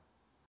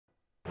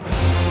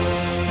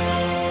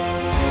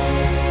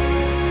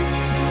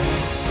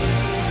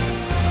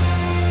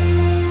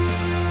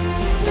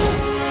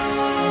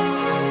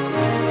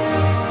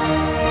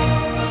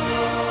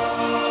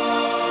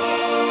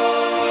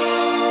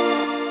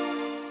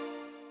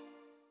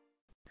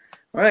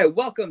All right,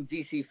 welcome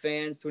DC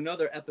fans to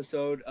another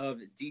episode of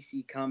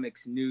DC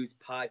Comics News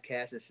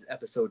Podcast. This is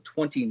episode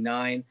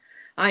 29.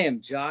 I am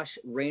Josh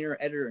Rayner,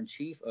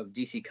 editor-in-chief of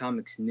DC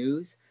Comics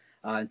News.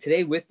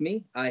 Today with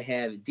me, I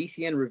have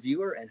DCN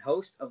reviewer and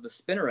host of the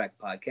Spinner Rack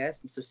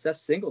podcast, Mr. Seth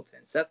Singleton.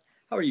 Seth,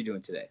 how are you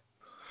doing today?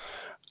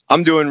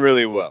 I'm doing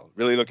really well.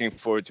 Really looking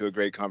forward to a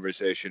great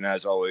conversation,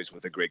 as always,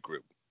 with a great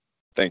group.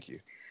 Thank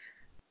you.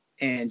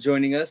 And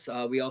joining us,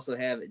 we also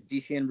have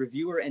DCN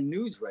reviewer and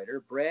news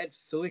writer, Brad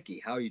Filicki.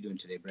 How are you doing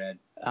today, Brad?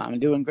 I'm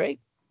doing great.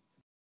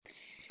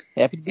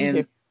 Happy to be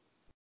here.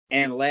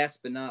 And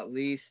last but not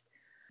least,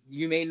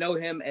 you may know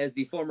him as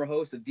the former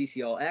host of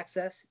DC All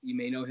Access. You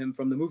may know him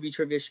from the movie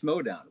Trivia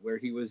Schmodown, where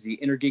he was the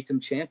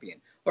Intergeekdom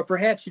champion. Or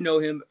perhaps you know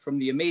him from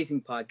the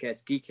amazing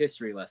podcast Geek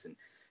History Lesson.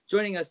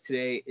 Joining us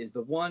today is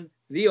the one,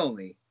 the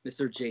only,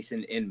 Mr.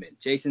 Jason Inman.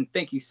 Jason,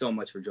 thank you so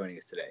much for joining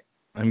us today.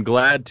 I'm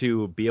glad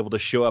to be able to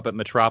show up at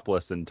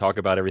Metropolis and talk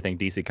about everything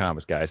DC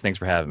Comics, guys. Thanks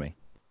for having me.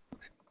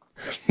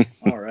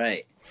 All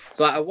right.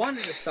 So I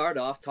wanted to start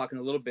off talking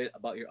a little bit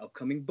about your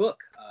upcoming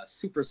book,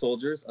 Super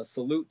Soldiers, A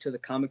Salute to the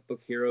Comic Book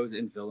Heroes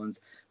and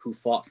Villains Who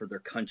Fought for Their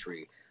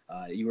Country.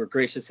 You were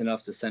gracious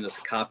enough to send us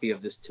a copy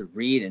of this to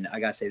read, and I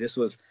got to say, this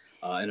was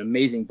an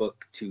amazing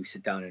book to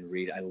sit down and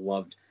read. I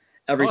loved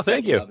every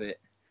second of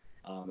it.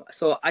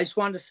 So I just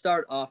wanted to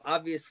start off,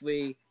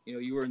 obviously,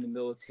 you were in the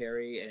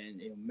military,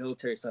 and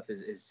military stuff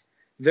is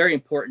very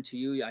important to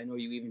you. I know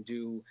you even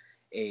do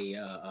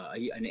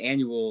an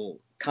annual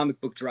comic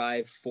book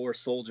drive for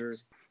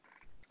soldiers.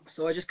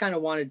 So I just kind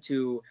of wanted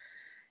to,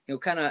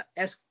 kind of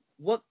ask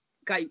what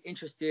got you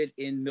interested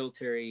in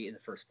military in the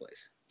first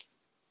place?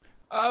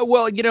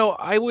 Well,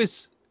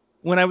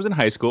 when I was in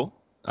high school,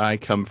 I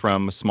come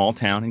from a small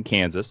town in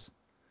Kansas,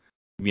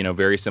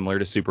 very similar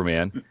to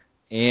Superman.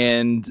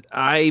 And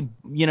I,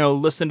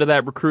 listened to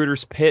that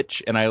recruiter's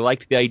pitch, and I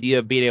liked the idea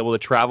of being able to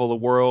travel the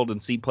world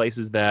and see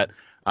places that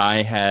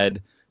I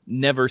had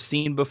never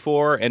seen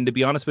before. And to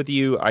be honest with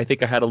you, I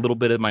think I had a little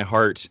bit in my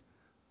heart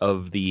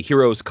of the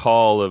hero's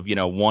call of,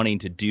 wanting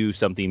to do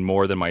something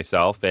more than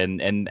myself.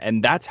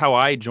 And that's how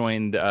I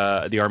joined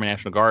the Army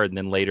National Guard and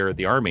then later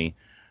the Army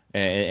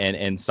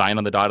and signed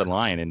on the dotted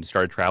line and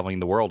started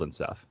traveling the world and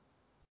stuff.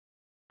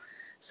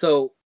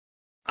 So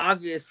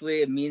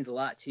obviously it means a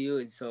lot to you,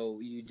 and so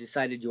you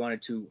decided you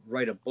wanted to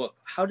write a book.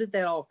 How did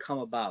that all come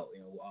about?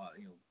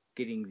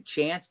 Getting the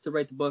chance to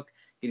write the book,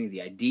 getting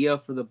the idea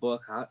for the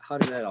book. How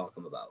did that all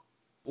come about?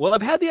 Well,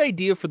 I've had the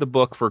idea for the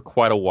book for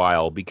quite a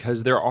while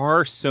because there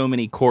are so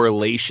many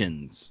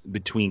correlations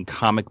between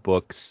comic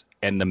books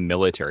and the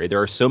military.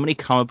 There are so many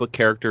comic book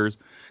characters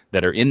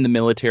that are in the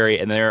military,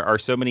 and there are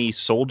so many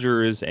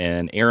soldiers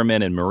and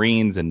airmen and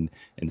Marines and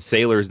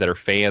sailors that are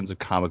fans of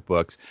comic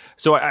books.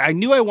 So I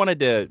knew I wanted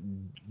to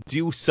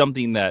do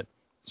something that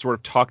sort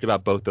of talked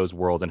about both those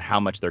worlds and how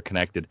much they're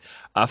connected.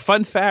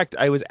 Fun fact,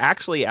 I was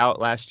actually out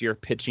last year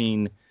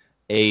pitching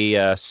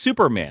a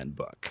Superman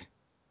book,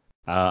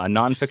 a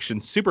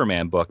nonfiction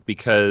Superman book,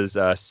 because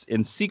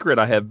in secret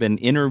I have been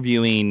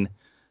interviewing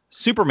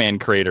Superman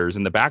creators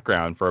in the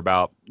background for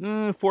about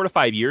 4 to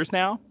 5 years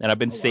now, and I've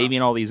been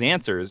saving all these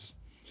answers.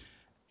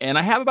 And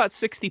I have about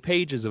 60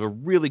 pages of a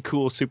really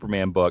cool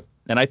Superman book,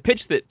 and I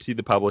pitched it to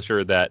the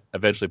publisher that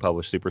eventually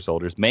published Super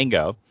Soldiers,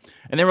 Mango,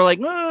 and they were like,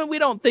 we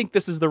don't think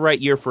this is the right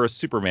year for a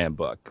Superman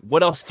book.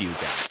 What else do you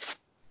got?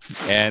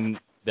 And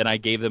then I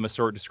gave them a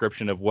short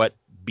description of what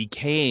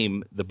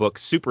became the book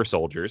Super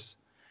Soldiers,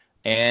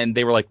 and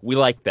they were like, we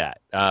like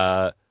that.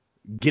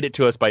 Get it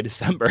to us by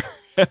December.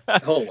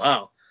 Oh,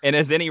 wow. And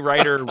as any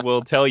writer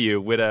will tell you,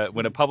 when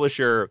a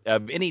publisher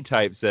of any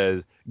type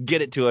says,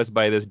 get it to us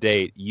by this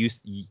date,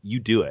 you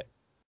do it.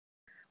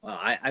 Well,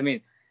 I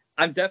mean,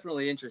 I'm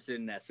definitely interested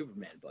in that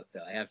Superman book,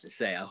 though, I have to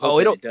say. I hope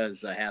it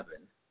does happen.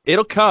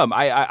 It'll come.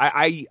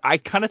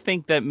 I kind of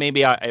think that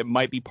maybe it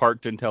might be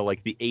parked until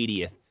like the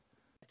 80th.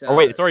 Or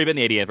wait, it's already been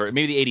the 80th, or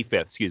maybe the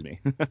 85th, excuse me.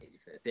 85th,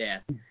 yeah.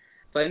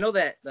 So I know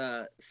that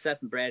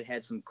Seth and Brad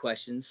had some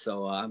questions,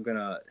 so I'm going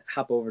to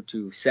hop over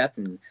to Seth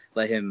and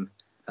let him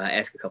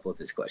ask a couple of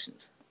his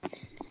questions.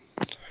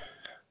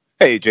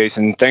 Hey,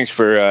 Jason. Thanks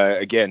for,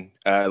 again,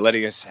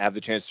 letting us have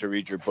the chance to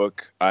read your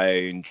book. I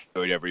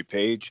enjoyed every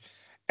page.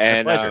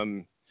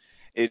 And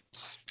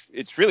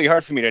it's really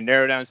hard for me to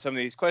narrow down some of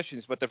these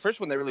questions, but the first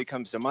one that really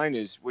comes to mind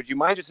is, would you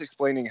mind just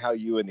explaining how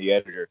you and the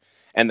editor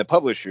and the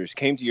publishers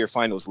came to your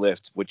finals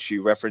list, which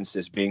you referenced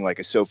as being like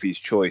a Sophie's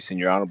Choice in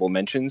your honorable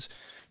mentions?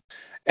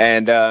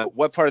 And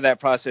what part of that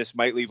process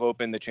might leave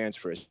open the chance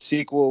for a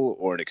sequel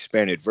or an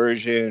expanded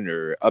version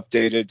or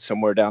updated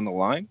somewhere down the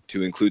line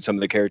to include some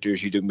of the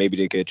characters you maybe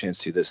didn't get a chance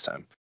to this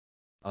time?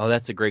 Oh,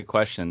 that's a great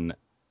question.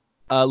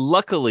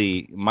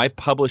 Luckily, my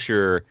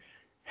publisher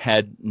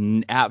had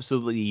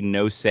absolutely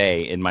no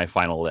say in my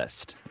final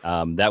list.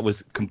 That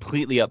was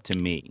completely up to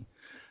me.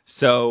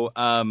 So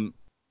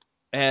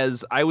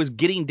as I was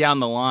getting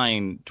down the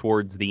line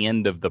towards the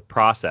end of the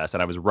process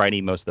and I was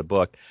writing most of the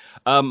book,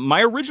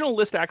 my original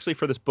list actually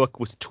for this book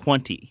was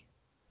 20.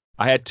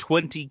 I had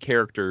 20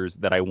 characters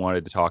that I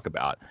wanted to talk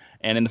about.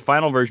 And in the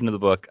final version of the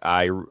book,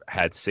 I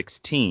had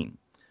 16.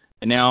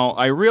 Now,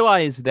 I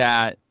realized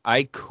that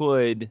I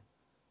could,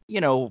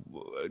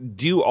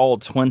 do all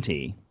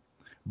 20,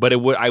 but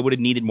I would have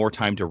needed more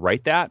time to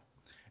write that.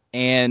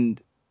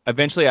 And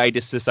eventually I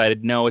just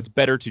decided, no, it's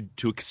better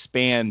to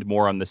expand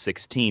more on the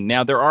 16.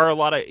 Now, there are a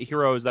lot of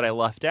heroes that I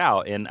left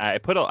out, and I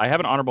have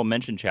an honorable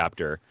mention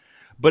chapter,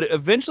 but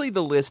eventually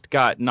the list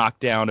got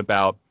knocked down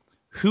about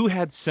who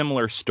had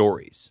similar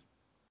stories.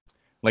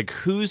 Like,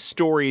 whose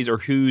stories or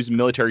whose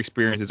military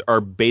experiences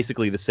are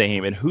basically the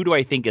same, and who do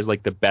I think is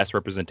like the best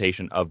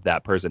representation of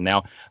that person?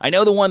 Now, I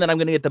know the one that I'm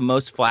going to get the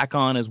most flack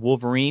on is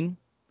Wolverine,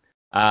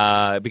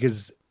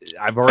 because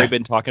I've already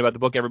been talking about the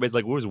book. Everybody's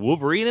like, "Was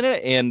Wolverine in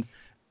it?"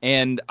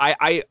 And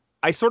I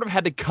sort of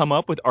had to come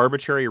up with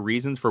arbitrary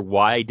reasons for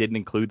why I didn't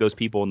include those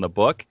people in the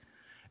book.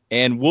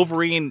 And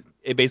Wolverine,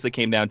 it basically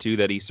came down to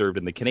that he served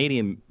in the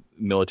Canadian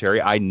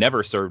military. I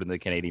never served in the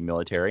Canadian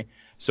military,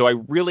 so I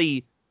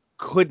really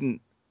couldn't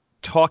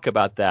talk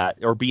about that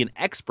or be an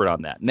expert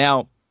on that.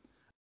 Now,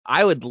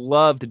 I would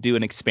love to do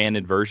an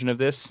expanded version of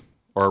this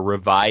or a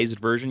revised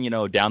version,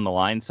 down the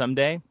line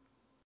someday.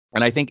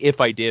 And I think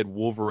if I did,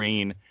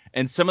 Wolverine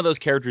and some of those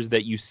characters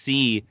that you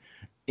see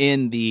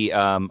in the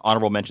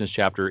honorable mentions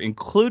chapter,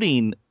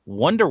 including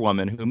Wonder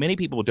Woman, who many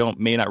people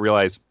may not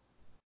realize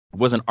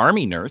was an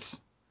army nurse,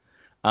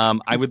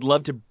 I would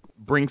love to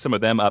bring some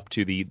of them up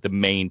to the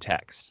main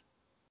text.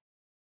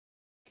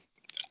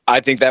 I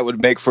think that would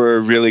make for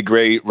a really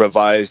great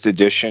revised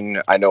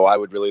edition. I know I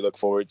would really look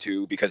forward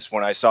to, because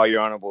when I saw your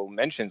honorable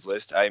mentions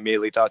list, I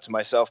immediately thought to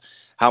myself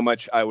how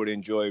much I would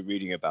enjoy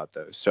reading about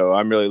those. So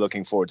I'm really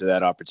looking forward to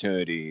that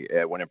opportunity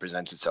when it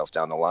presents itself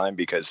down the line,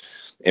 because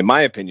in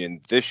my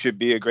opinion, this should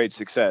be a great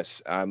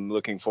success. I'm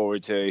looking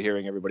forward to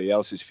hearing everybody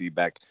else's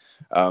feedback.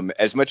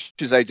 As much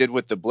as I did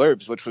with the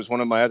blurbs, which was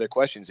one of my other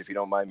questions, if you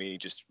don't mind me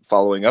just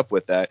following up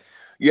with that.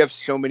 You have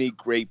so many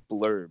great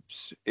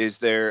blurbs. Is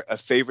there a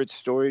favorite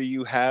story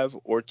you have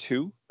or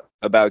two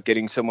about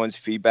getting someone's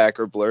feedback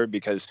or blurb?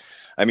 Because,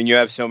 I mean, you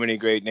have so many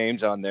great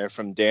names on there,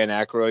 from Dan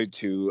Aykroyd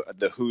to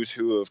the who's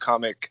who of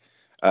comic.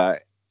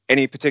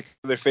 Any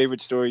particular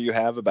favorite story you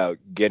have about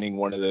getting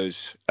one of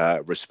those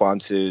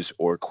responses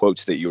or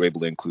quotes that you were able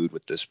to include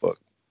with this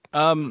book?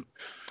 I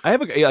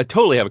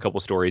totally have a couple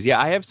stories. Yeah,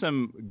 I have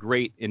some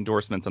great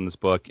endorsements on this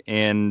book,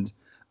 and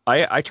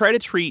I try to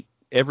treat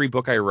every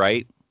book I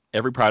write,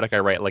 every product I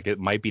write, like it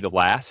might be the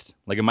last.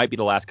 Like it might be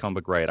the last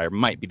comic book I write. I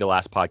might be the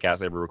last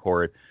podcast I ever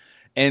record.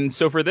 And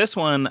so for this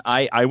one,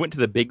 I went to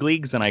the big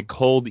leagues and I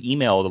cold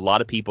emailed a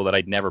lot of people that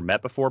I'd never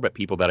met before, but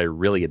people that I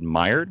really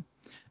admired.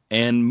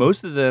 And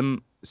most of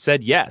them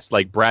said yes,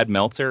 like Brad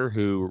Meltzer,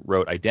 who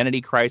wrote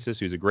Identity Crisis,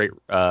 who's a great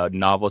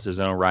novelist in his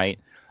own right.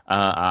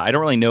 I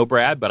don't really know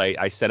Brad, but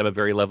I sent him a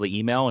very lovely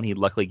email, and he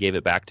luckily gave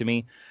it back to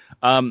me.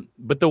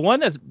 But the one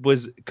that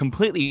was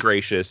completely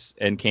gracious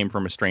and came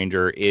from a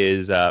stranger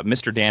is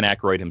Mr. Dan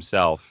Aykroyd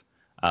himself,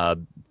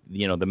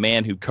 the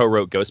man who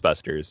co-wrote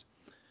Ghostbusters.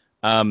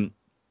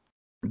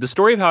 The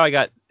story of how I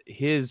got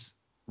his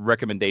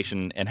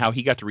recommendation and how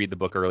he got to read the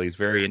book early is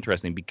very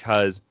interesting,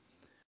 because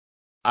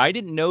I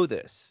didn't know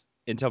this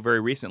until very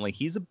recently.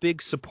 He's a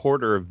big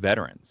supporter of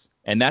veterans,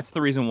 and that's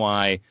the reason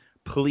why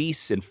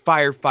police and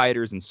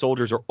firefighters and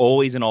soldiers are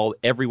always in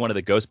every one of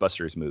the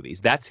Ghostbusters movies.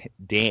 That's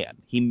Dan.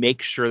 He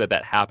makes sure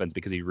that happens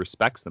because he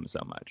respects them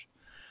so much.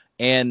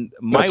 And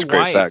my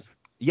wife,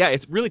 yeah,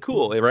 it's really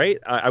cool, right?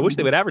 I wish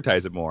they would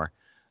advertise it more.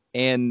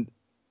 And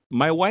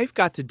my wife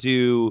got to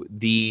do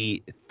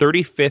the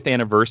 35th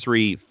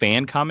anniversary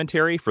fan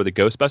commentary for the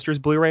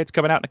Ghostbusters Blu-ray. It's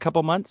coming out in a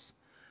couple months.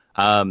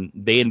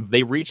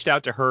 They reached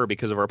out to her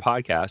because of our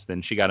podcast,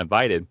 and she got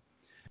invited.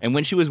 And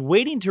when she was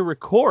waiting to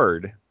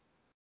record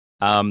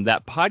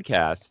that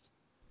podcast,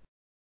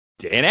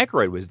 Dan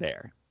Aykroyd was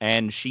there,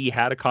 and she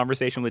had a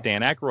conversation with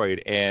Dan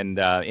Aykroyd, and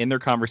in their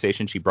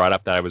conversation, she brought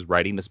up that I was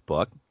writing this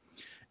book,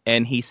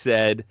 and he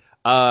said,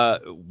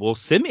 well,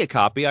 send me a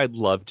copy. I'd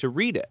love to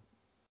read it.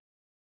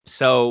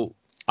 So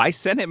I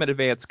sent him an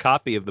advance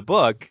copy of the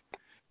book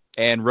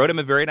and wrote him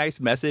a very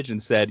nice message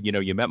and said,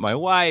 you met my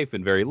wife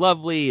and very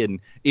lovely, and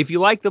if you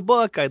like the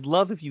book, I'd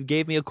love if you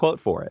gave me a quote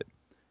for it.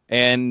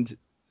 And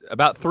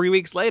about 3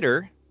 weeks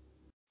later,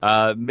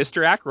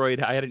 Mr.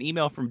 Aykroyd, I had an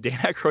email from Dan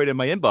Aykroyd in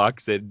my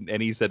inbox,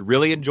 and he said,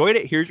 really enjoyed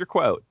it. Here's your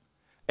quote.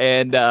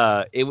 And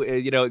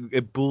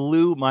it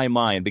blew my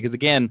mind, because,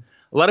 again,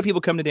 a lot of people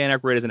come to Dan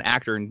Aykroyd as an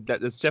actor, and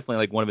that's definitely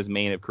like one of his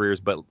main careers.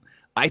 But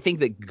I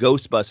think that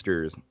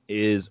Ghostbusters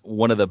is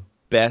one of the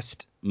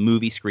best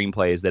movie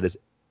screenplays that has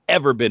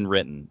ever been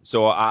written.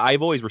 So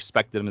I've always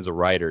respected him as a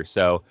writer.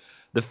 So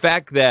the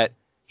fact that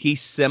he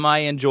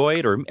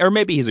semi-enjoyed, or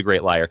maybe he's a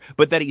great liar,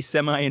 but that he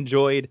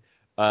semi-enjoyed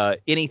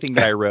anything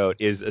that I wrote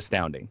is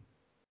astounding.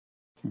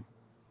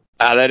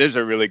 That is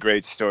a really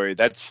great story.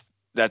 That's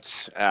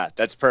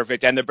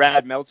perfect. And the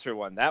Brad Meltzer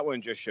one, that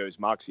one just shows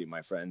moxie,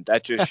 my friend.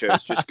 That just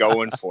shows just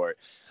going for it.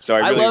 So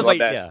I really love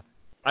that. Yeah.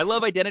 I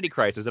love Identity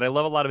Crisis, and I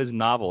love a lot of his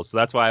novels. So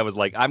that's why I was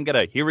like,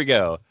 here we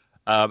go.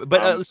 Some of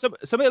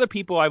the other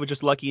people I was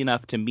just lucky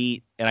enough to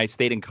meet, and I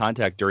stayed in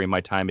contact during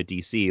my time at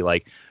DC.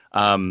 Like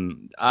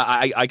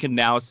I can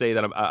now say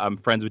that I'm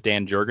friends with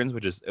Dan Jurgens,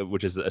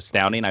 which is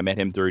astounding. I met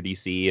him through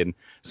DC and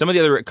some of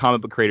the other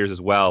comic book creators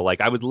as well.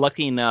 Like I was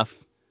lucky enough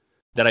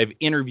that I've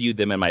interviewed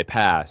them in my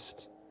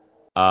past,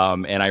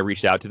 and I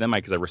reached out to them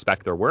because I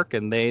respect their work,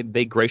 and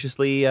they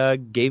graciously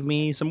gave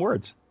me some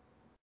words.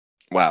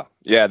 Wow.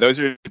 Yeah,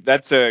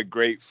 that's a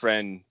great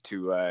friend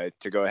to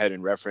go ahead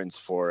and reference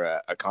for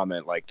a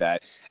comment like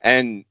that.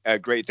 And a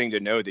great thing to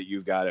know that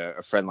you've got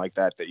a friend like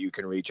that you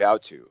can reach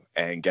out to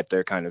and get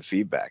their kind of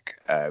feedback,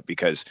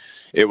 because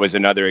it was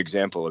another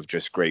example of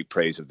just great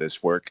praise of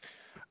this work.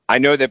 I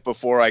know that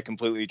before I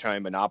completely try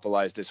and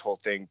monopolize this whole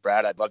thing,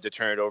 Brad, I'd love to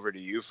turn it over to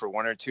you for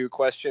one or two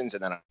questions,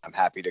 and then I'm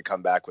happy to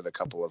come back with a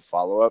couple of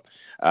follow-up.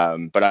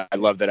 But I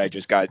love that I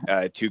just got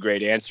two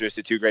great answers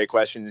to two great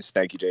questions.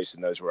 Thank you,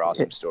 Jason. Those were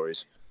awesome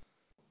stories.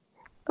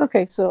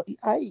 Okay, so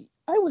I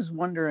was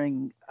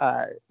wondering,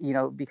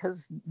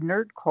 because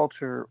nerd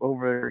culture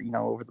over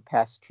the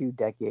past 2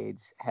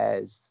 decades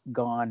has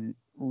gone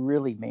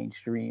really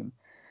mainstream.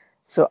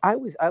 So I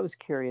was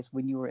curious,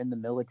 when you were in the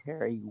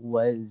military,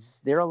 was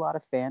there a lot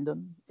of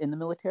fandom in the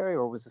military,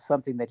 or was it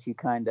something that you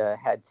kind of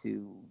had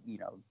to,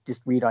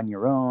 just read on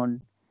your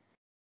own?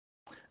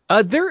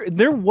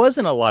 There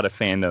wasn't a lot of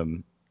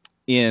fandom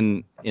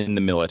in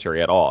the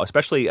military at all,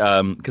 especially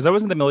because I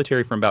was in the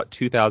military from about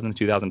 2000 to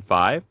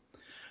 2005.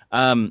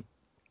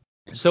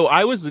 So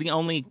I was the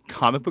only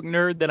comic book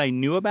nerd that I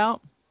knew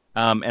about,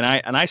 and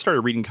I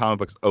started reading comic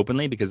books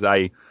openly because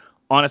I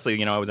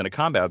honestly, I was in a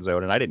combat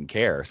zone and I didn't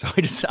care. So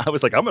I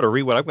was like, I'm going to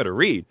read what I'm going to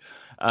read.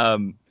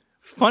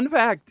 Fun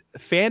fact,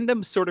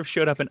 fandom sort of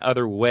showed up in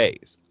other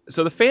ways.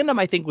 So the fandom,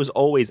 I think, was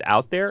always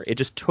out there. It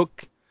just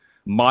took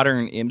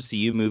modern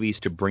MCU movies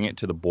to bring it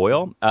to the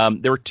boil.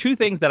 There were two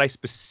things that I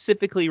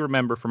specifically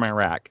remember from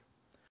Iraq.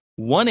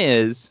 One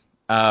is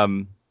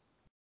when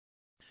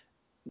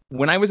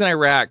I was in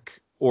Iraq,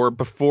 or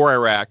before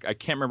Iraq, I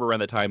can't remember around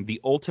the time, the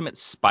Ultimate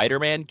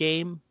Spider-Man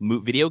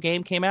video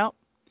game came out.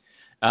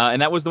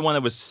 And that was the one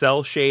that was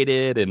cell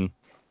shaded, and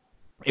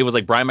it was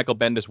like Brian Michael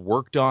Bendis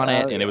worked on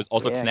it, and it was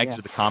also connected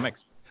to the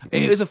comics.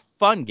 It was a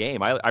fun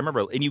game. I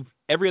remember, and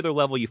every other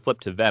level you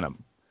flip to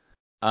Venom.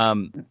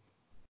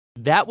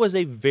 That was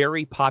a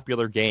very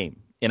popular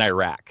game in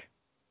Iraq.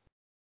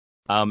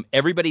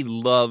 Everybody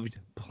loved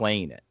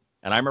playing it,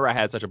 and I remember I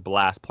had such a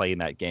blast playing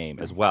that game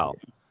as well.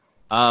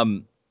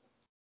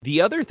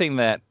 The other thing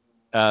that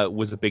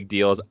was a big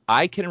deal is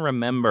I can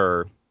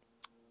remember,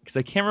 because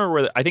I can't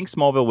remember I think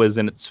Smallville was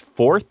in its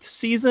 4th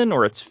season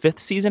or its 5th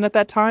season at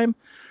that time.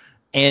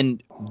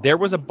 And there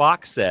was a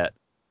box set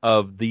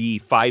of the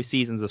 5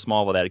 seasons of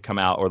Smallville that had come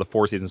out, or the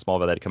 4 seasons of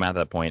Smallville that had come out at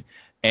that point.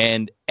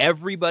 And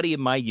everybody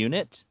in my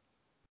unit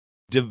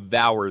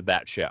devoured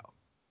that show.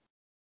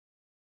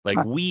 Like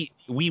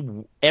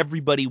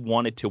everybody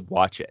wanted to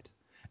watch it.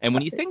 And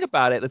when you think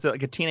about it, it's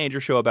like a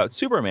teenager show about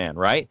Superman,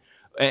 right?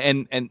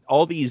 And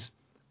all these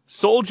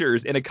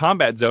soldiers in a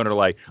combat zone are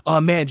like, oh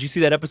man, did you see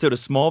that episode of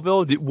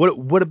Smallville?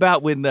 What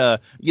about when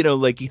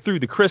like he threw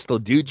the crystal,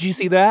 dude? Did you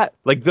see that?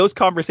 Like those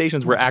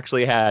conversations were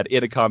actually had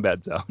in a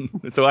combat zone.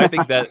 So I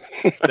think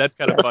that's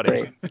kind of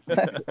funny.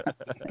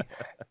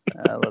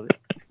 I love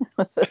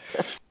it.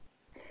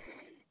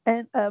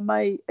 And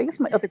I guess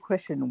my other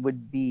question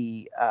would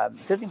be,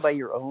 judging by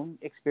your own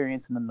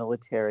experience in the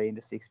military and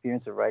just the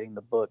experience of writing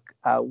the book,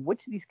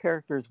 which of these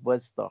characters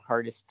was the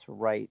hardest to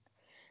write?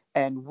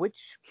 And which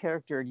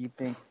character do you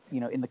think,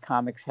 in the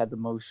comics had the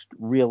most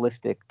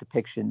realistic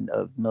depiction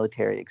of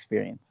military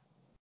experience?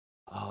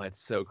 Oh,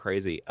 it's so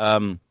crazy. I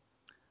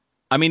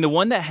mean, the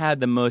one that had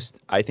the most,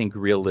 I think,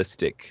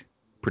 realistic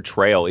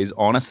portrayal is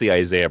honestly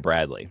Isaiah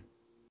Bradley.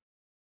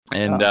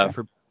 And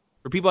for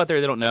people out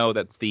there that don't know,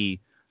 that's the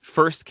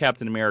first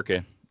Captain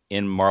America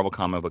in Marvel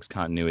comic books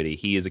continuity.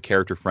 He is a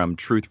character from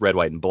Truth, Red,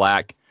 White, and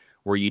Black,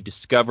 where you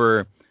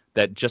discover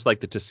that just like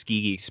the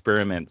Tuskegee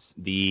experiments,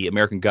 the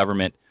American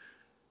government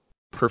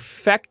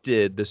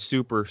perfected the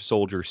super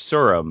soldier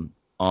serum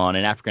on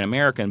an African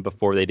American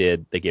before they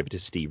gave it to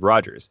Steve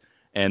Rogers.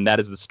 And that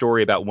is the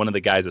story about one of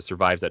the guys that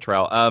survives that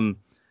trial.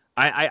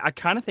 I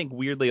kind of think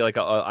weirdly like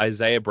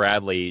Isaiah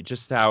Bradley,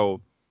 just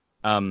how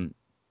and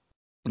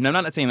I'm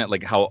not saying that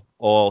like how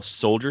all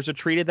soldiers are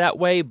treated that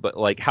way, but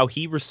like how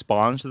he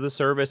responds to the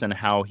service and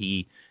how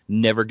he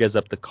never gives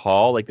up the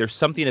call. Like there's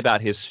something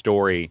about his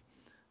story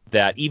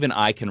that even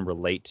I can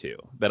relate to,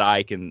 and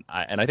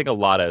I think a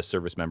lot of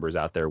service members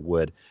out there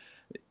would.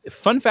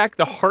 Fun fact,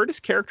 the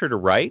hardest character to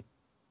write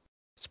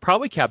is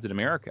probably Captain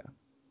America.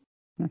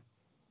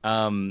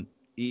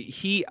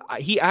 He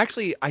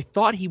actually, I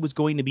thought he was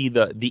going to be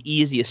the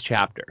easiest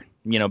chapter,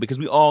 because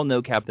we all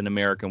know Captain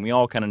America and we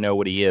all kind of know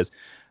what he is.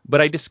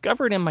 But I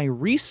discovered in my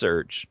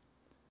research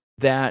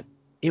that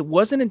it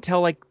wasn't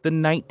until like the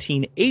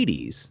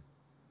 1980s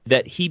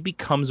that he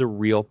becomes a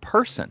real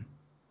person.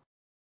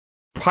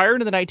 Prior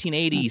to the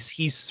 1980s,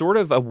 he's sort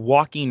of a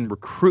walking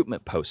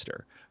recruitment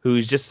poster who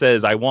just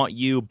says, I want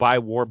you, buy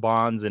war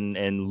bonds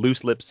and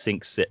loose lips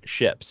sink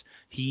ships.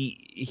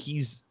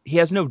 He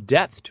has no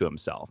depth to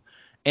himself.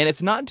 And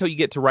it's not until you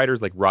get to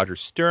writers like Roger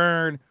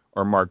Stern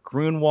or Mark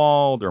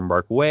Grunwald or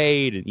Mark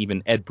Waid and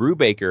even Ed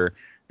Brubaker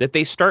that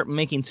they start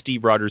making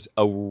Steve Rogers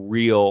a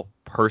real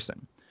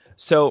person.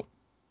 So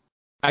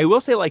I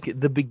will say, like,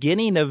 the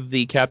beginning of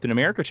the Captain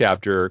America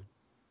chapter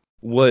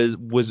was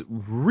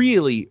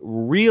really,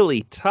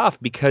 really tough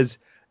because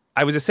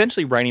I was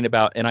essentially writing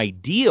about an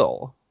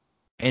ideal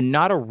and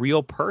not a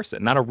real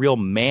person, not a real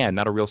man,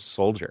 not a real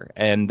soldier.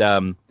 And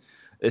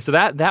so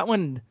that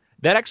one,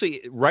 that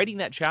actually, writing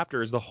that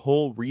chapter is the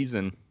whole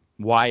reason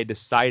why I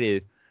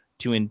decided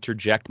to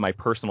interject my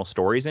personal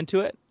stories into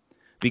it,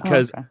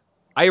 because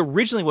I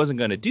originally wasn't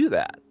going to do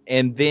that.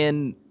 And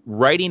then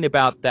writing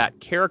about that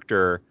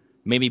character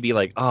made me be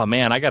like, oh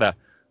man, I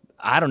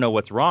don't know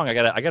what's wrong. I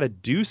gotta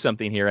do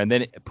something here. And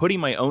then putting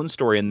my own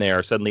story in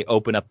there suddenly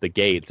opened up the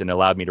gates and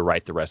allowed me to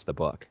write the rest of the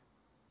book.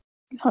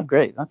 Oh,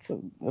 great. That's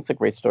a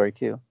great story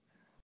too.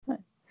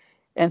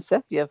 And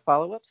Seth, do you have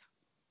follow-ups?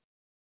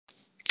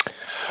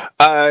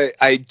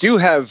 I do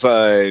have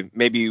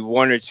maybe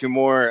one or two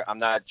more. I'm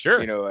not,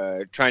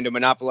 sure, trying to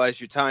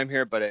monopolize your time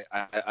here, but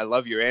I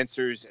love your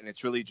answers, and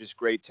it's really just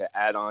great to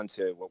add on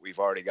to what we've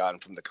already gotten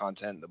from the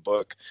content in the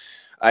book.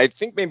 I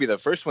think maybe the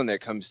first one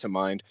that comes to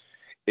mind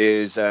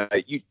is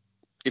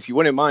if you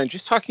wouldn't mind,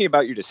 just talking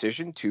about your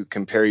decision to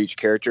compare each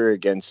character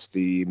against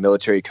the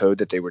military code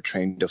that they were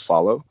trained to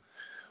follow,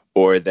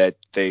 or that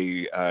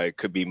they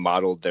could be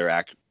model their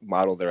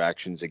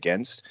actions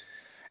against.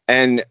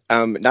 And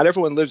not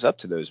everyone lives up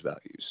to those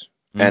values.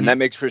 Mm-hmm. And that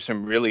makes for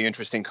some really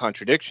interesting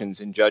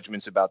contradictions and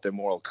judgments about their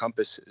moral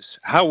compasses.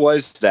 How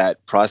was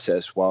that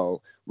process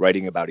while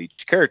writing about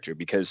each character?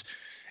 Because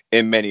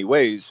in many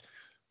ways,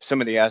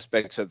 some of the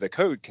aspects of the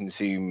code can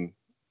seem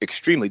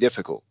extremely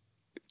difficult,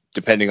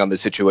 depending on the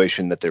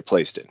situation that they're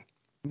placed in.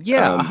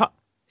 Yeah,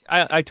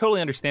 I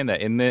totally understand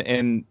that.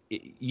 And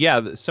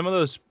some of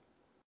those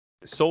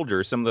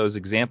soldiers, some of those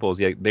examples,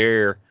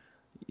 they're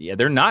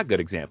not good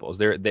examples.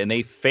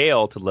 They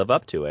fail to live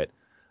up to it.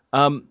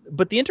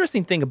 But the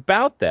interesting thing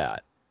about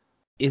that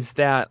is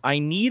that I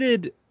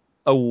needed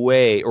a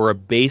way or a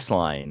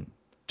baseline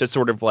to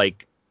sort of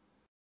like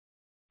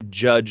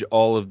judge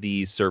all of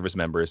these service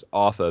members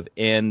off of.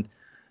 And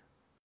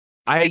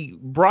I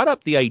brought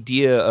up the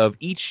idea of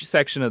each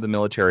section of the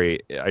military,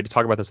 I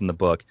talk about this in the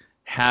book,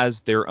 has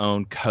their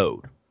own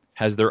code,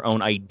 has their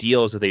own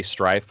ideals that they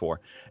strive for.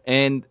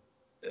 And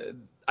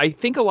I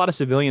think a lot of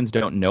civilians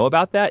don't know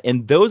about that.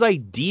 And those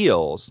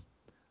ideals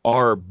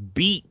are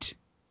beat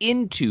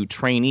into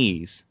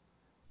trainees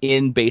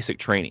in basic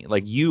training.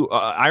 Like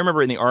I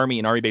remember in the Army,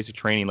 in Army basic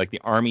training, like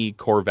the Army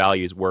core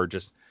values were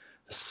just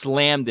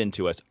slammed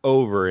into us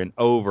over and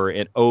over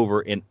and over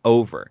and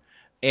over.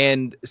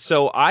 And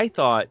so I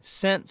thought,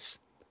 since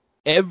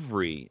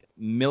every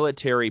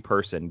military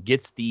person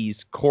gets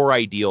these core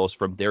ideals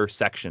from their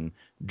section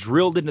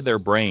drilled into their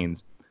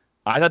brains,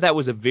 I thought that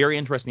was a very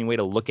interesting way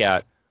to look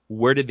at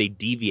where did they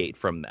deviate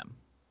from them.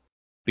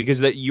 Because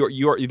that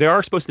there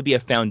are supposed to be a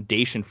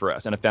foundation for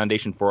us and a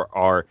foundation for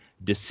our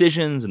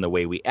decisions and the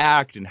way we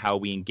act and how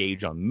we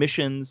engage on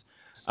missions.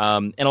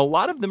 And a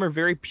lot of them are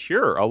very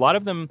pure. A lot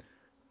of them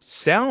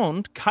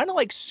sound kind of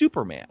like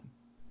Superman.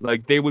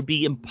 Like they would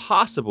be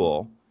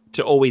impossible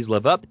to always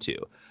live up to.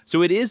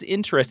 So it is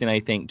interesting,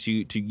 I think,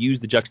 to use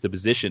the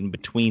juxtaposition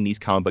between these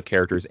comic book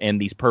characters and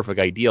these perfect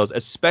ideals,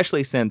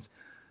 especially since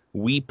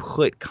we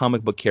put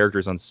comic book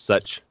characters on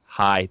such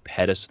high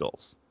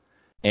pedestals.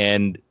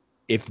 And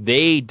if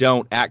they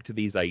don't act to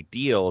these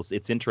ideals,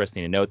 it's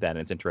interesting to note that, and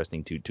it's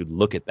interesting to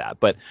look at that.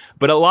 But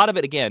a lot of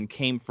it, again,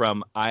 came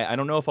from, I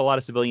don't know if a lot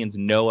of civilians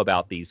know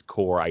about these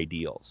core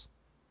ideals.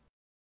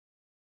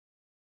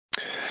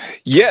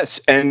 Yes,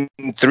 and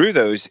through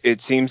those,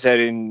 it seems that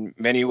in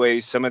many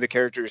ways, some of the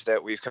characters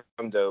that we've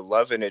come to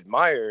love and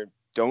admire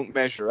don't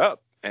measure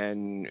up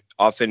and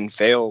often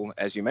fail,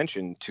 as you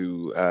mentioned,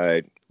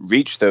 to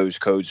reach those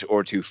codes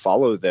or to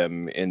follow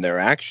them in their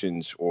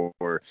actions,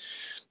 or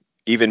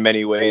even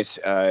many ways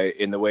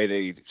in the way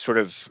they sort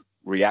of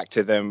react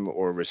to them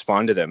or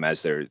respond to them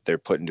as they're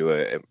put into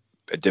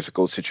a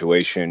difficult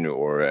situation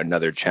or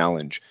another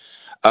challenge.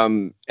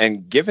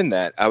 And given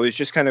that, I was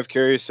just kind of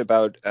curious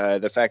about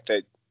the fact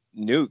that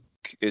Nuke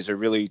is a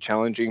really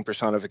challenging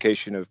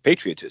personification of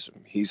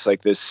patriotism. He's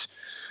like this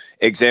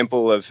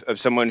example of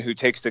someone who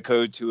takes the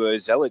code to a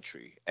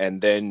zealotry,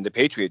 and then the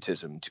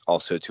patriotism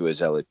also to a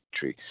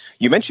zealotry.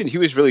 You mentioned he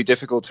was really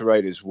difficult to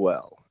write as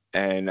well.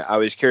 And I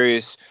was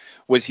curious,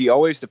 was he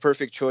always the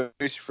perfect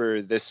choice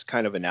for this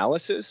kind of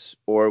analysis?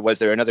 Or was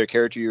there another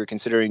character you were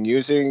considering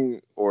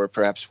using, or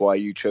perhaps why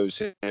you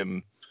chose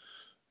him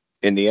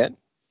in the end?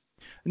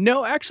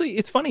 No, actually,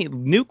 it's funny.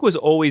 Nuke was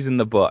always in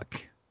the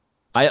book.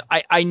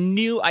 I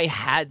knew I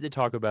had to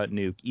talk about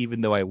Nuke, even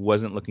though I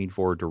wasn't looking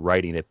forward to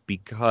writing it,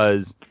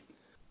 because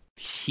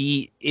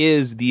he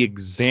is the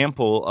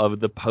example of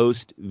the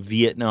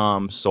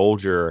post-Vietnam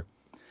soldier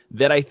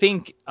that I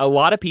think a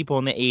lot of people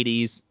in the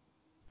 80s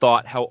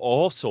thought how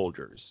all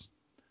soldiers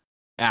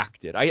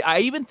acted. I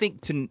even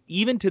think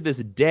even to this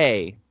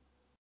day,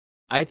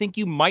 I think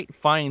you might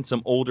find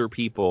some older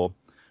people,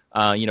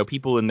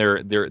 people in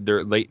their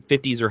late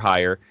 50s or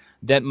higher,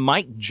 that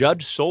might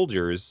judge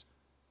soldiers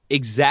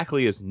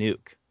exactly as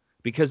Nuke,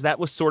 because that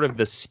was sort of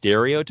the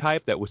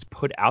stereotype that was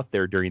put out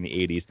there during the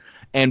 80s.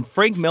 And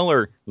Frank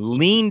Miller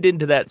leaned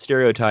into that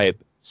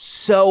stereotype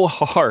so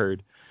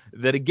hard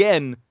that,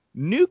 again,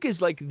 Nuke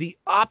is like the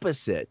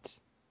opposite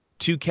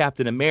to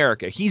Captain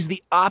America. He's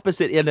the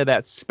opposite end of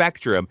that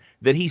spectrum,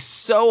 that he's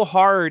so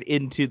hard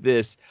into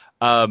this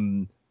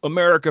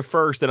America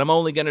first, and I'm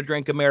only going to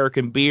drink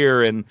American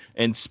beer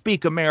and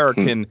speak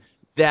American,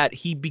 that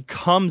he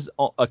becomes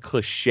a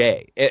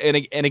cliche.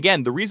 And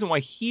again, the reason why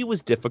he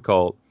was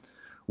difficult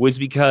was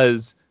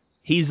because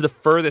he's the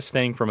furthest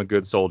thing from a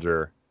good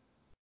soldier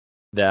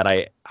that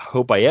I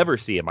hope I ever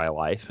see in my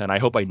life, and I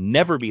hope I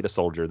never meet a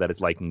soldier that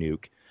is like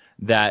Nuke,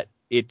 that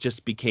it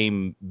just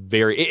became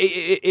very...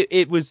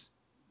 It was...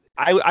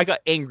 I got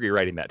angry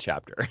writing that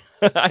chapter.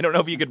 I don't know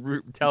if you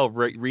could tell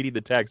reading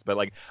the text, but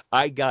like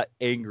I got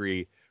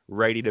angry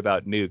writing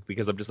about Nuke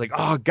because I'm just like,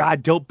 oh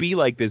God, don't be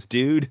like this,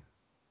 dude.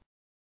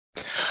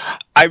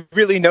 I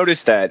really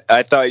noticed that.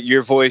 I thought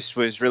your voice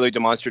was really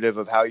demonstrative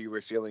of how you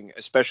were feeling,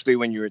 especially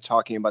when you were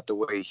talking about the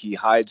way he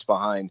hides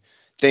behind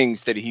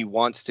things that he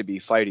wants to be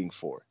fighting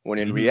for, when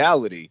in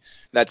reality,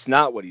 that's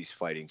not what he's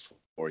fighting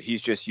for.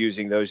 He's just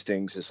using those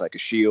things as like a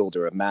shield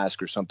or a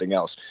mask or something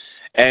else.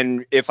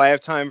 And if I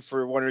have time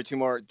for one or two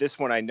more, this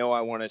one I know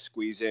I want to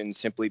squeeze in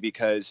simply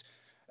because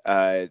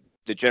the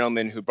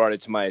gentleman who brought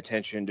it to my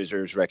attention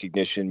deserves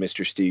recognition,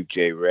 Mr. Steve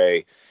J.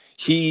 Ray.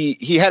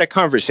 He had a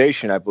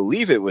conversation, I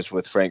believe it was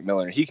with Frank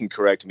Miller, and he can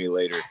correct me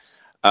later.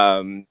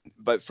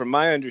 But from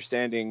my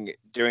understanding,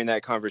 during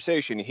that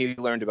conversation, he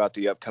learned about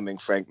the upcoming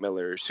Frank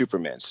Miller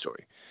Superman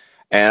story.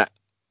 And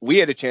we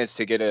had a chance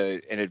to get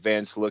an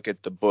advanced look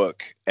at the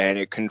book, and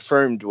it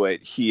confirmed what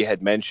he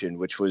had mentioned,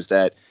 which was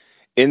that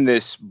in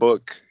this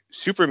book,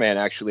 Superman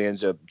actually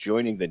ends up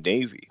joining the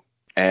Navy.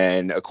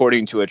 And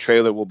according to a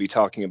trailer we'll be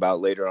talking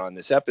about later on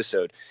this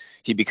episode,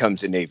 he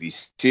becomes a Navy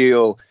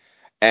SEAL.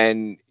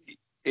 And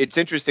it's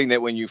interesting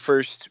that when you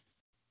first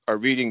are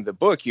reading the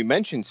book, you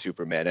mentioned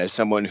Superman as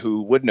someone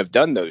who wouldn't have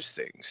done those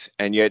things.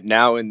 And yet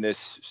now in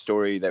this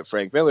story that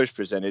Frank Miller's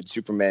presented,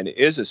 Superman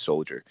is a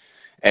soldier.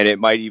 And it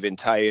might even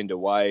tie into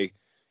why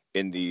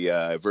in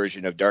the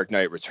version of Dark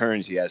Knight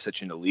Returns, he has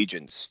such an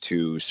allegiance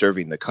to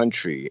serving the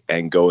country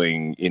and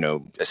going,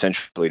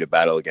 essentially to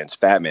battle against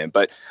Batman.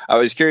 But I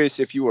was curious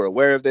if you were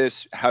aware of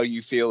this, how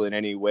you feel in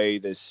any way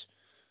this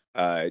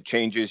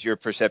changes your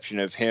perception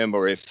of him,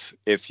 or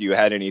if you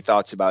had any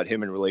thoughts about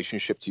him in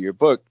relationship to your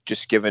book,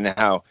 just given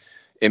how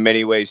in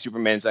many ways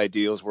Superman's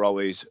ideals were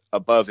always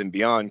above and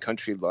beyond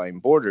country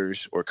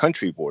borders,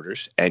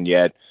 and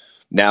yet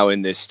now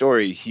in this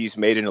story he's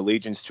made an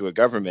allegiance to a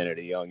government at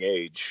a young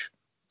age,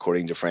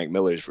 according to Frank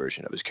Miller's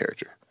version of his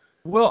character.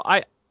 Well,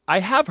 I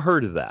have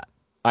heard of that.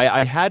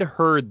 I had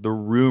heard the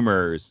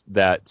rumors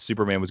that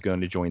Superman was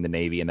going to join the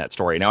Navy in that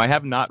story. Now, I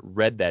have not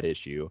read that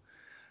issue.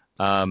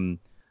 And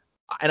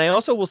I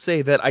also will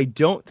say that I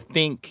don't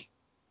think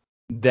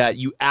that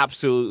you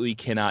absolutely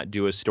cannot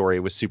do a story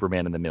with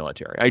Superman in the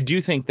military. I do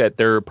think that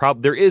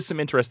there is some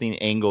interesting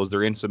angles.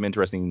 There are some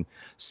interesting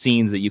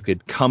scenes that you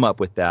could come up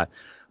with that.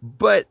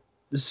 But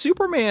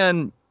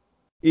Superman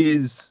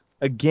is,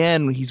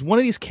 again, he's one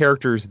of these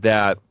characters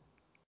that,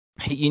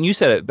 and you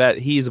said it, that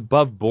he's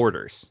above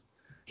borders.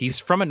 He's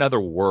from another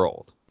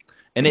world.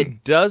 And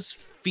it does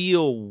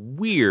feel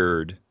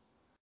weird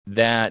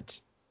that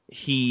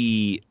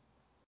he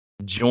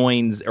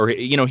joins, or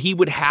he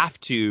would have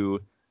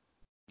to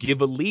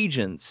give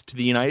allegiance to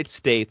the United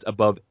States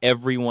above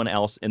everyone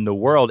else in the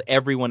world,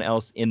 everyone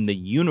else in the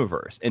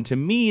universe. And to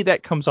me,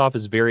 that comes off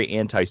as very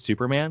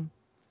anti-Superman,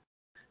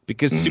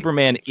 because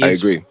Superman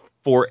is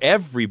for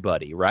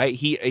everybody, right?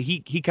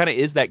 He kind of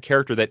is that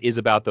character that is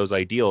about those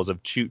ideals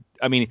of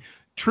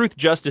truth,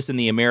 justice in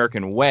the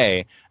American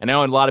way. And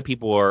now a lot of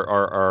people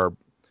are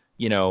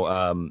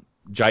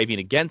jiving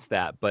against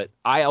that, but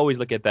I always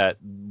look at that.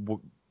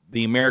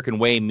 The American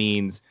way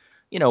means,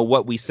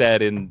 what we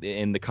said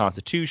in the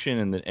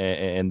Constitution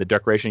and the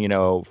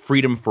Declaration,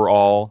 freedom for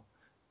all,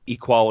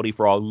 equality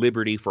for all,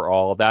 liberty for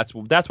all. That's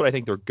what I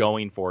think they're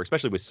going for,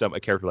 especially with a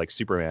character like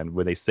Superman,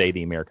 where they say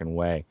the American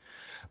way.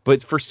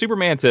 But for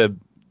Superman to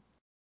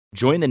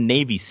join the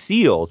Navy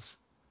SEALs,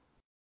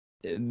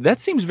 that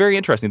seems very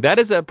interesting. That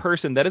is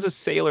a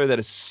sailor that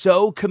is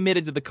so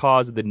committed to the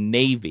cause of the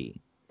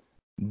Navy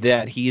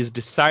that he has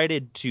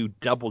decided to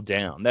double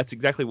down. That's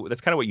kind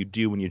of what you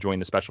do when you join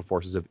the special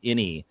forces of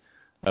any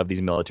of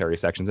these military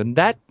sections. And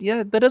that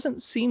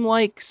doesn't seem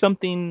like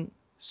something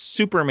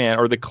Superman,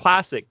 or the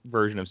classic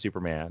version of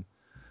Superman,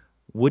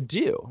 would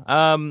do.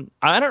 I don't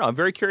know. I'm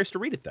very curious to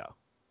read it, though.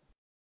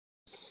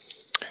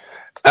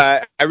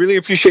 I really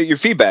appreciate your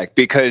feedback,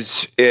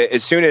 because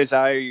as soon as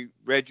I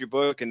read your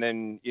book and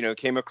then,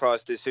 came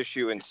across this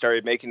issue and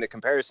started making the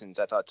comparisons,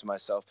 I thought to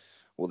myself,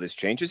 well, this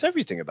changes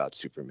everything about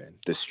Superman.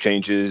 This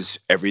changes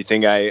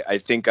everything I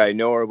think I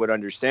know or would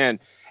understand.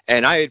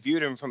 And I had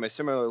viewed him from a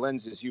similar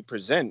lens as you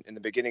present in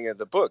the beginning of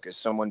the book, as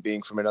someone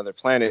being from another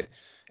planet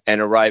and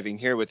arriving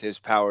here with his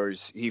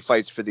powers. He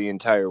fights for the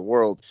entire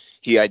world.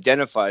 He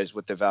identifies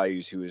with the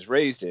values he was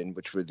raised in,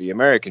 which were the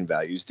American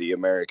values, the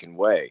American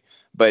way.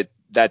 But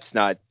that's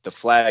not the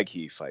flag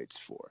he fights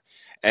for.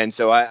 And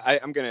so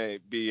I'm going to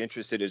be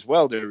interested as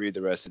well to read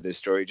the rest of this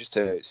story just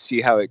to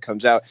see how it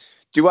comes out.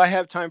 Do I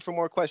have time for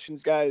more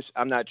questions, guys?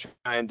 I'm not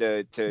trying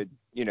to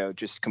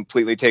just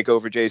completely take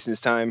over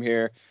Jason's time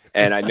here.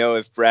 And I know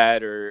if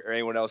Brad or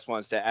anyone else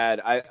wants to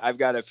add, I've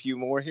got a few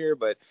more here,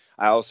 but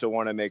I also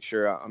want to make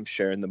sure I'm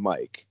sharing the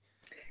mic.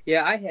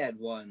 Yeah, I had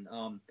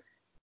one.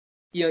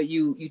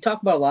 You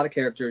talk about a lot of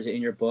characters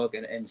in your book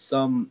and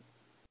some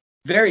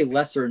very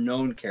lesser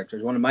known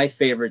characters. One of my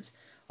favorites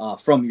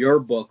from your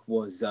book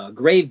was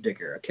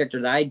Gravedigger, a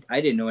character that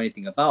I didn't know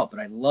anything about, but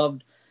I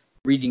loved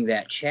reading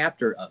that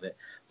chapter of it.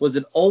 Was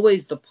it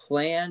always the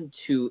plan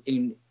to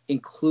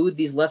include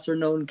these lesser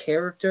known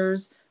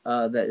characters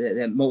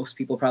that most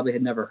people probably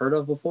had never heard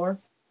of before?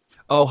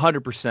 Oh,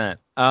 100%.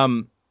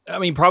 I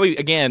mean, probably,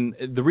 again,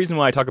 the reason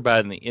why I talk about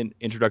it in the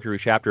introductory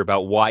chapter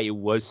about why it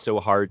was so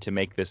hard to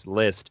make this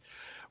list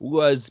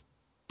was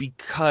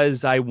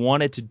because I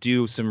wanted to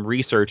do some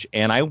research,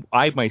 and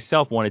I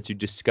myself wanted to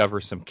discover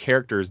some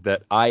characters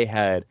that I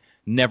had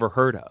never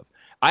heard of.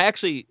 I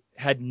actually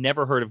had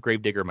never heard of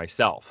Gravedigger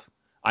myself.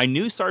 I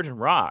knew Sergeant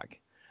Rock,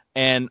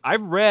 and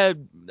I've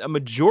read a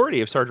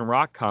majority of Sergeant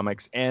Rock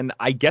comics, and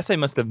I guess I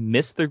must have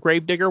missed the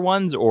Gravedigger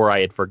ones, or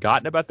I had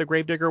forgotten about the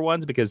Gravedigger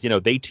ones because,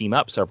 they team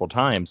up several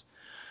times.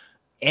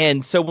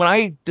 And so when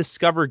I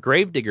discovered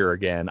Gravedigger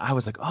again, I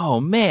was like, oh,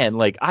 man,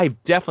 like,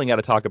 I've definitely got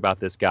to talk about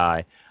this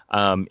guy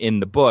in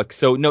the book.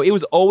 So, no, it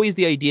was always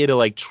the idea to,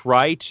 like,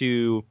 try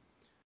to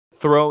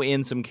throw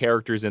in some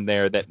characters in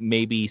there that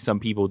maybe some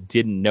people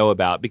didn't know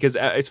about. Because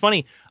it's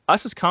funny,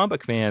 us as comic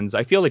book fans,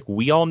 I feel like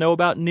we all know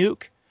about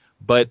Nuke,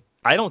 but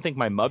I don't think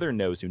my mother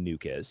knows who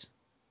Nuke is.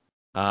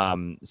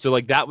 So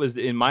like that was,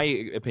 in my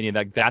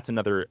opinion, that's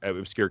another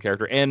obscure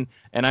character. And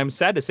I'm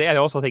sad to say, I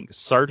also think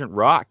Sergeant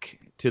Rock,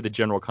 to the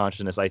general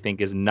consciousness, I think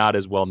is not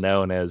as well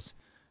known as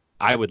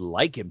I would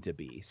like him to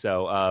be.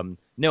 So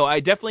no, I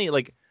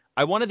definitely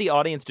I wanted the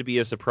audience to be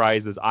as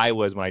surprised as I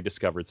was when I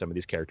discovered some of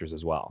these characters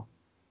as well.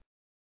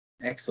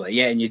 Excellent.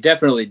 Yeah, and you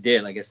definitely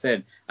did. Like I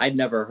said, I'd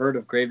never heard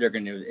of Gravedigger,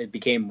 and it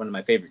became one of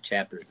my favorite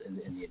chapters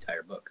in the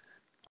entire book.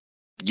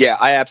 Yeah,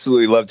 I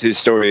absolutely loved his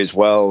story as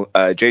well.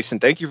 Jason,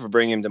 thank you for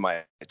bringing him to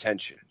my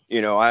attention.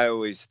 I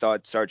always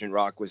thought Sergeant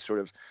Rock was sort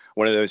of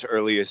one of those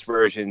earliest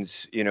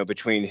versions,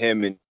 between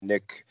him and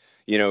Nick,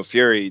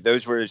 Fury.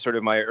 Those were sort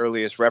of my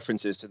earliest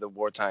references to the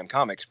wartime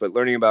comics. But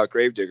learning about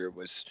Gravedigger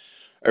was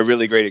a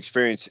really great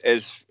experience,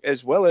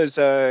 as well as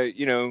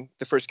the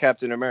first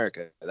Captain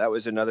America. That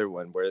was another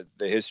one where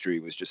the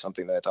history was just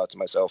something that I thought to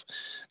myself,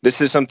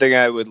 this is something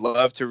I would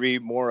love to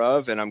read more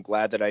of, and I'm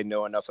glad that I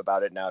know enough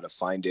about it now to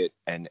find it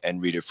and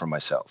read it for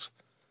myself.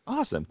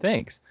 Awesome,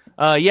 thanks.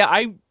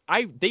 Yeah,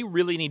 they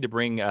really need to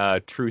bring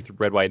Truth,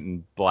 Red, White,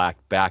 and Black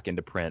back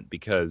into print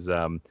because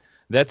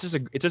it's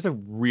just a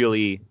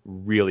really,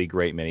 really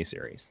great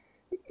miniseries.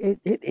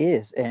 It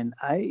is, and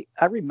I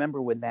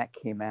remember when that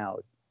came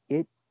out,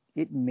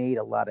 it made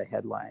a lot of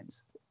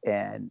headlines,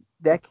 and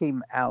that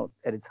came out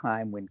at a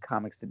time when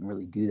comics didn't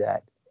really do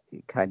that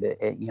kind of,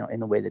 in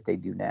the way that they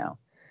do now.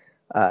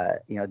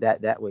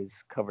 That was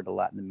covered a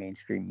lot in the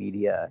mainstream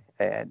media,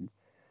 and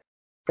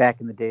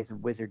back in the days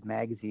of Wizard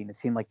magazine, it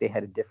seemed like they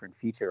had a different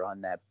feature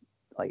on that,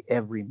 like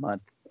every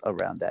month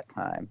around that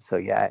time. So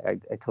yeah,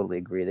 I totally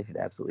agree. They should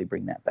absolutely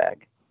bring that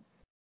back.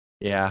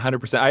 Yeah,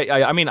 100%.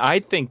 I mean,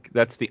 I think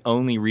that's the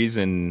only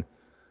reason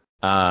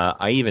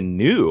I even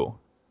knew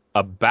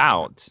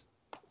about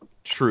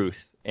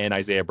Truth and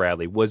Isaiah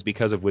Bradley was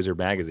because of Wizard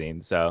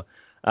magazine. So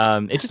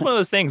it's just one of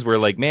those things where,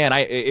 like, man,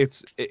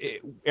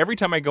 every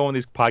time I go on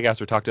these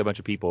podcasts or talk to a bunch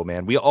of people,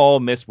 man, we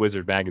all miss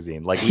Wizard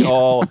magazine. Like, we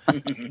all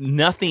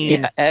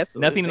nothing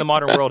in the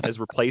modern world has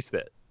replaced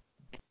it.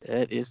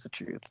 That is the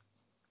truth.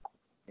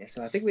 Yeah,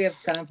 so I think we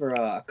have time for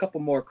a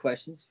couple more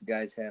questions. If you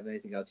guys have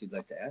anything else you'd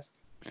like to ask.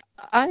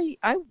 I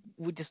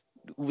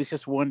was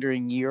just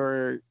wondering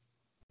your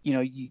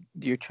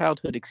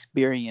childhood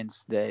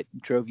experience that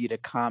drove you to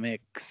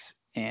comics,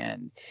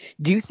 and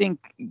do you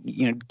think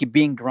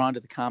being drawn to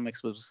the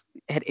comics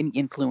had any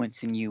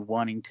influence in you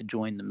wanting to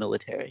join the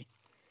military?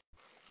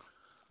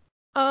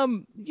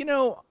 I'd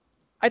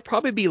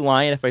probably be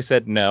lying if I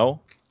said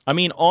no. I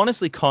mean,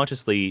 honestly,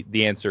 consciously,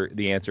 the answer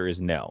is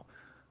no.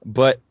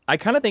 But I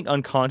kind of think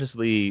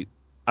unconsciously,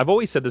 I've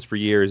always said this for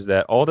years,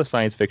 that all the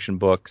science fiction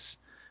books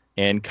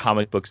and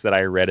comic books that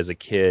I read as a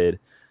kid,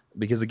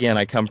 because again,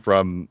 I come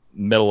from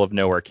middle of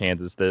nowhere,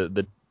 Kansas.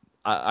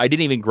 I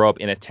didn't even grow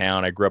up in a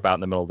town. I grew up out in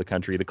the middle of the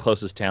country. The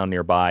closest town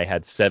nearby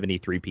had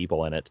 73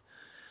 people in it.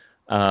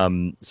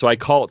 So I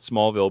call it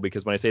Smallville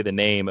because when I say the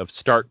name of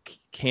Stark,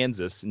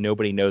 Kansas,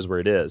 nobody knows where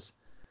it is.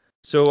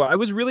 So I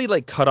was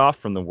really cut off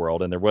from the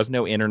world, and there was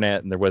no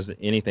internet and there wasn't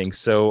anything.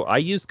 So I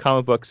used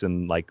comic books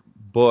and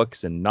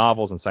books and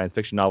novels and science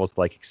fiction novels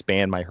to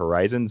expand my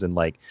horizons and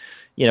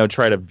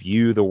try to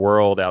view the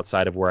world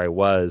outside of where I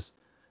was.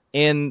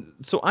 And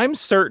so I'm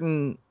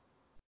certain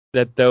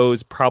that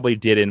those probably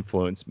did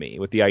influence me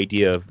with the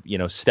idea of,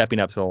 stepping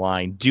up to the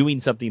line, doing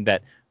something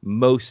that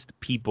most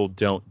people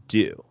don't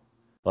do.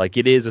 Like,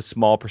 it is a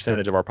small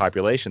percentage of our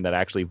population that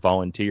actually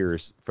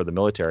volunteers for the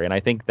military. And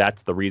I think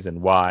that's the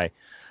reason why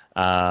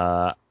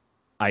I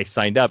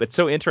signed up. It's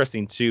so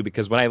interesting, too,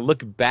 because when I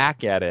look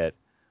back at it,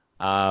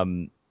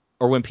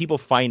 or when people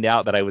find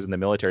out that I was in the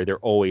military, they're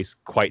always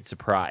quite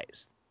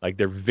surprised. Like,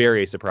 they're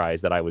very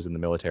surprised that I was in the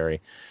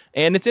military.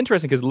 And it's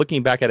interesting because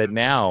looking back at it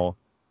now,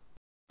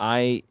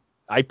 I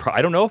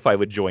don't know if I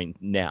would join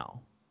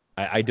now.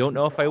 I don't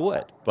know if I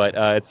would. But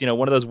it's,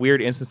 one of those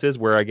weird instances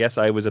where I guess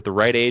I was at the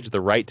right age, the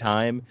right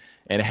time,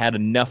 and had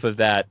enough of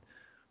that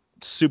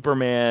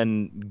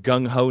Superman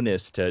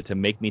gung-ho-ness to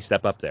make me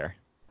step up there.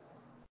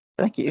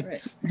 Thank you. All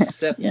right.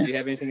 Seth, Yeah. do you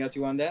have anything else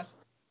you wanted to ask?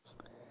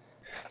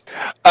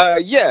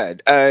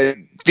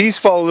 These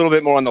fall a little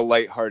bit more on the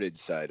lighthearted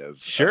side of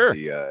Sure.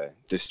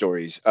 the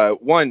stories.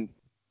 One,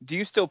 do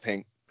you still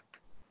paint?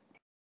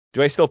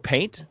 Do I still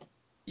paint?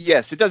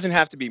 Yes, it doesn't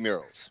have to be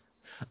murals.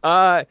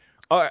 I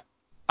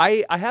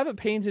haven't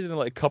painted in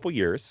like a couple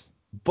years,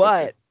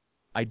 but okay.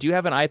 I do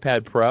have an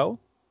iPad Pro,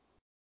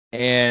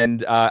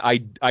 and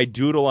I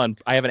doodle on.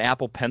 I have an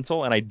Apple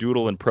Pencil, and I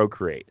doodle in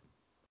Procreate.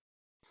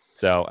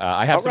 So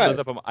I have some of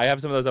those up. I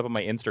have some of those up on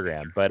my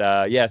Instagram.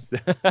 But yes,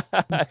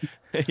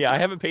 yeah, I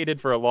haven't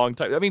painted for a long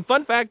time. I mean,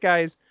 fun fact,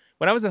 guys,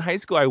 when I was in high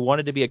school, I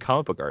wanted to be a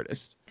comic book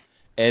artist,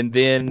 and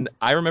then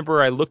I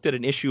remember I looked at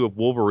an issue of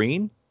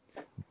Wolverine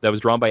that was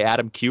drawn by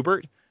Adam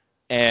Kubert,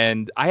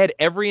 and I had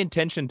every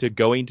intention to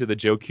going to the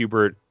Joe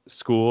Kubert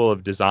School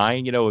of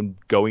Design,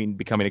 and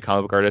becoming a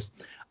comic book artist.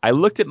 I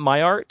looked at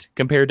my art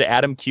compared to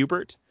Adam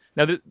Kubert.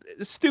 Now, the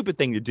stupid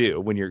thing to do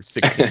when you're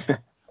 16.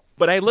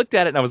 But I looked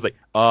at it and I was like,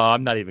 oh,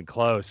 I'm not even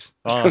close.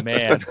 Oh,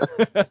 man.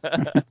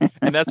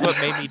 And that's what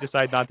made me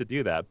decide not to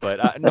do that.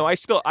 But no, I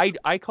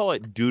call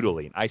it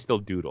doodling. I still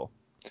doodle.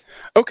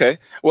 Okay.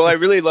 Well, I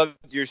really loved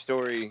your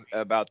story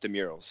about the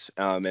murals.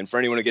 And for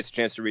anyone who gets a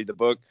chance to read the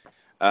book,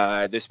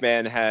 this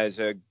man has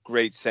a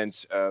great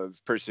sense of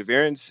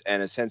perseverance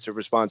and a sense of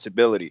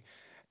responsibility.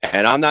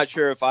 And I'm not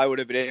sure if I would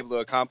have been able to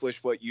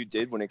accomplish what you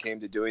did when it came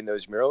to doing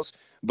those murals,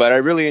 but I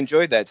really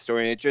enjoyed that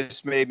story. And it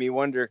just made me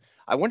wonder,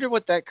 I wonder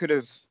what that could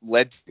have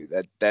led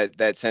to,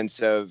 that sense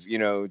of,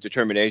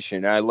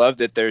 determination. And I love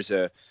that there's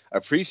a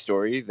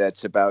pre-story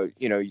that's about,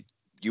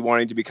 you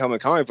wanting to become a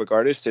comic book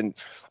artist. And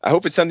I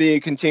hope it's something you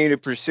continue to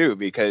pursue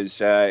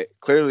because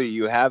clearly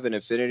you have an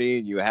affinity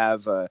and you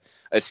have a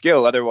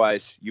skill.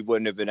 Otherwise, you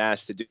wouldn't have been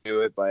asked to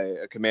do it by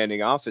a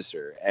commanding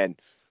officer.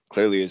 And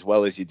clearly as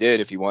well as you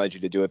did if he wanted you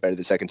to do it better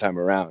the second time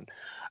around.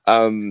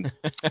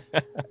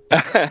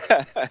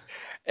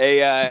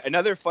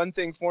 Another fun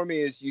thing for me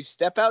is you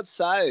step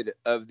outside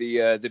of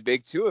the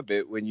big two a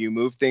bit when you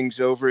move things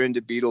over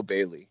into Beetle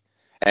Bailey.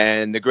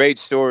 And the great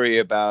story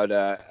about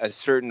a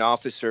certain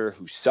officer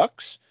who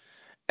sucks.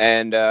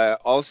 And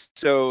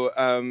also,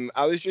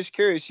 I was just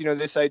curious,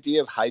 this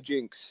idea of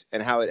hijinks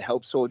and how it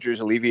helps soldiers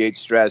alleviate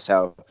stress,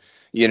 how,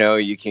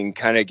 you can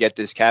kind of get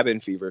this cabin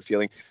fever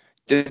feeling.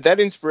 Did that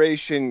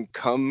inspiration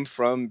come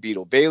from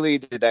Beetle Bailey?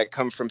 Did that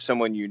come from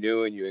someone you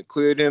knew and you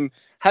included him?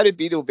 How did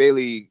Beetle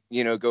Bailey,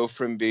 go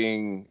from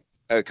being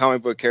a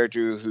comic book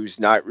character who's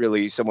not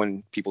really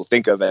someone people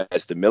think of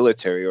as the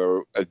military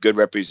or a good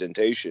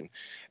representation,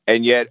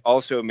 and yet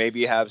also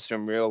maybe have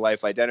some real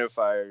life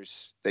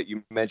identifiers that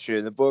you mentioned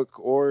in the book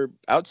or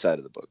outside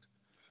of the book?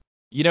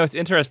 It's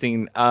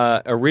interesting.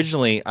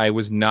 Originally, I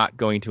was not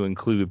going to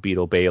include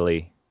Beetle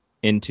Bailey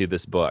into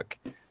this book.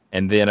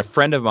 And then a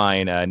friend of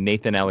mine,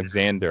 Nathan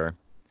Alexander,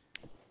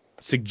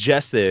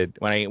 suggested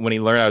when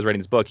he learned I was writing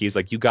this book, he's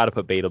like, you got to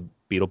put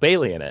Beetle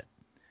Bailey in it.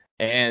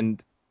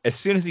 And as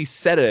soon as he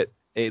said it,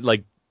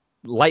 like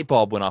light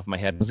bulb went off in my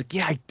head. I was like,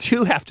 yeah, I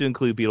do have to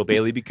include Beetle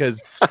Bailey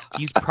because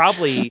he's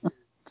probably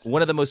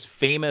one of the most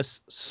famous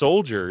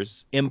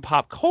soldiers in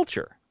pop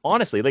culture.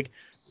 Honestly, like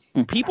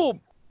people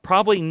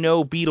probably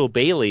know Beetle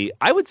Bailey.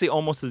 I would say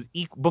almost as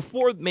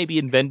before maybe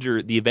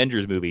the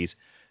Avengers movies.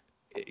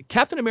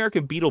 Captain America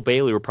and Beetle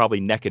Bailey were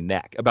probably neck and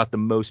neck about the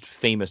most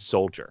famous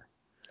soldier.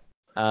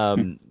 I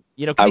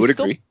would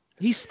agree.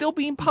 He's still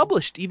being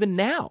published even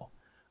now.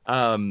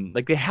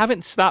 Like they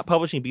haven't stopped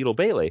publishing Beetle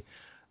Bailey.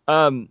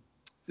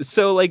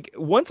 So like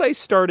once I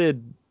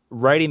started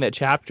writing that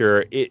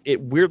chapter, it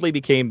weirdly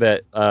became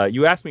that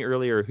you asked me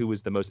earlier who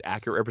was the most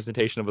accurate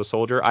representation of a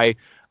soldier.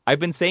 I've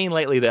been saying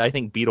lately that I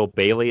think Beetle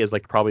Bailey is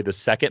like probably the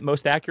second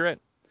most accurate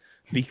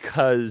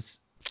because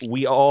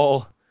we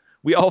all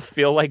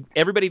feel like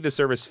everybody in the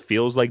service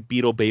feels like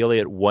Beetle Bailey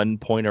at one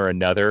point or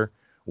another,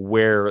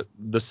 where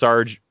the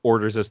Sarge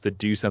orders us to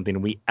do something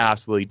and we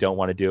absolutely don't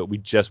want to do it. We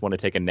just want to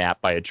take a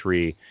nap by a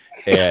tree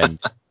and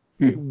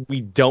we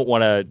don't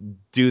want to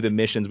do the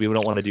missions. We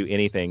don't want to do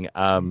anything.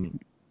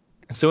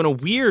 So in a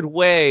weird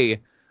way,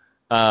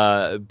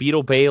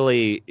 Beetle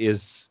Bailey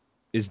is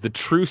the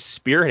true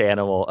spirit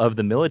animal of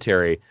the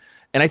military.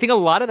 And I think a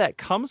lot of that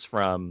comes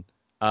from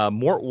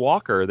Mort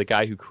Walker, the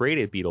guy who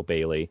created Beetle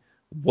Bailey,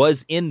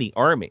 was in the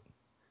Army.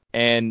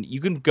 And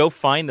you can go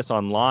find this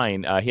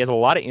online. He has a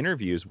lot of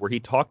interviews where he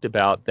talked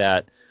about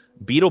that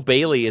Beetle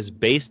Bailey is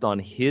based on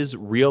his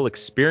real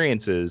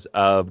experiences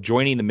of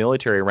joining the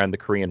military around the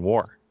Korean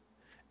War.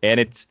 And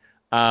it's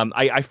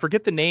I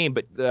forget the name,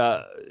 but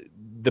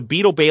the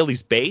Beetle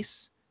Bailey's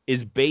base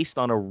is based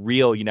on a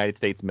real United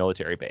States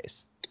military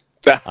base.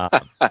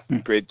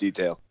 Great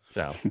detail.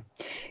 So,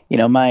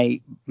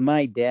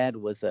 my dad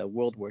was a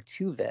World War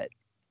II vet,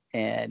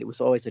 and it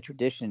was always a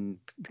tradition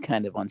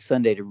kind of on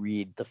Sunday to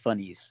read the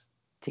funnies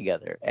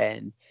together.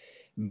 And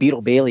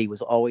Beetle Bailey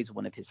was always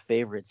one of his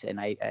favorites. And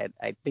I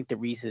think the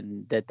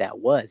reason that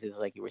was is,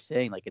 like you were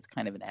saying, like it's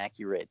kind of an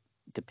accurate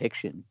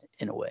depiction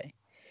in a way.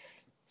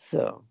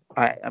 So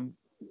I'm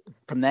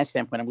from that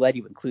standpoint, I'm glad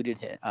you included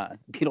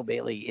Beetle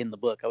Bailey in the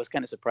book. I was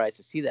kind of surprised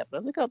to see that, but I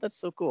was like, oh, that's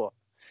so cool.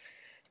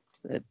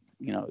 That,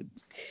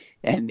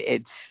 and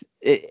it's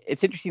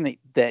interesting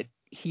that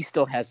he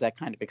still has that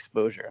kind of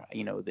exposure.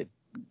 That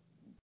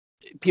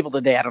people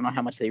today, I don't know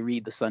how much they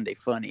read the Sunday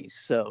funnies,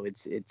 so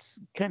it's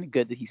kind of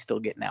good that he's still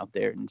getting out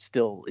there and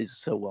still is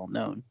so well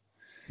known.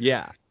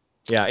 Yeah.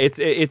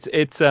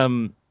 It's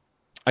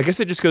I guess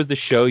it just goes to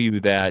show you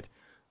that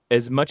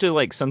as much as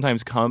like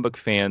sometimes comic book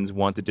fans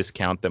want to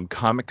discount them,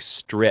 comic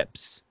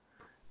strips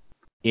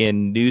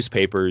in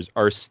newspapers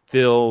are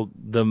still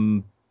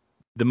the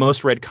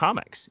most read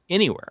comics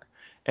anywhere.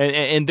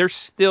 And they're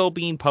still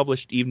being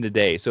published even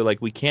today. So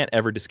like we can't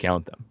ever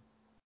discount them.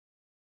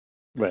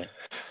 Right.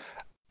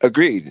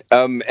 Agreed.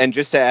 And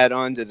just to add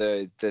on to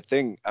the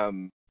thing,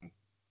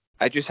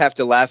 I just have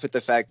to laugh at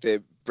the fact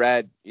that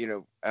Brad,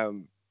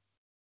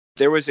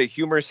 there was a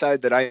humor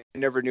side that I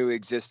never knew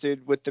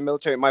existed with the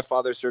military. My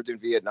father served in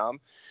Vietnam,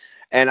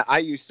 and I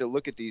used to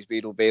look at these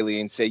Beetle Bailey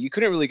and say, you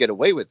couldn't really get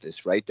away with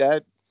this, right,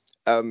 Dad?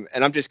 And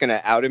I'm just going to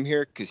out him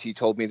here because he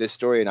told me this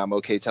story, and I'm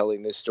okay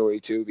telling this story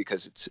too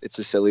because it's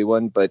a silly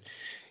one. But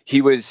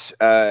he was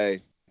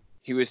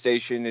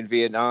stationed in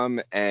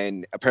Vietnam,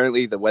 and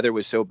apparently the weather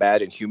was so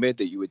bad and humid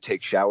that you would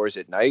take showers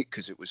at night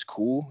because it was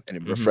cool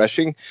and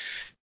refreshing.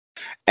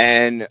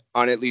 And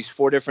on at least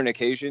 4 different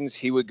occasions,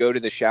 he would go to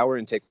the shower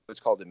and take what's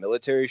called a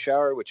military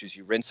shower, which is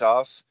you rinse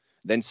off,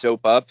 then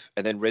soap up,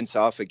 and then rinse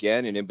off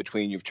again. And in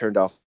between, you've turned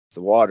off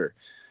the water.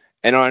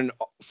 And on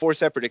 4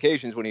 separate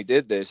occasions when he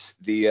did this,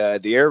 the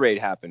air raid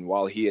happened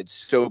while he had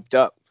soaped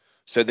up.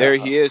 So there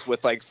he is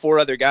with like 4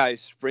 other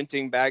guys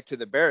sprinting back to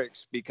the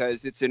barracks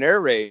because it's an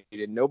air raid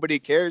and nobody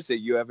cares that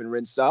you haven't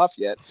rinsed off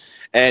yet.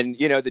 And,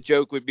 the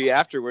joke would be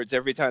afterwards,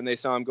 every time they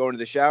saw him going to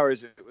the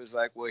showers, it was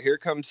like, well, here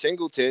comes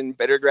Singleton.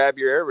 Better grab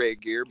your air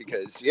raid gear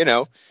because,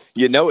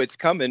 it's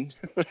coming.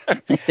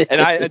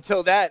 And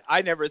until that,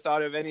 I never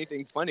thought of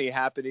anything funny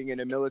happening in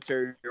a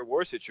military or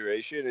war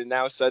situation. And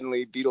now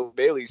suddenly Beetle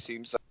Bailey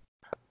seems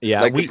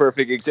like the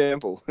perfect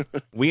example.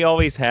 We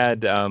always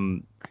had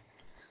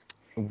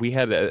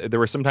there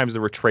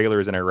were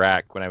trailers in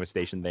Iraq when I was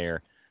stationed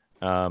there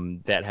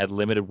that had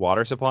limited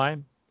water supply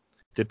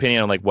depending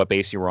on like what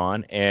base you were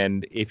on,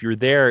 and if you're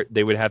there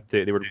they would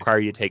require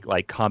you to take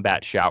like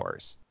combat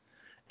showers,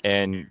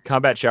 and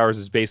combat showers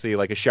is basically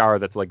like a shower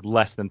that's like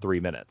less than 3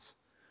 minutes,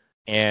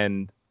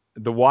 and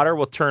the water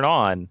will turn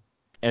on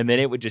and then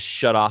it would just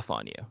shut off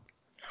on you.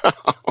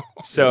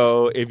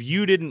 So if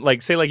you didn't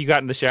like, say like you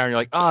got in the shower and you're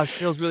like, oh, it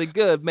feels really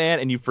good, man,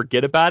 and you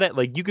forget about it,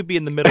 like you could be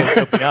in the middle of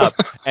soaking up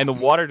and the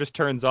water just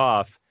turns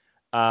off,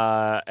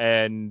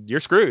 and you're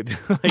screwed.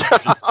 Like,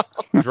 just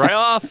dry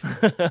off.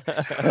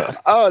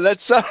 Oh,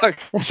 that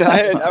sucks.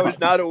 I was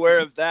not aware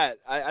of that.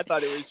 I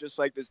thought it was just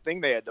like this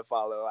thing they had to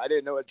follow. I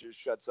didn't know it just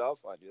shuts off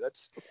on you.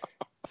 That's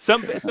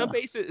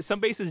some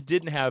bases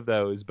didn't have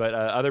those, but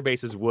other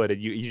bases would, and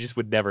you just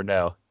would never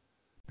know.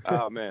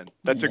 Oh, man,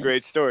 that's a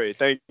great story.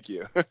 Thank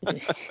you.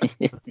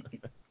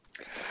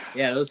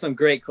 Yeah, those are some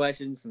great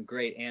questions, some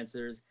great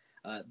answers.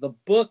 The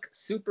book,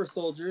 Super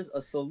Soldiers,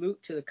 A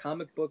Salute to the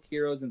Comic Book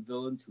Heroes and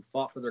Villains Who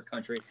Fought for Their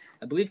Country,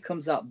 I believe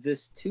comes out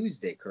this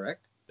Tuesday,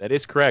 correct? That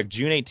is correct,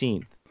 June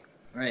 18th.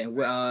 All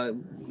right.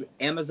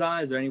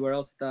 Amazon, is there anywhere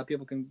else that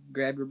people can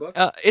grab your book?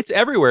 It's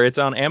everywhere. It's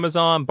on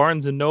Amazon,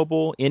 Barnes &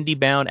 Noble,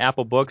 IndieBound,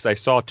 Apple Books. I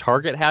saw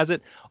Target has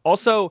it.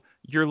 Also,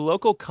 your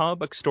local comic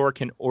book store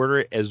can order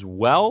it as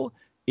well.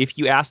 If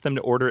you ask them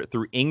to order it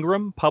through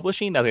Ingram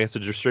Publishing, I think it's a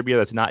distributor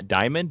that's not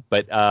Diamond,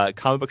 but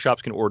comic book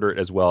shops can order it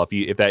as well if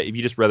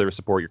you just rather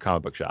support your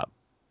comic book shop.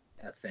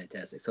 That's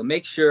fantastic. So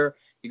make sure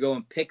you go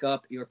and pick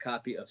up your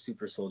copy of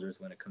Super Soldiers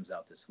when it comes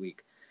out this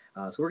week.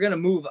 So we're going to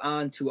move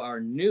on to our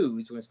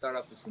news. We're going to start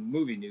off with some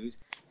movie news,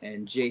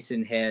 and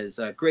Jason has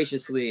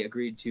graciously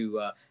agreed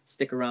to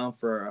stick around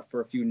for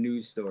a few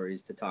news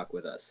stories to talk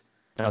with us.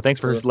 Thanks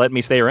for letting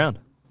me stay around.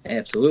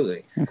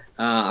 Absolutely.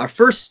 Our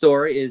first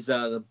story is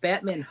the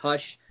Batman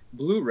Hush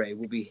Blu-ray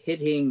will be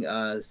hitting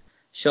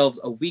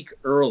shelves a week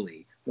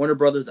early. Warner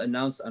Brothers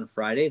announced on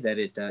Friday that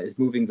it is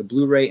moving the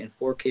Blu-ray and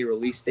 4K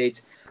release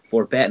dates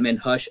for Batman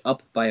Hush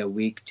up by a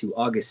week to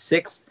August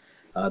 6th.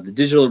 The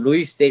digital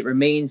release date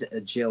remains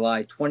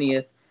July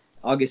 20th.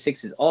 August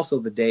 6th is also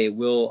the day it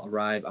will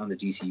arrive on the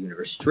DC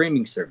Universe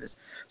streaming service.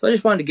 So I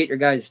just wanted to get your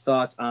guys'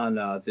 thoughts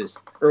on this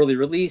early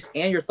release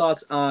and your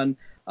thoughts on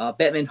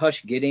Batman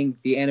Hush getting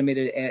the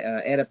animated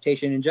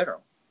adaptation in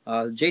general.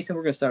 Jason,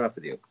 we're going to start off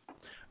with you.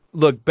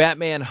 Look,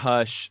 Batman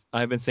Hush,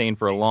 I've been saying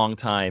for a long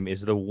time,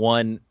 is the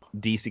one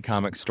DC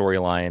Comics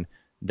storyline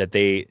that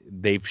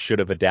they should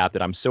have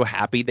adapted. I'm so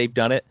happy they've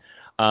done it,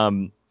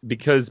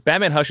 because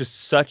Batman Hush is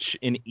such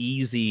an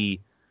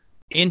easy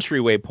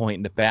entryway point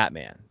into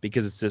Batman,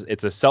 because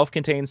it's a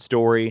self-contained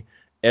story.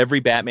 Every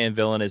Batman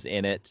villain is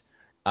in it.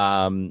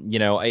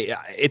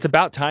 It's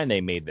about time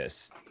they made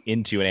this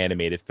into an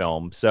animated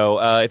film. So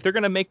if they're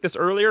going to make this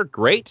earlier,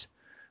 great.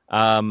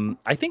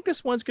 I think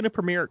this one's going to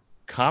premiere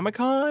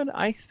Comic-Con,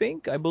 I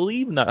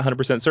believe. I'm not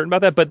 100% certain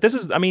about that. But this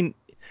is,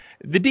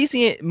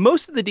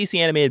 most of the DC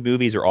animated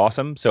movies are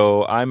awesome.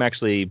 So I'm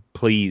actually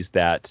pleased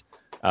that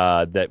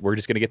we're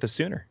just going to get this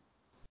sooner.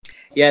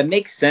 Yeah, it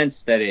makes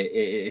sense that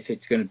if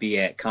it's going to be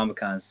at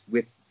Comic-Cons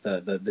with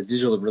the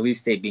digital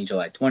release date being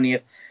July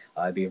 20th,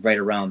 it'd be right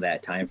around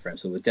that time frame.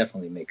 So it would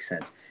definitely make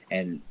sense.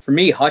 And for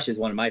me, Hush is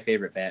one of my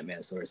favorite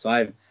Batman stories. So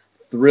I'm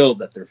thrilled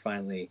that they're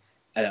finally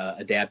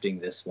adapting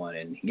this one.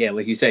 And yeah,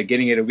 like you said,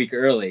 getting it a week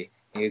early,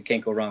 you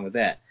can't go wrong with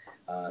that.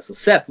 So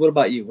Seth, what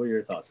about you? What are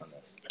your thoughts on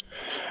this?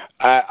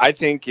 I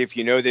think if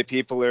you know that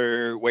people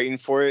are waiting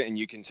for it and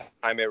you can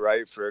time it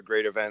right for a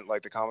great event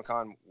like the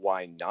Comic-Con,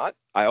 why not?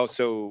 I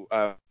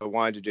also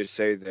wanted to just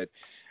say that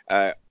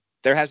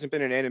there hasn't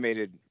been an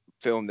animated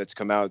film that's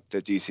come out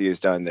that DC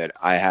has done that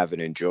I haven't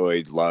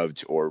enjoyed,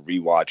 loved, or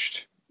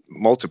rewatched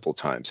multiple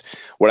times.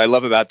 What I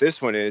love about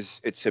this one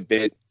is it's a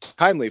bit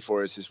timely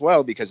for us as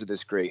well because of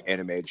this great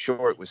animated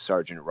short with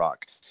Sergeant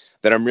Rock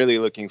that I'm really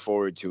looking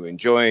forward to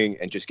enjoying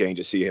and just getting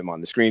to see him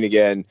on the screen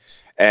again.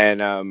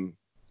 And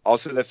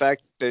also the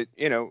fact that,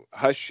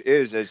 Hush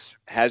is, as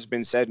has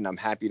been said, and I'm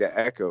happy to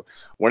echo,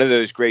 one of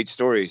those great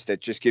stories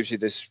that just gives you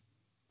this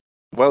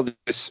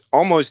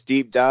almost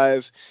deep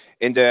dive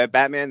into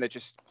Batman that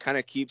just kind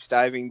of keeps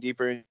diving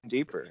deeper and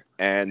deeper.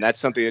 And that's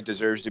something that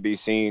deserves to be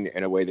seen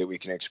in a way that we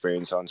can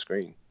experience on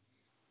screen.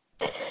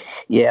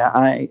 Yeah,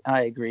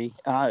 I agree.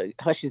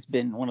 Hush has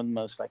been one of the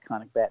most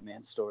iconic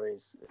Batman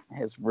stories. It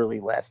has really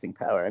lasting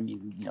power.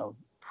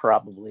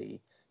 Probably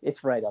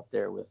it's right up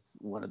there with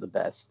one of the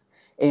best.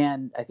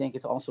 And I think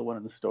it's also one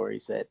of the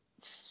stories that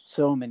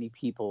so many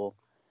people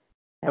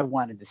have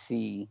wanted to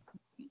see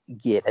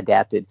get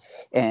adapted.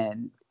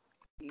 And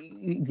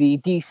the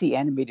DC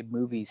animated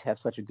movies have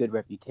such a good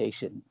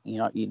reputation.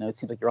 It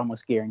seems like you're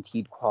almost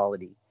guaranteed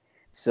quality.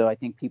 So I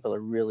think people are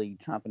really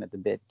chomping at the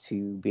bit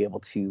to be able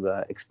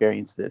to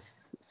experience this.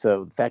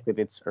 So the fact that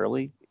it's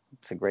early,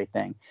 it's a great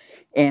thing.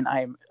 And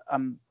I'm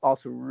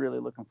also really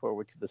looking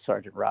forward to the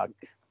Sergeant Rock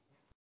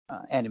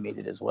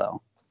animated as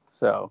well.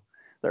 So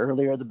the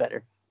earlier the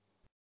better.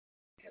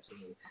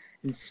 Absolutely.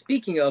 And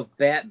speaking of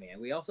Batman,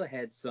 we also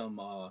had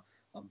a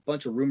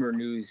bunch of rumor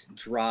news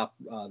drop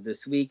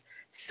this week.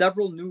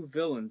 Several new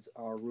villains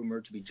are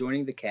rumored to be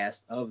joining the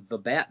cast of The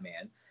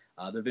Batman.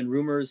 There have been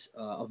rumors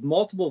of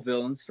multiple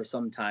villains for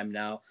some time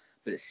now,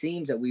 but it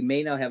seems that we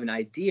may now have an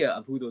idea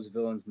of who those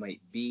villains might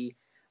be.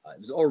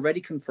 It was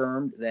already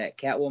confirmed that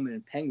Catwoman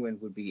and Penguin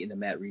would be in the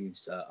Matt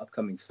Reeves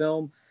upcoming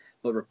film,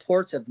 but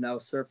reports have now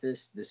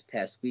surfaced this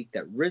past week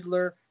that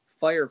Riddler,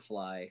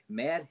 Firefly,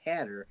 Mad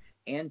Hatter,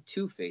 and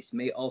Two-Face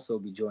may also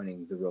be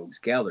joining the Rogues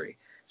Gallery.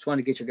 Just want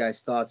to get your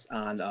guys' thoughts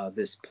on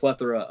this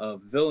plethora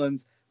of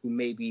villains who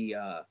may be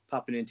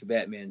popping into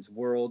Batman's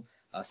world.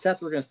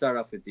 Seth, we're going to start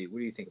off with you. What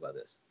do you think about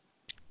this?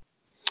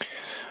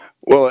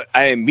 Well,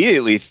 I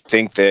immediately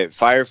think that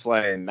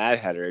Firefly and Mad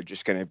Hatter are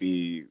just going to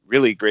be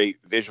really great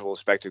visual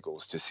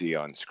spectacles to see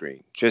on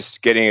screen.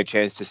 Just getting a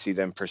chance to see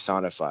them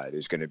personified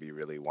is going to be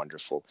really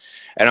wonderful.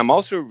 And I'm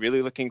also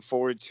really looking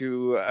forward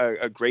to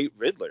a great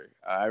Riddler.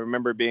 I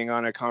remember being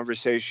on a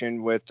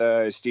conversation with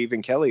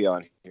Stephen Kelly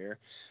on here.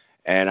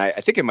 And I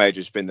think it might have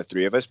just been the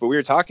three of us, but we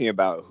were talking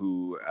about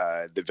who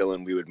the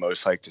villain we would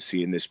most like to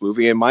see in this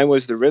movie, and mine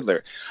was the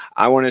Riddler.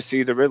 I want to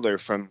see the Riddler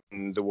from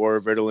The War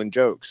of Riddle and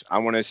Jokes. I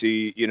want to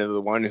see, the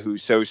one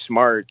who's so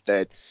smart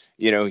that,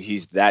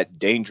 he's that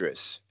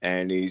dangerous.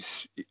 And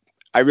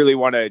I really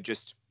want to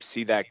just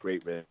see that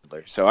great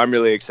Riddler. So I'm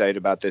really excited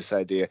about this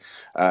idea.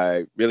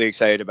 Really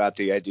excited about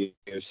the idea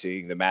of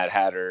seeing the Mad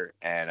Hatter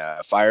and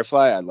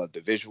Firefly. I love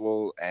the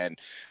visual, and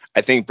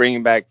I think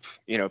bringing back,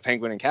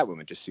 Penguin and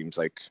Catwoman just seems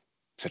like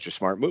such a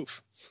smart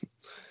move.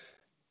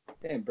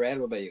 And Brad,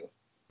 what about you?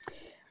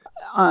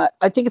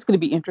 I think it's going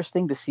to be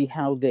interesting to see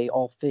how they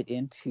all fit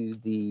into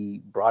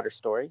the broader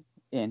story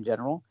in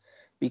general,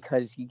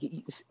 because you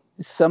get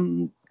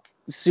some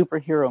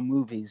superhero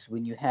movies,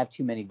 when you have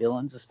too many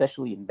villains,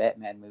 especially in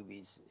Batman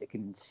movies, it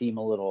can seem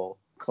a little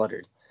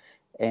cluttered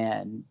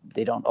and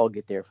they don't all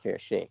get their fair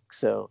shake.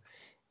 So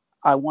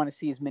I want to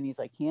see as many as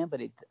I can,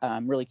 but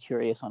I'm really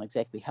curious on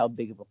exactly how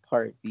big of a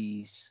part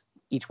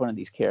each one of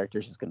these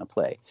characters is going to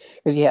play.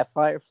 If you have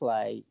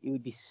Firefly, it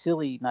would be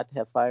silly not to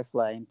have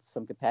Firefly in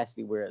some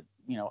capacity where,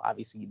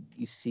 obviously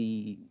you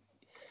see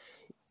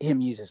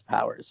him use his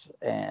powers,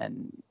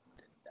 and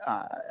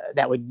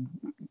that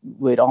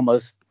would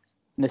almost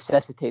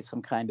necessitate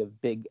some kind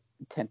of big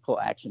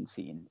tentpole action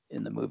scene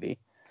in the movie.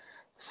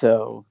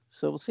 So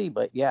we'll see.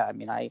 But yeah,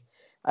 I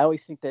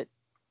always think that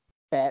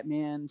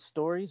Batman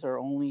stories are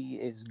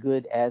only as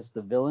good as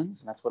the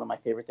villains, and that's one of my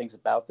favorite things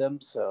about them.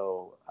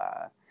 So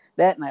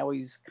that, and I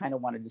always kind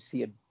of wanted to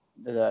see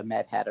the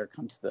Mad Hatter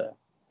come to the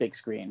big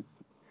screen.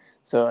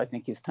 So I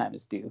think his time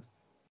is due.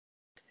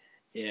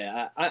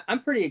 Yeah,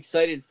 I'm pretty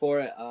excited for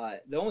it.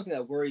 The only thing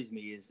that worries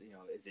me is,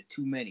 is it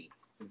too many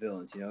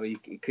villains?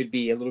 It could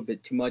be a little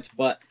bit too much,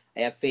 but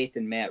I have faith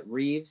in Matt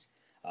Reeves.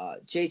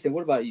 Jason,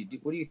 what about you?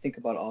 What do you think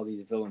about all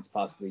these villains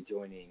possibly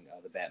joining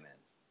the Batman?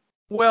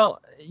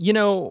 Well,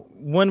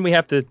 one, we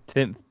have to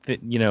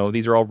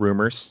these are all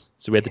rumors,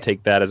 so we have to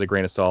take that as a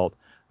grain of salt,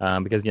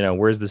 because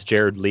where's this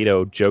Jared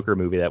Leto Joker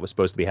movie that was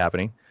supposed to be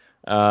happening?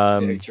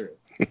 Very true.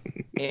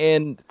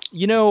 And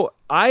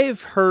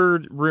I've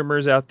heard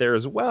rumors out there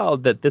as well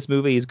that this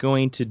movie is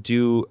going to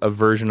do a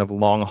version of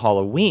Long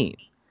Halloween.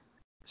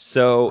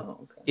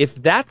 So if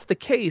that's the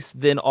case,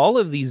 then all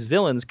of these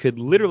villains could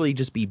literally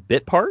just be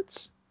bit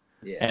parts.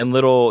 Yeah. And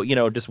little,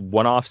 just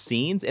one-off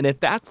scenes. And if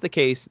that's the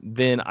case,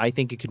 then I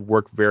think it could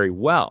work very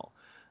well.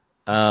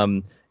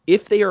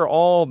 If they are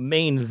all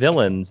main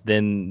villains,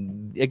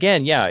 then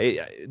again,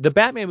 the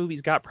Batman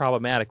movies got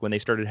problematic when they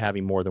started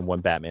having more than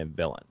one Batman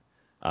villain,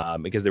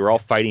 because they were all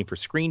fighting for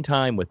screen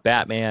time with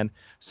Batman.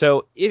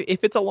 So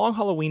if it's a Long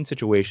Halloween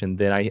situation,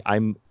 then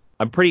I'm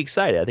pretty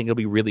excited. I think it'll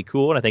be really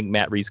cool, and I think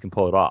Matt Reeves can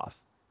pull it off.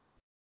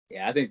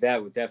 Yeah, I think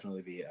that would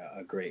definitely be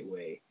a great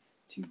way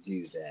to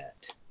do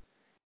that.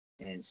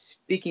 And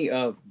speaking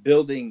of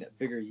building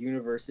bigger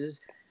universes,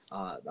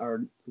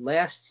 our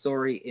last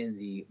story in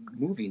the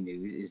movie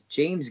news is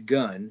James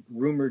Gunn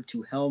rumored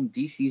to helm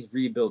DC's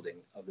rebuilding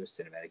of their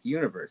cinematic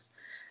universe.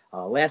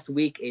 Last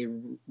week, a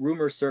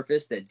rumor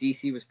surfaced that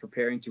DC was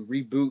preparing to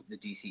reboot the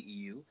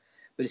DCEU,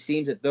 but it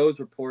seems that those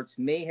reports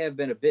may have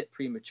been a bit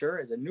premature,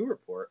 as a new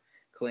report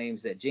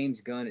claims that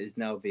James Gunn is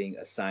now being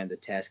assigned the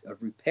task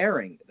of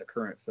repairing the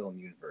current film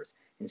universe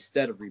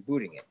instead of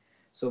rebooting it.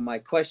 So my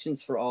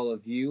questions for all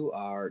of you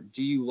are,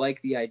 do you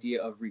like the idea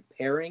of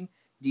repairing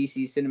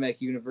DC's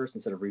cinematic universe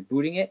instead of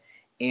rebooting it?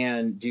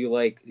 And do you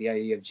like the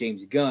idea of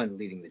James Gunn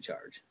leading the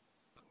charge?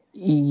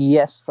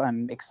 Yes,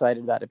 I'm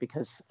excited about it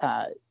because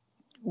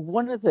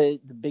one of the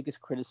biggest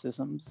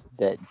criticisms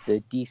that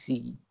the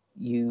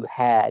DCU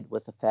had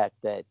was the fact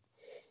that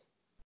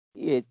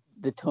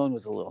the tone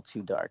was a little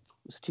too dark.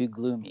 It was too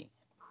gloomy.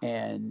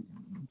 And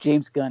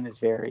James Gunn is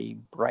very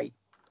bright.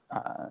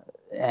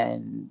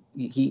 And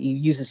he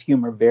uses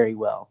humor very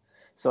well.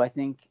 So I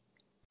think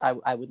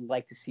I would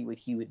like to see what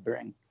he would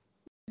bring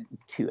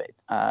to it.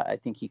 I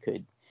think he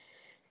could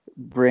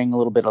bring a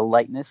little bit of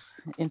lightness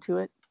into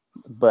it,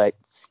 but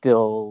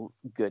still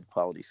good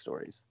quality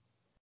stories.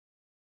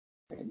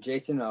 And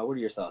Jason, what are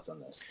your thoughts on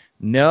this?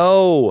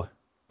 No.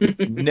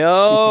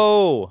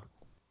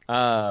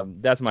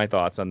 That's my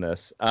thoughts on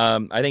this.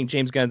 I think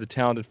James Gunn's a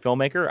talented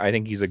filmmaker. I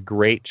think he's a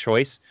great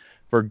choice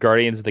for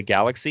Guardians of the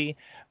Galaxy.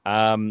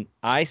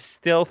 I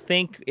still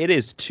think it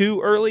is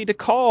too early to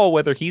call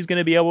whether he's going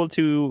to be able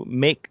to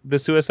make the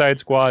Suicide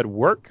Squad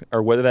work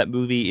or whether that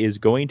movie is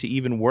going to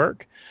even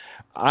work.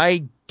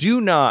 I do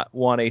not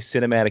want a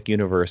cinematic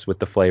universe with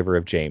the flavor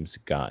of James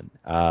Gunn.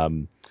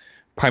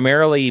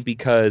 Primarily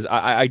because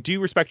I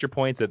do respect your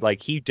points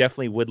that he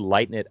definitely would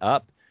lighten it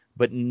up,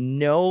 but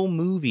no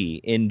movie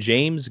in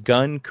James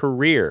Gunn's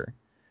career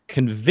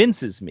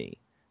convinces me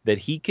that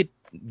he could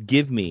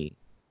give me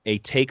a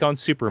take on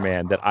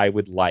Superman that I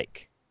would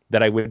like,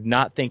 that I would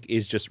not think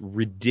is just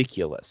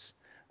ridiculous.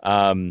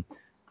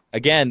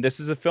 Again, this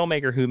is a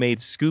filmmaker who made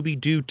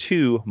Scooby-Doo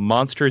 2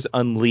 Monsters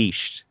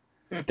Unleashed.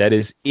 That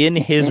is in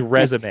his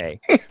resume.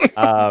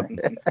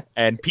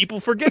 And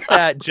people forget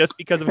that just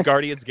because of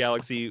Guardians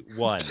Galaxy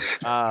 1.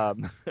 To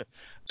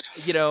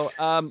be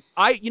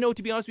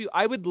honest with you,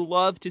 I would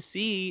love to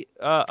see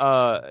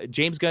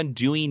James Gunn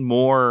doing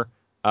more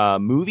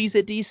movies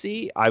at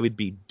DC. I would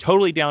be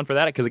totally down for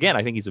that because, again,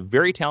 I think he's a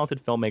very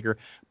talented filmmaker,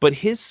 but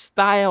his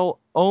style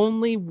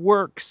only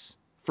works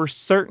for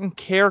certain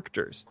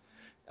characters.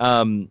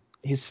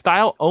 His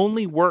style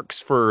only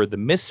works for the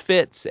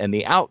misfits and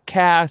the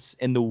outcasts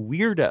and the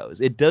weirdos.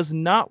 It does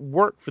not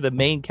work for the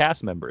main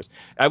cast members.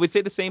 I would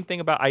say the same thing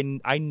about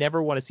I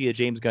never want to see a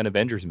James Gunn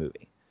Avengers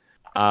movie.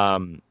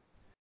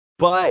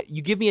 But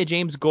you give me a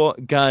James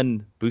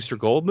Gunn Booster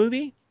Gold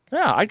movie?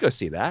 Yeah, I'd go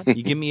see that.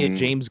 You give me a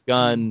James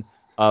Gunn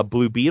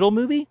Blue Beetle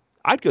movie?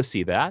 I'd go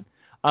see that.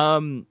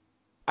 I'd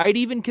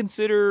even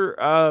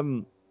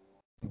consider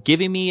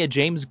giving me a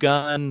James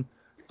Gunn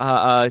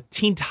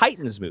Teen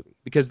Titans movie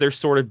because they're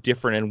sort of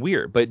different and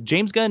weird. But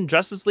James Gunn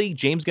Justice League,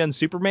 James Gunn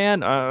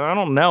Superman, I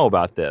don't know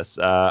about this.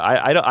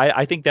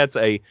 I think that's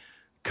a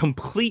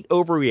complete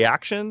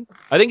overreaction.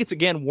 I think it's,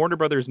 again, Warner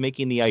Brothers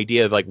making the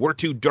idea of we're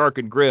too dark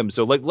and grim,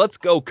 so let's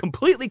go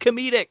completely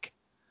comedic.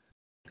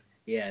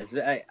 Yeah,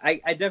 I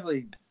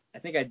definitely, I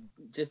think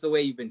just the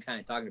way you've been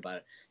kind of talking about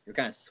it, you're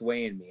kind of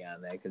swaying me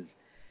on that because,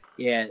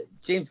 yeah,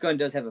 James Gunn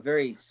does have a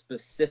very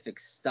specific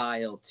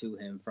style to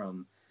him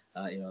from,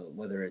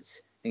 whether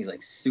it's things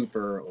like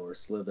Super or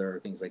Slither or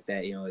things like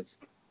that.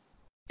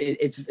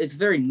 It's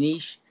very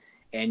niche,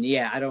 and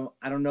yeah, I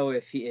don't know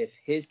if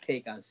his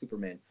take on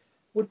Superman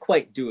would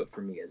quite do it for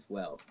me as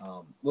well.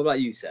 What about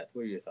you, Seth?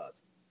 What are your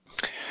thoughts?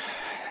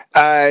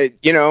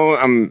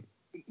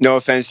 No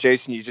offense,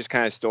 Jason. You just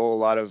kind of stole a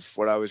lot of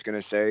what I was going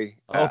to say.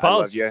 Oh, I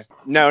love you. apologies.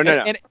 No.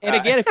 And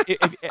again,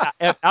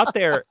 if out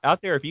there,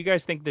 if you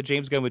guys think that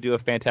James Gunn would do a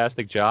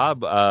fantastic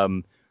job,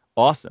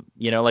 awesome.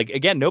 Like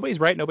again, nobody's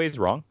right, nobody's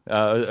wrong.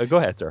 Go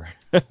ahead, sir.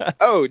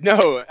 Oh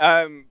no.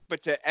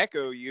 But to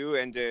echo you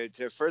and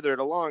to further it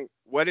along,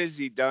 what has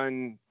he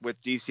done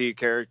with DC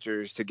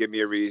characters to give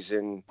me a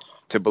reason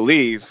to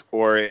believe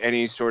or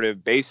any sort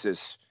of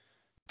basis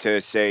to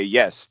say,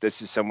 yes,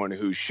 this is someone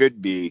who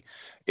should be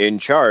in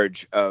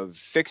charge of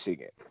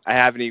fixing it? I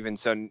haven't even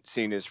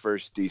seen his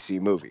first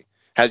DC movie.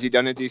 Has he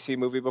done a DC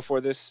movie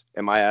before this?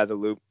 Am I out of the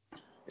loop?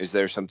 Is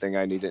there something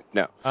I need to?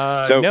 No.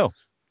 No.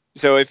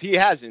 So if he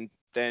hasn't,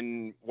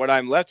 then what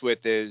I'm left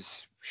with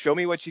is show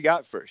me what you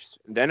got first.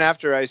 Then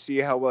after I see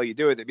how well you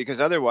do with it, because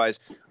otherwise,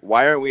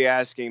 why aren't we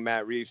asking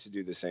Matt Reeves to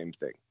do the same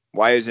thing?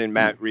 Why isn't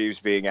Matt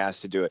Reeves being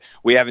asked to do it?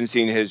 We haven't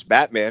seen his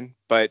Batman,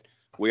 but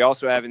we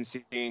also haven't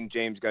seen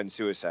James Gunn's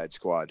Suicide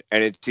Squad.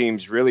 And it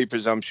seems really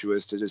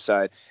presumptuous to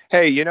decide,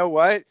 hey, you know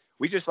what?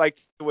 We just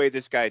like the way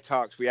this guy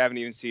talks. We haven't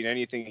even seen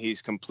anything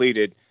he's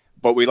completed,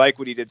 but we like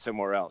what he did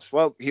somewhere else.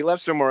 Well, he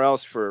left somewhere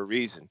else for a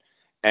reason.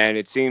 And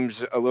it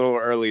seems a little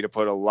early to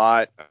put a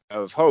lot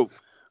of hope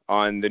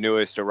on the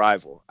newest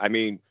arrival. I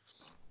mean,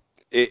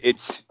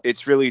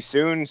 it's really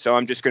soon, so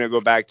I'm just going to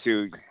go back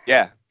to,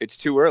 it's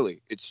too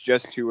early. It's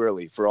just too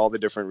early for all the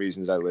different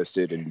reasons I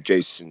listed, and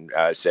Jason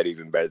said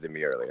even better than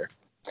me earlier.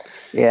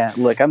 Yeah,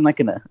 look, I'm not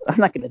gonna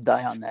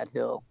die on that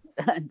hill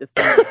and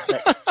defend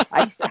it. But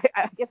I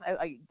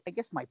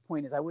guess my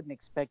point is I wouldn't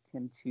expect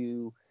him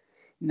to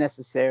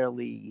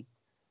necessarily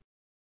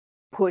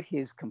put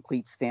his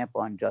complete stamp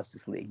on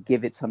Justice League,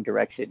 give it some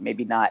direction,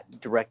 maybe not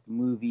direct the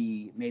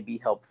movie, maybe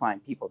help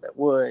find people that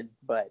would.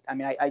 But I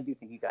mean, I do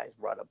think you guys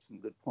brought up some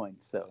good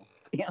points, so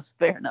it's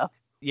fair enough.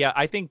 Yeah,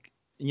 I think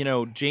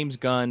James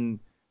Gunn,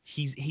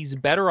 he's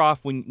better off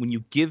when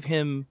you give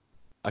him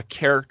a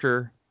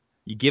character,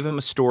 you give him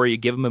a story, you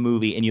give him a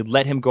movie, and you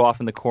let him go off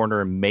in the corner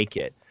and make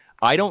it.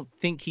 I don't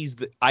think he's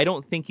a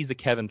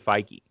Kevin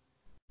Feige.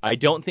 I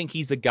don't think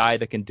he's a guy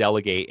that can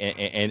delegate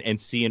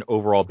and see an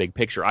overall big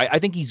picture. I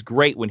think he's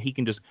great when he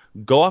can just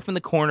go off in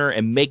the corner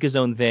and make his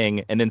own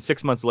thing, and then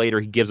 6 months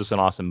later he gives us an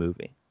awesome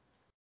movie.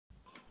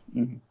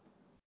 Mm-hmm.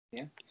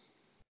 Yeah.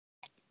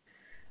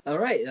 All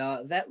right,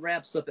 that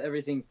wraps up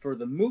everything for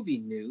the movie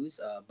news.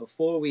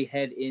 Before we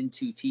head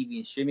into TV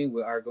and streaming,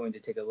 we are going to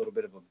take a little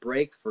bit of a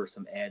break for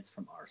some ads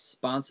from our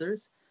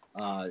sponsors.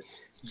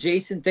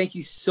 Jason, thank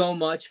you so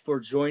much for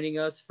joining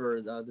us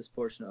for this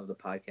portion of the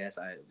podcast.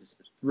 I was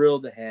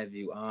thrilled to have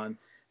you on.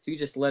 If you could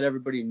just let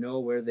everybody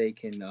know where they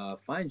can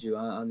find you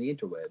on the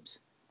interwebs.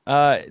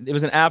 It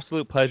was an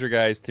absolute pleasure,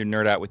 guys, to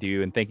nerd out with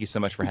you, and thank you so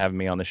much for having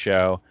me on the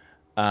show.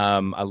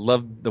 I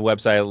love the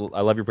website.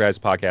 I love your guys'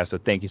 podcast, so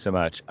thank you so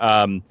much.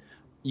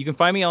 You can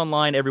find me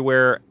online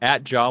everywhere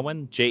at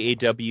Jawin,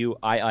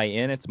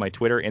 Jawin. It's my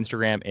Twitter,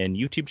 Instagram, and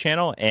YouTube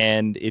channel.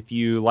 And if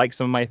you like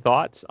some of my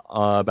thoughts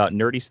about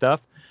nerdy stuff,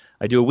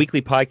 I do a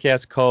weekly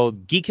podcast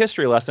called Geek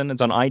History Lesson.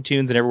 It's on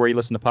iTunes and everywhere you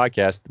listen to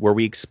podcasts, where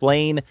we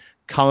explain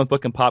comic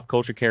book and pop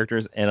culture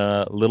characters in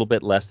a little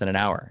bit less than an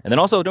hour. And then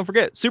also, don't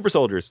forget, Super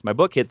Soldiers. My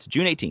book hits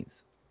June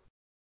 18th.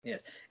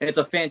 Yes, and it's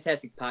a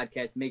fantastic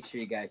podcast. Make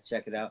sure you guys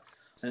check it out.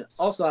 And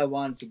also, I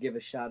wanted to give a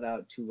shout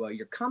out to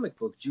your comic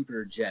book,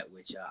 Jupiter Jet,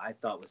 which I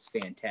thought was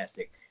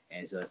fantastic.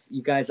 And so, if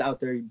you guys out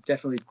there,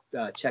 definitely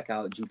check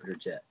out Jupiter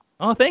Jet.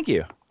 Oh, thank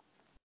you.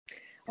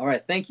 All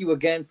right, thank you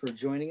again for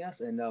joining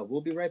us, and we'll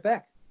be right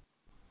back.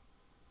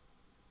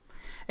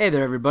 Hey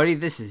there, everybody.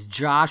 This is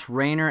Josh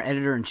Rayner,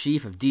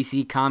 Editor-in-Chief of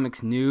DC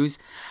Comics News.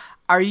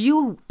 Are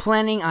you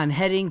planning on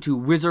heading to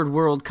Wizard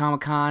World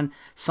Comic-Con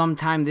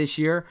sometime this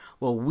year?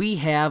 Well, we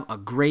have a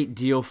great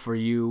deal for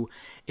you.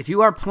 If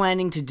you are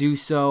planning to do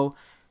so,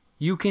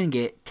 you can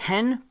get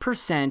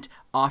 10%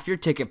 off your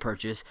ticket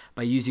purchase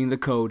by using the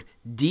code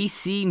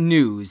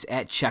DCNEWS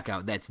at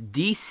checkout. That's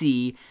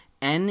DCNEWS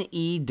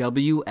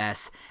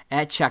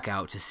at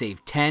checkout to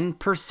save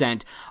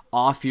 10%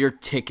 off your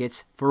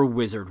tickets for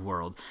Wizard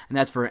World. And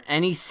that's for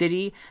any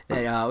city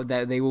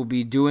that they will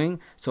be doing.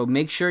 So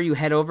make sure you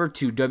head over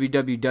to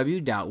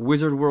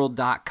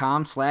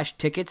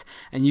www.wizardworld.com/tickets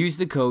and use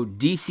the code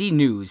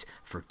DCNEWS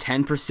for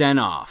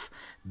 10% off.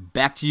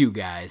 Back to you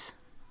guys.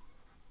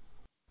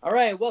 All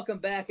right, welcome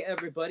back,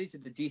 everybody, to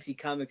the DC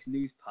Comics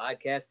News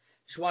Podcast.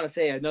 Just want to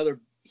say another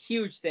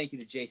huge thank you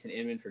to Jason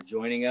Inman for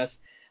joining us.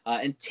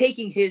 And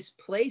taking his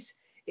place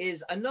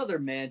is another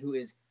man who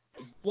is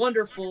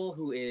wonderful,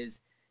 who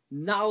is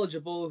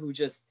knowledgeable, who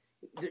just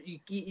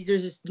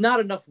there's just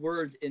not enough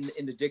words in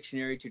the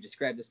dictionary to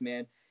describe this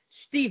man.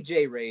 Steve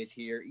J. Ray is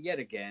here yet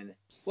again.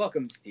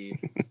 Welcome, Steve.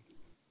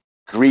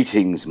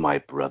 Greetings, my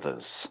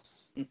brothers.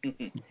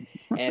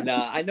 And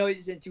I know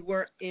since you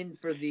weren't in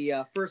for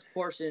the first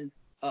portion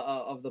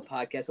of the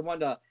podcast, I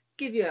wanted to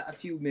give you a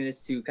few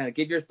minutes to kind of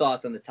give your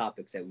thoughts on the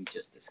topics that we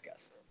just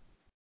discussed.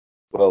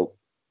 Well,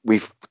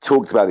 we've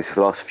talked about this for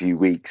the last few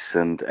weeks,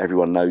 and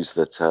everyone knows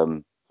that, I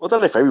don't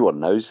know if everyone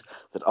knows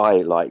that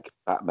I like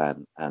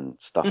Batman and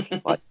stuff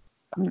like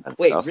Batman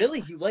Wait, stuff.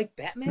 really? You like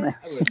Batman?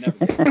 I would have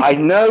never guessed. I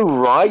know,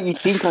 right? You'd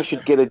think I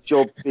should get a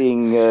job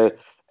being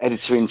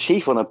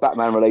editor-in-chief on a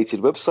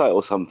Batman-related website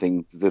or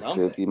something.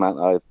 The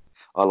amount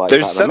I like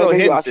There's Batman. subtle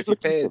Maybe I hints should if you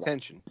look pay into that.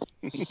 attention.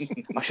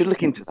 I should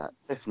look into that,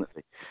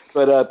 definitely.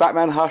 But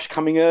Batman Hush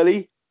coming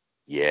early?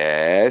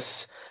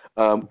 Yes.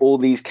 All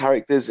these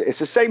characters, it's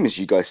the same as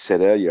you guys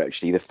said earlier,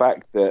 actually. The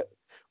fact that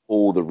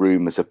all the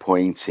rumours are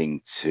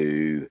pointing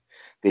to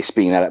this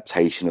being an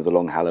adaptation of The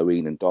Long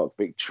Halloween and Dark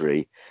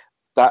Victory,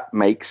 that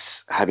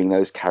makes having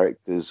those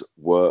characters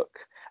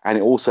work. And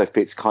it also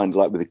fits kind of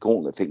like with the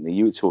Gauntlet thing that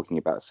you were talking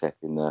about, Seth,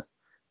 in the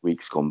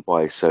weeks gone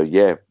by. So,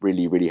 yeah,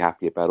 really, really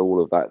happy about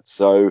all of that.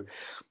 So,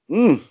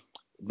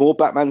 more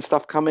Batman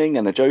stuff coming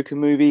and a Joker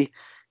movie.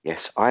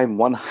 Yes, I'm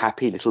one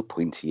happy little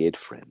pointy-eared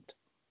friend.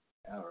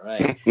 All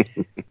right.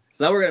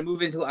 So now we're going to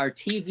move into our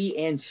TV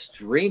and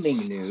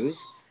streaming news.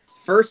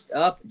 First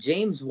up,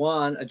 James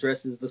Wan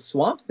addresses the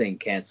Swamp Thing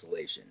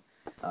cancellation.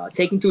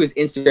 Taking to his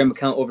Instagram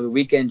account over the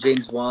weekend,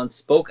 James Wan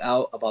spoke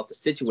out about the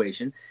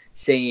situation,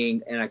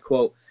 saying, and I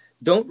quote,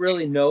 "Don't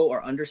really know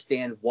or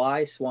understand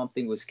why Swamp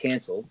Thing was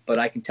canceled, but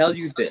I can tell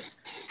you this.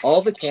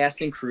 All the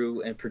cast and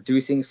crew and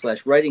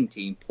producing/writing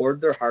team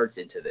poured their hearts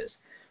into this.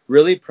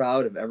 Really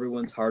proud of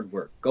everyone's hard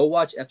work. Go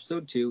watch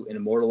episode 2 and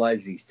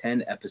immortalize these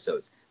 10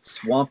 episodes.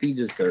 Swampy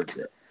deserves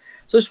it."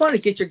 So I just wanted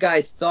to get your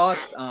guys'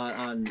 thoughts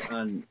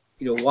on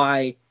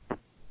why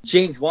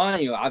James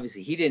Wan,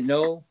 obviously he didn't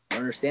know or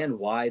understand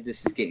why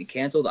this is getting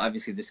canceled.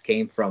 Obviously this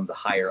came from the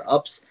higher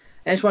ups.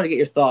 And I just want to get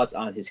your thoughts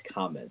on his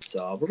comments.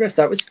 So we're going to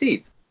start with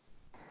Steve.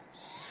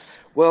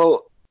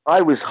 Well,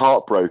 I was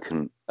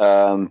heartbroken,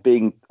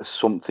 being a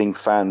Swamp Thing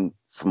fan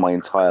for my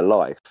entire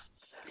life.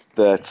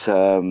 That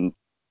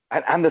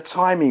and the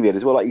timing of it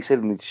as well, like you said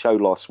in the show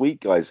last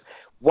week, guys.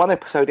 One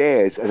episode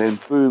airs and then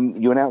boom,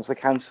 you announce the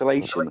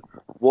cancellation.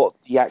 What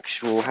the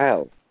actual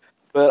hell?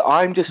 But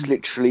I'm just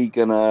literally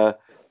gonna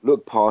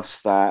look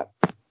past that.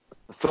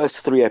 The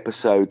first 3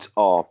 episodes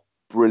are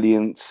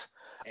brilliant.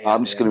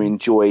 I'm just going to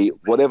enjoy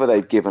whatever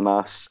they've given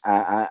us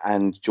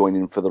and join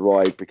in for the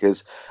ride,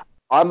 because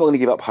I'm not going to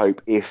give up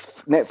hope.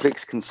 If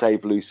Netflix can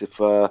save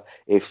Lucifer,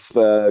 if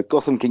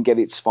Gotham can get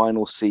its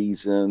final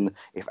season,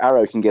 if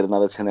Arrow can get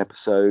another 10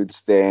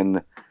 episodes,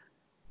 then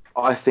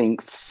I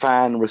think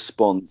fan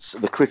response,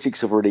 the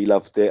critics have really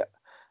loved it.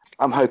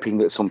 I'm hoping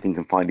that something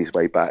can find his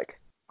way back.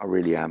 I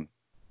really am.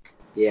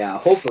 Yeah,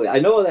 hopefully. I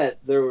know that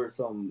there were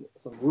some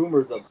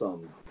rumors of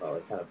some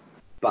kind of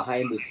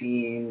behind the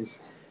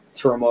scenes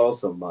turmoil,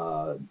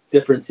 some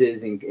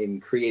differences in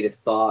creative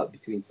thought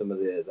between some of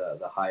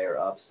the higher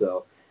ups.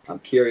 So I'm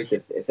curious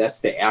if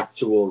that's the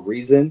actual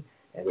reason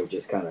and they're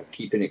just kind of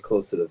keeping it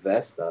close to the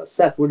vest.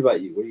 Seth, what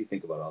about you? What do you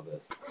think about all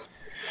this?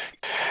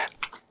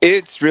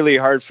 It's really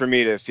hard for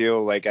me to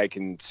feel like I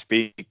can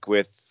speak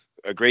with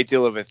a great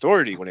deal of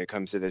authority when it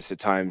comes to this at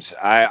times.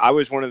 I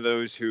was one of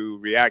those who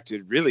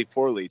reacted really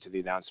poorly to the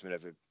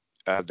announcement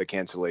of the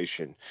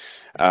cancellation.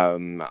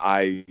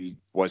 I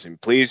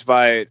wasn't pleased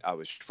by it. I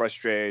was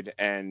frustrated,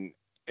 and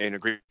in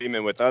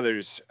agreement with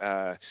others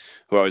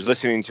who I was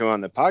listening to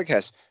on the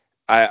podcast,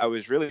 I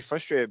was really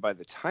frustrated by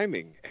the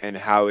timing and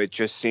how it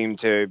just seemed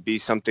to be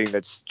something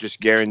that's just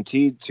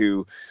guaranteed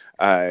to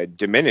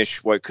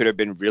diminish what could have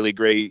been really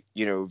great,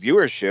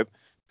 viewership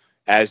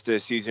as the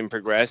season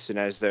progressed and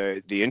as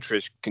the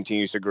interest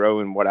continues to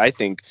grow in what I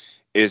think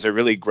is a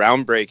really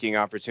groundbreaking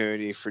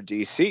opportunity for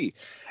DC.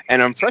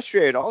 And I'm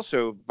frustrated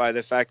also by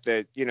the fact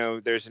that,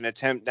 there's an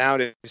attempt now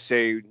to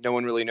say no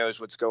one really knows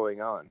what's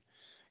going on.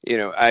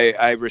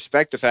 I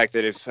respect the fact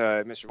that if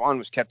Mr. Wan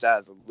was kept out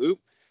of the loop,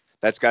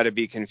 that's got to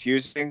be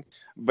confusing.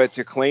 But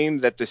to claim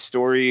that the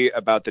story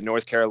about the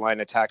North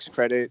Carolina tax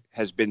credit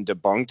has been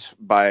debunked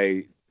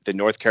by the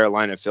North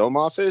Carolina Film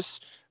Office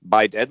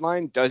by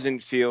Deadline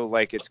doesn't feel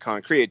like it's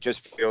concrete. It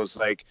just feels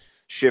like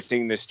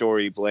shifting the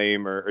story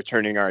blame or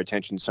turning our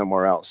attention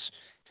somewhere else.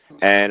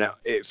 And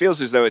it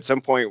feels as though at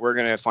some point we're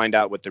going to find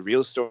out what the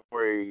real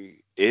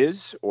story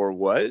is or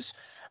was.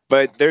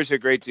 But there's a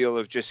great deal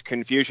of just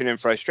confusion and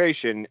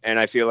frustration. And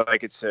I feel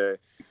like it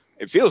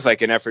feels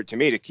like an effort to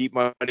me to keep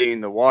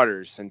muddying the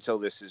waters until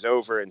this is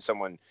over and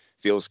someone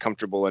feels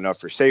comfortable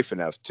enough or safe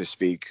enough to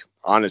speak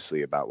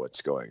honestly about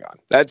what's going on.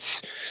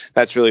 That's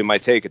really my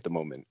take at the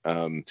moment.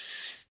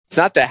 It's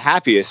not the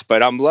happiest,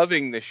 but I'm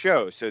loving the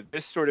show. So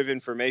this sort of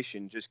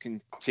information just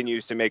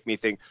continues to make me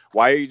think,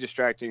 why are you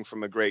distracting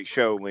from a great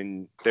show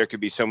when there could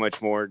be so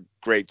much more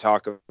great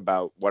talk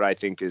about what I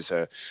think is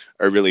a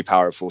really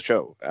powerful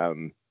show?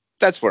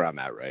 That's where I'm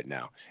at right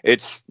now.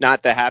 It's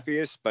not the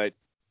happiest, but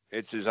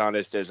it's as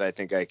honest as I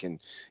think I can,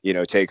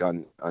 take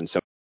on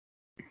some.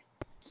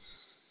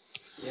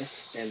 Yeah.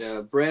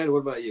 And Brad, what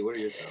about you? What are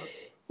your thoughts?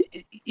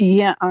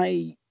 Yeah,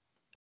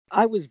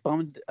 I was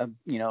bummed,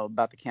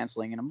 about the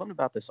canceling, and I'm bummed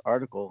about this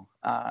article.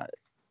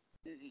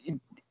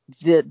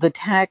 The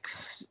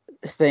tax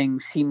thing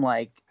seemed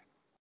like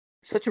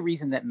such a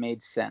reason that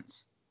made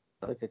sense.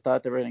 Like they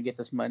thought they were going to get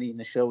this money, and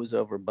the show was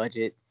over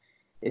budget.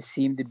 It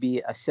seemed to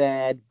be a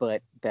sad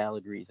but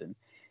valid reason.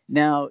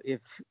 Now,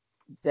 if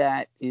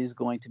that is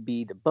going to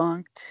be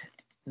debunked,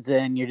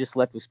 then you're just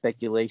left with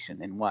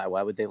speculation. And why?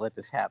 Why would they let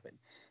this happen?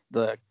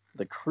 The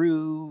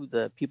crew,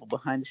 the people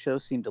behind the show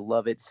seem to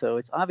love it. So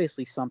it's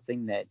obviously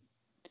something that,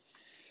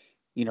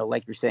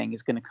 like you're saying,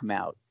 is going to come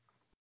out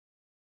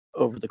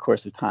over the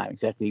course of time,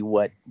 exactly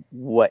what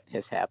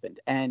has happened.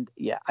 And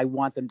yeah, I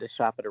want them to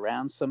shop it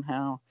around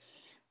somehow.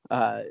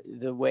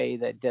 The way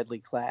that Deadly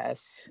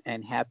Class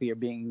and Happy are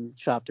being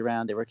shopped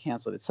around, they were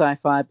canceled at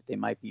Sci-Fi, but they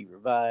might be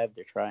revived.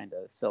 They're trying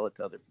to sell it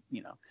to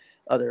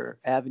other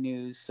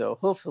avenues. So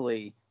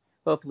hopefully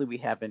we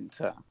haven't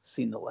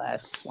seen the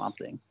last Swamp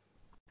Thing.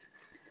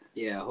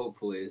 Yeah,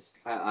 hopefully.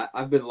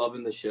 I've been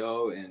loving the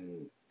show,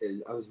 and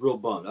I was real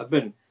bummed. I've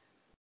been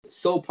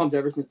so pumped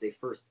ever since they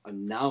first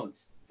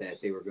announced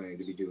that they were going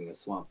to be doing a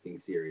Swamp Thing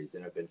series,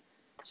 and I've been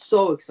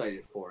so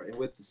excited for it. And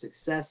with the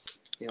success,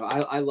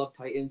 I love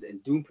Titans,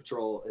 and Doom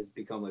Patrol has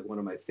become like one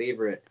of my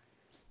favorite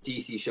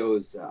DC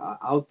shows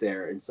out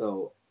there, and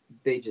so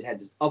they just had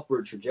this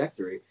upward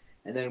trajectory.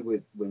 And then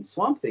when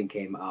Swamp Thing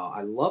came out,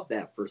 I loved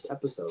that first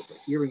episode, but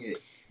hearing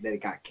that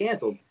it got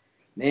canceled,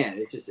 man,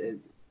 it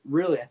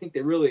really, I think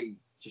they really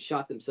just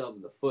shot themselves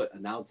in the foot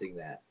announcing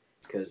that,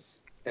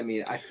 because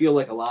I feel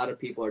like a lot of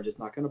people are just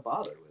not going to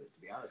bother with it,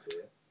 to be honest with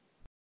you.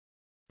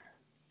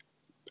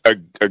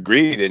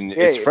 Agreed, and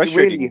it's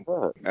frustrating. It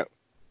really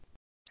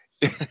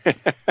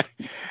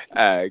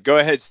hurt. Go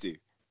ahead, Steve.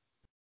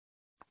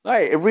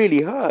 It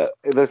really hurt.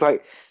 It was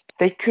like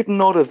they could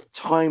not have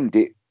timed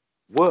it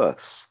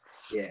worse.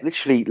 Yeah.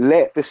 Literally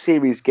let the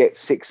series get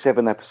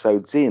 6-7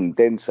 episodes in,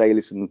 then say,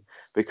 listen,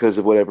 because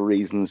of whatever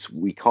reasons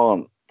we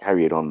can't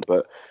carry it on.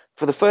 But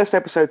for the first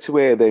episode to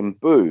air, then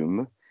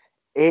boom,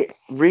 it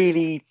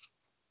really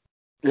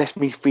left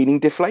me feeling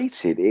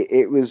deflated.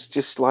 It was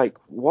just like,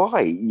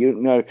 why?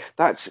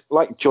 That's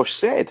like Josh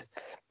said.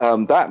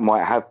 That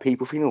might have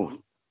people feeling,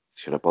 oh,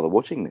 should I bother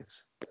watching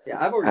this?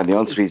 Yeah, I've already. And the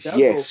answer is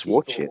yes,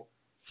 watch it.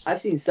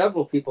 I've seen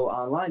several people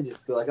online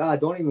just be like,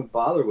 don't even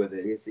bother with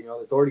it. It's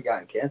it's already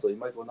gotten canceled. You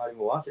might as well not even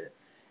watch it.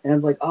 And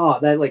I'm like,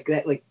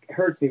 that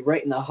hurts me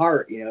right in the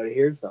heart, to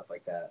hear stuff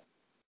like that.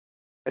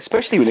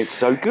 Especially when it's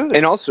so good.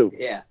 And also,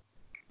 yeah.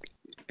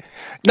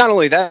 Not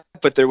only that,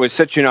 but there was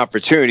such an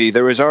opportunity.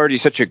 There was already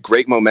such a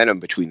great momentum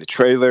between the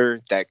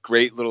trailer, that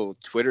great little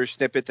Twitter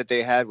snippet that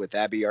they had with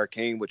Abby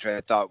Arcane, which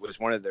I thought was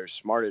one of their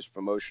smartest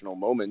promotional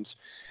moments.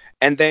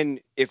 And then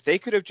if they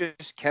could have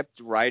just kept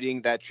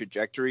riding that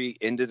trajectory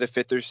into the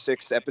 5th or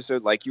 6th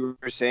episode, like you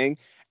were saying,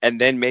 and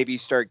then maybe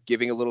start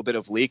giving a little bit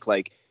of leak,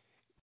 like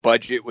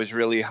budget was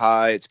really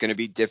high. It's going to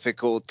be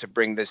difficult to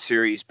bring this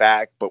series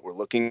back, but we're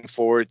looking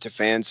forward to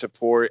fan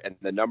support and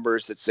the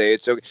numbers that say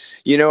it. So,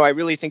 I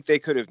really think they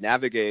could have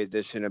navigated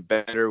this in a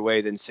better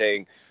way than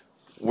saying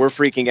we're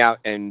freaking out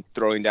and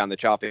throwing down the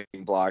chopping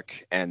block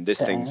and this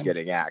thing's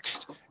getting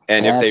axed.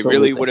 And if they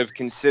really would have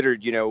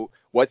considered,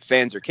 what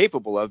fans are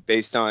capable of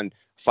based on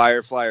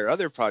Firefly or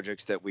other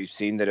projects that we've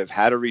seen that have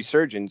had a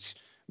resurgence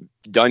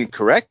done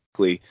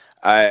correctly,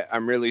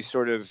 I'm really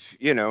sort of,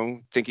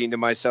 thinking to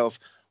myself,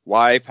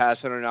 why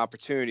pass on an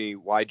opportunity?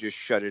 Why just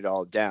shut it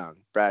all down?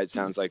 Brad,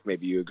 sounds like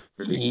maybe you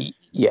agree.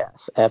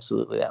 Yes,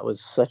 absolutely. That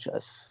was such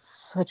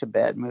a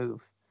bad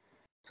move.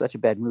 Such a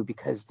bad move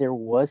because there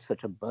was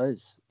such a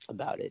buzz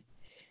about it.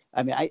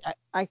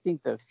 I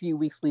think the few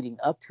weeks leading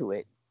up to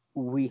it,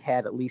 we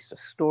had at least a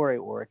story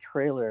or a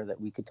trailer that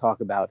we could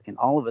talk about, and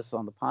all of us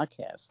on the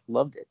podcast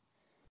loved it.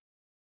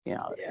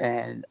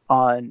 And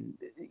on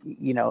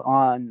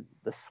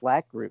the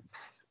Slack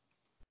groups,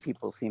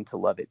 people seem to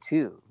love it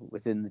too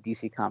within the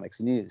DC Comics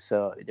news.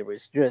 So there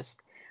was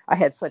I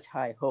had such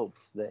high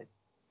hopes that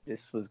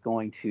this was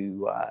going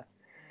to,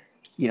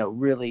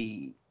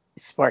 really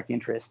spark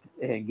interest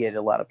and get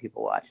a lot of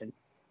people watching.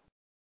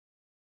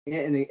 Yeah,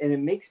 and it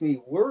makes me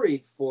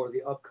worried for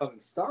the upcoming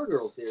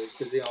Stargirl series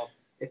because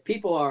if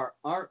people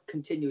aren't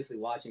continuously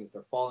watching, if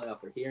they're falling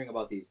off, they're hearing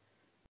about these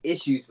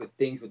issues with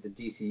things with the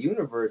DC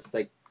universe, it's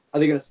like, are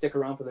they going to stick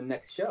around for the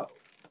next show?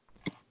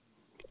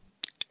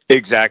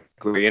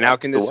 Exactly. And how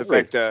can this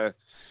affect,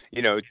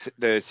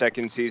 the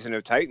second season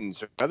of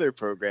Titans or other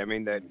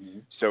programming that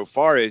so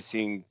far is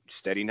seeing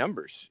steady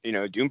numbers?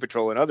 Doom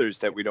Patrol and others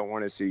that we don't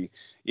want to see,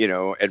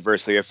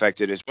 adversely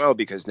affected as well,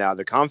 because now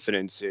the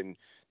confidence in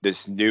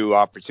this new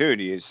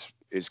opportunity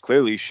is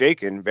clearly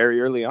shaken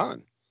very early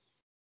on.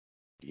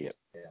 Yep.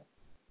 Yeah.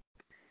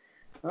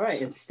 All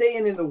right, and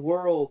staying in the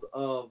world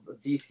of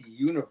DC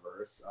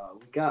Universe,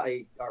 we got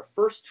our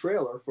first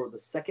trailer for the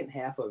second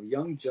half of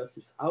Young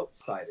Justice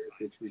Outsiders,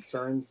 which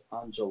returns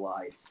on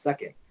July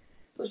 2nd.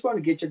 So I just wanted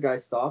to get your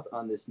guys' thoughts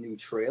on this new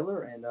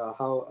trailer and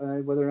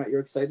whether or not you're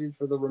excited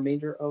for the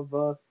remainder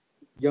of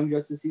Young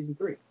Justice Season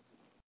 3.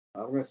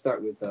 We're going to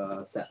start with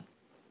Seth.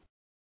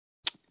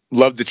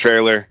 Love the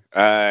trailer.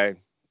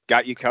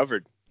 Got you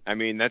covered.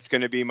 That's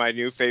going to be my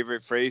new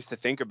favorite phrase to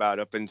think about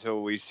up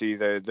until we see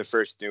the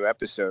first new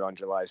episode on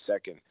July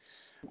 2nd.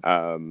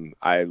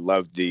 I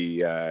love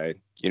the,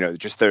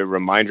 just the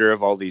reminder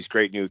of all these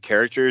great new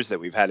characters that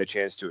we've had a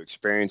chance to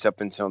experience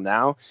up until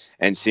now,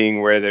 and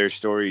seeing where their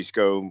stories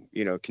go,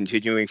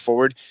 continuing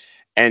forward.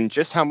 and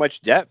just how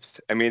much depth.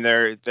 I mean,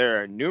 there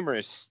are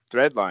numerous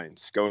thread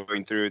lines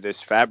going through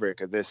this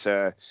fabric of this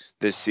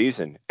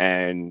season,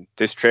 and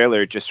this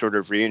trailer just sort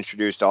of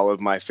reintroduced all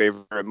of my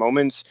favorite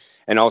moments,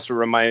 and also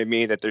reminded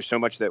me that there's so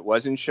much that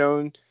wasn't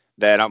shown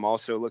that I'm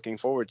also looking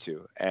forward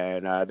to.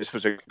 And this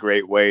was a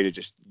great way to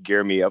just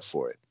gear me up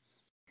for it.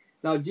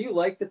 Now, do you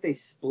like that they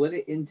split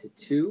it into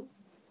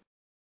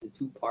the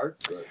two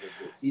parts of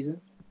the season?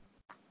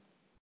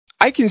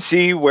 I can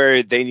see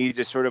where they need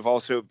to sort of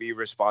also be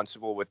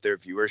responsible with their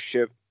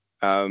viewership.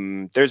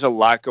 There's a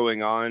lot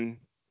going on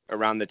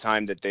around the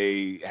time that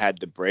they had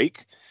the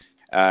break,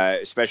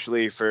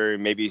 especially for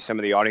maybe some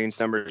of the audience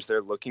numbers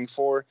they're looking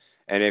for.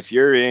 And if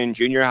you're in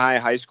junior high,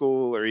 high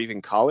school, or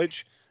even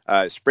college,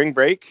 spring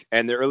break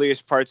and the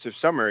earliest parts of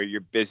summer are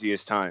your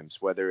busiest times,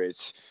 whether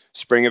it's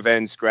spring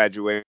events,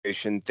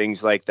 graduation,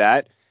 things like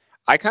that.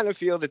 I kind of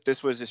feel that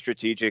this was a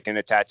strategic and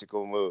a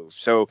tactical move.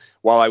 So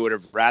while I would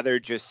have rather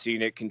just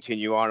seen it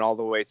continue on all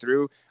the way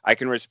through, I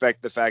can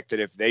respect the fact that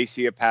if they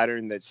see a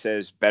pattern that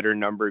says better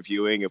number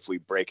viewing if we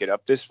break it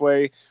up this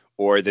way,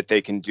 or that they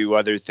can do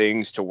other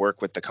things to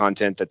work with the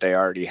content that they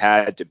already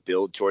had to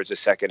build towards a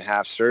second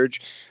half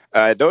surge,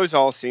 those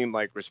all seem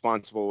like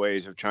responsible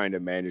ways of trying to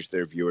manage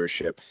their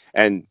viewership.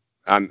 And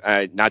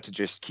not to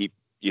just keep,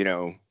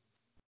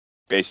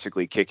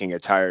 basically kicking a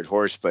tired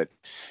horse, but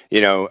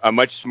a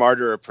much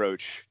smarter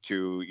approach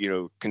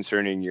to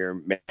concerning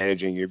your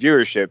managing your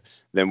viewership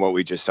than what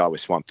we just saw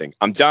with Swamp Thing.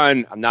 I'm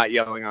done. I'm not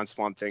yelling on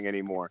Swamp Thing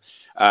anymore.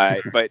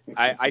 But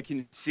I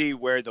can see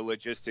where the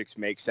logistics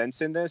make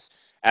sense in this.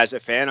 As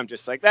a fan, I'm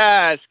just like,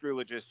 screw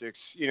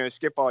logistics.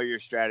 Skip all your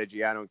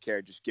strategy. I don't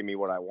care. Just give me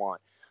what I want.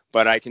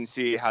 But I can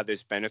see how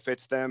this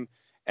benefits them,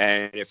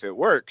 and if it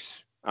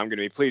works, I'm going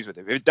to be pleased with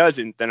it. If it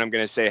doesn't, then I'm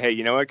going to say, hey,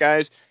 you know what,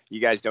 guys? You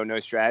guys don't know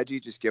strategy.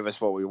 Just give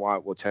us what we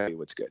want. We'll tell you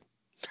what's good.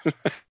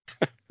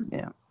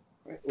 Yeah.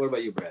 What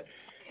about you, Brad?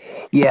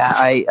 Yeah,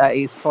 I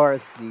as far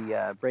as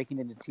the breaking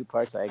into two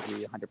parts, I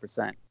agree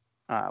 100%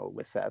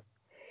 with Seth.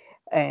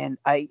 And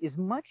as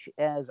much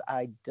as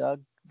I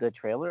dug the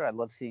trailer, I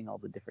love seeing all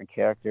the different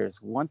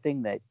characters. One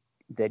thing that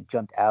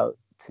jumped out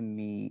to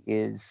me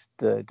is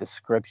the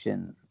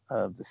description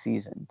of the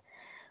season.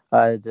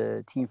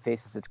 The team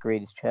faces its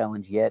greatest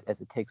challenge yet as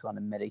it takes on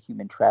a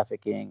meta-human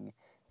trafficking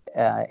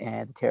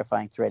and the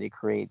terrifying threat it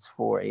creates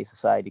for a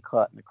society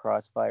caught in the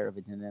crossfire of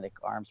a genetic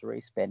arms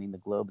race spanning the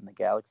globe and the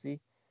galaxy.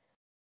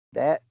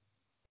 That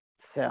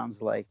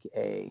sounds like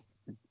a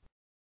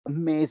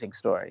amazing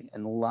story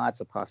and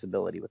lots of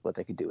possibility with what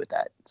they could do with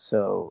that.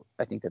 So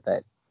I think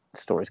that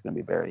story is going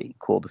to be very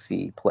cool to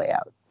see play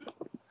out.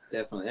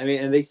 Definitely. I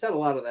mean, and they set a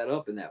lot of that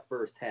up in that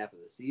first half of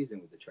the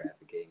season with the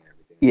trafficking and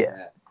everything like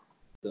that.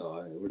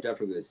 So we're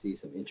definitely going to see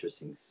some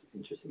interesting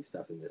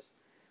stuff in this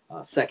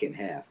second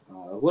half.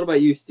 What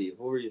about you, Steve?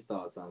 What were your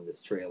thoughts on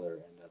this trailer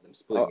and them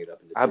splitting it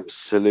up into two?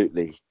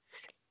 Absolutely.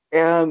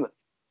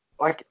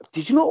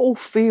 Did you not all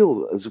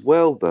feel as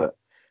well that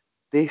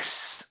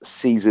this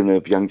season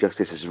of Young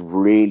Justice has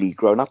really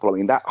grown up? I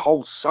mean, that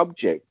whole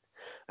subject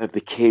of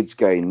the kids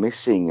going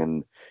missing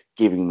and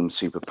giving them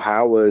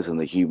superpowers and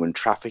the human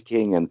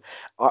trafficking, and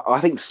I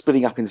think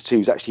splitting up into two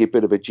is actually a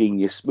bit of a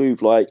genius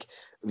move. Like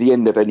the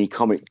end of any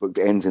comic book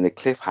that ends in a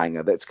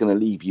cliffhanger, that's going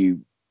to leave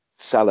you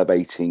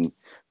salivating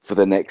for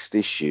the next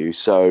issue.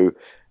 So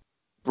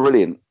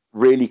brilliant.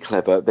 Really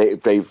clever.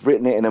 They've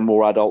written it in a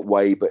more adult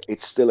way, but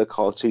it's still a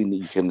cartoon that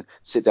you can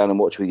sit down and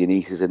watch with your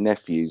nieces and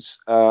nephews.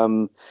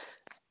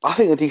 I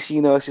think the DC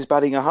universe is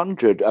batting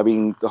 100. I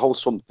mean, the whole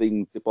Swamp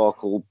Thing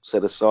debacle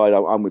set aside,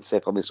 I'm with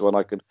Seth on this one.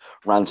 I could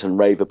rant and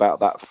rave about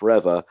that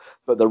forever.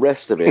 But the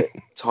rest of it,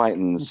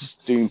 Titans,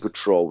 Doom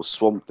Patrol,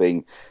 Swamp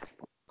Thing,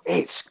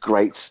 it's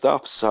great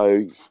stuff.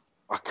 So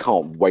I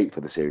can't wait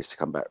for the series to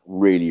come back.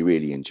 Really,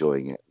 really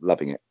enjoying it.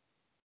 Loving it.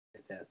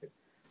 Fantastic.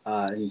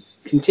 And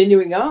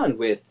continuing on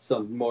with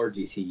some more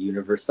DC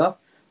Universe stuff,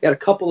 we got a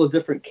couple of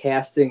different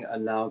casting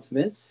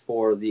announcements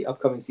for the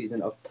upcoming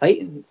season of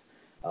Titans.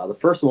 The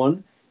first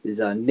one is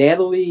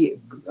Natalie,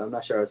 I'm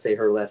not sure how to say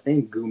her last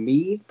name,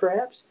 Gumede,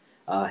 perhaps,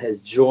 has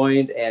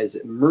joined as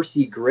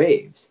Mercy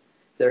Graves.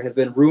 There have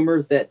been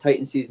rumors that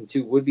Titan Season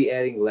 2 would be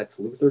adding Lex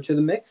Luthor to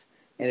the mix,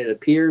 and it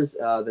appears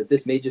that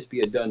this may just be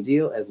a done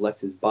deal as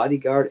Lex's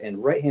bodyguard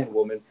and right-hand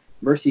woman,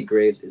 Mercy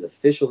Graves, is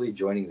officially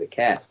joining the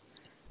cast.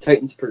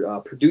 Titans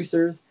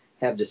producers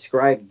have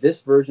described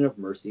this version of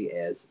Mercy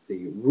as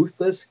the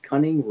ruthless,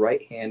 cunning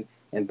right hand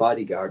and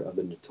bodyguard of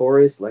the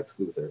notorious Lex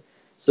Luthor,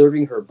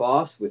 serving her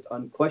boss with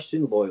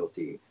unquestioned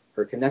loyalty.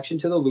 Her connection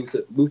to the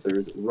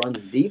Luthors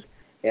runs deep,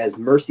 as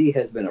Mercy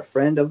has been a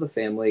friend of the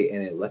family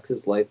and in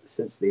Lex's life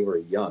since they were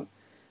young.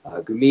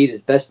 Gumede is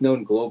best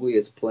known globally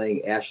as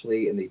playing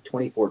Ashley in the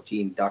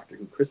 2014 Doctor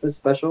Who Christmas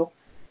special.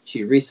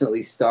 She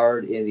recently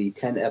starred in the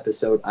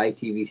 10-episode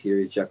ITV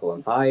series Jekyll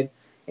and Hyde,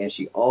 and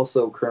she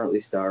also currently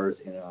stars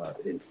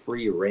in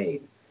Free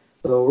Reign.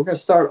 So we're going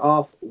to start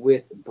off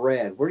with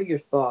Brad. What are your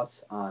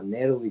thoughts on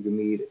Natalie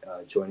Gumede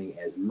joining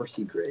as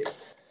Mercy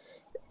Graves?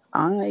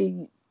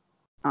 I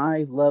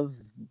love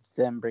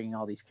them bringing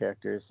all these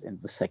characters in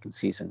the second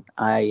season.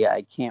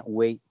 I can't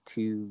wait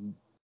to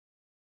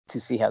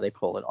see how they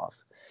pull it off.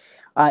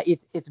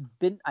 It's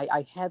been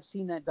I have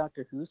seen that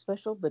Doctor Who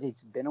special, but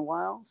it's been a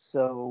while,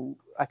 so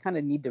I kind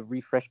of need to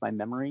refresh my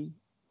memory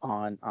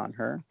on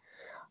her.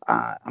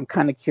 I'm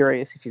kind of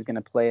curious if she's going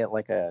to play it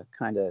like a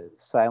kind of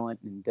silent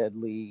and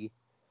deadly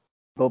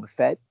Boba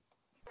Fett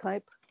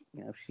type.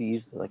 You know, if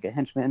she's like a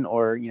henchman,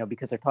 or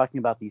because they're talking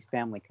about these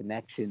family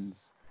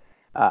connections,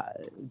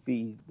 it'd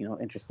be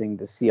interesting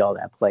to see all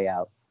that play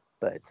out.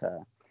 But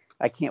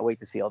I can't wait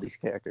to see all these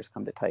characters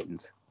come to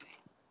Titans.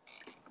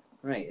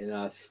 Right,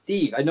 and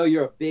Steve, I know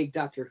you're a big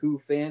Doctor Who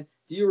fan.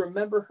 Do you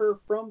remember her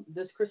from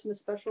this Christmas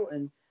special?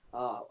 And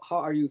how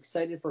are you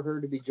excited for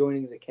her to be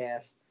joining the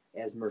cast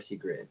as Mercy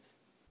Graves?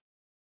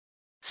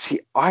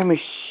 See, I'm a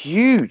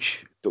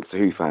huge Doctor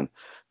Who fan,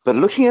 but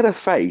looking at her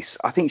face,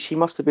 I think she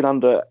must have been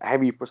under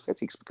heavy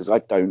prosthetics because I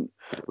don't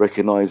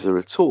recognise her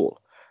at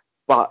all.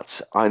 But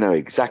I know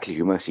exactly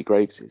who Mercy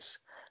Graves is.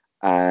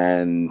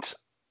 And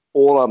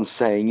all I'm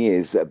saying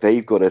is that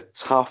they've got a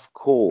tough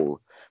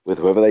call with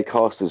whoever they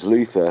cast as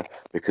Luther,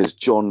 because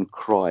John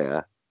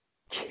Cryer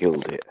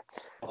killed it.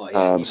 Oh,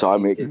 yeah,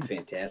 he did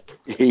fantastic.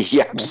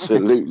 He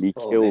absolutely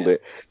killed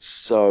it.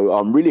 So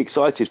I'm really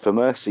excited for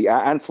Mercy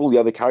and for all the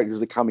other characters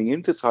that are coming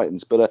into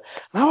Titans. But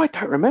now I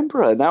don't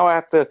remember her. Now I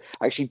have to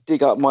actually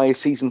dig up my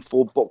season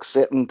 4 box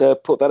set and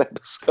put that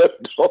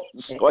episode on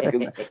so I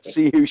can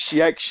see who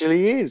she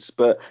actually is.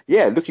 But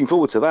yeah, looking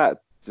forward to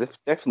that.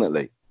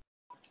 Definitely.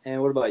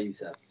 And what about you,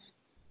 Seth?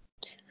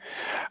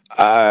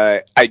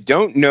 I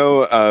don't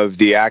know of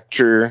the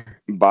actor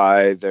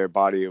by their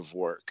body of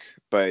work,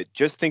 but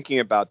just thinking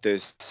about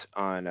this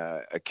on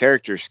a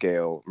character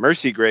scale,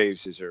 Mercy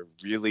Graves is a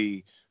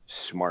really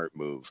smart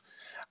move.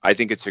 I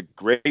think it's a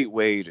great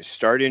way to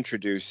start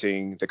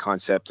introducing the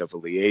concept of a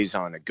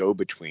liaison, a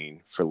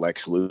go-between for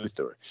Lex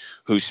Luthor,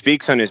 who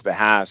speaks on his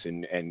behalf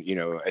and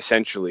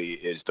essentially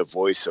is the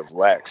voice of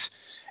Lex,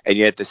 and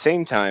yet at the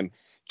same time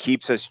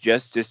keeps us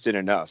just distant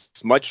enough,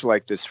 much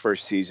like this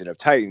first season of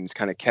Titans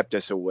kind of kept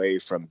us away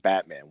from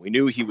Batman. We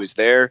knew he was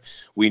there.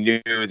 We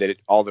knew that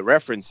all the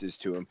references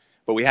to him,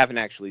 but we haven't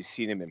actually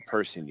seen him in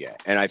person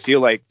yet. And I feel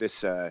like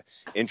this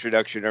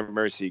introduction of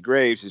Mercy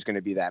Graves is going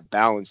to be that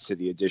balance to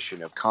the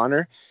addition of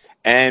Connor,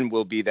 and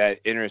will be that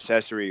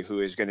intercessory who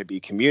is going to be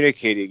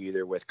communicating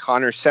either with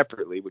Connor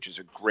separately, which is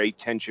a great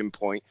tension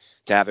point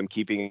to have him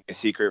keeping a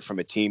secret from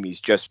a team he's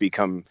just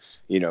become,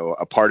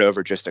 a part of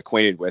or just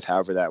acquainted with,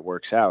 however that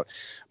works out.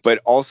 But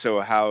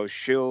also how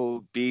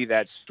she'll be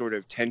that sort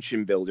of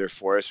tension builder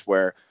for us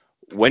where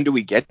when do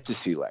we get to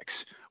see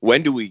Lex?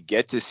 When do we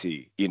get to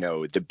see,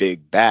 the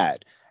big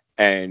bad?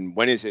 And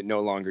when is it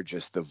no longer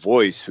just the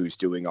voice who's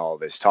doing all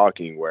this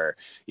talking where,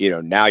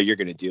 now you're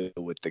going to deal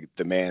with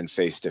the man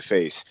face to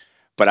face.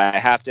 But I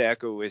have to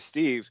echo with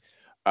Steve,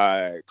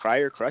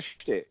 Cryer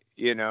crushed it.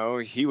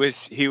 He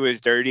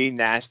was dirty,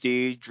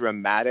 nasty,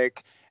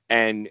 dramatic,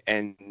 and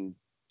in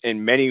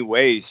many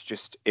ways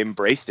just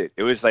embraced it.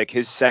 It was like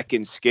his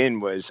second skin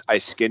was, I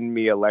skinned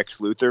me a Lex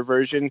Luthor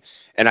version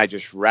and I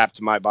just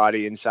wrapped my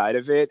body inside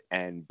of it,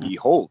 and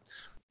behold,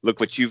 look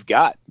what you've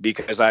got,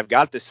 because I've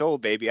got the soul,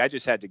 baby. I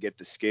just had to get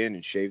the skin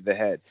and shave the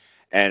head.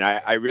 And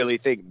I really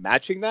think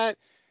matching that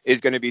is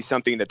going to be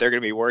something that they're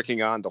going to be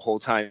working on the whole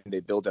time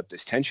they build up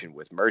this tension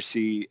with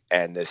Mercy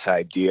and this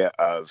idea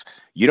of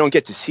you don't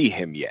get to see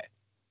him yet.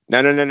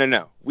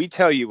 No. We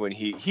tell you when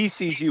he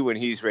sees you when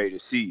he's ready to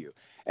see you.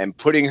 And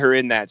putting her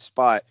in that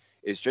spot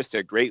is just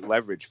a great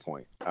leverage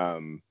point.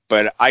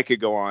 But I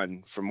could go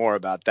on for more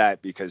about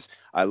that because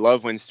I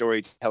love when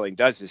storytelling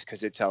does this,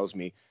 because it tells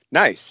me,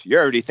 nice,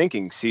 you're already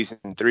thinking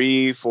season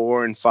 3,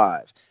 4, and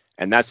 5.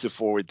 And that's the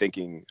forward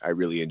thinking I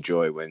really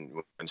enjoy when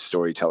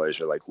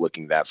storytellers are like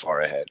looking that far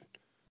ahead.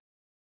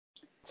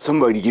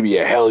 Somebody give me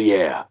a hell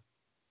yeah.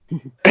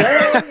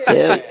 Hell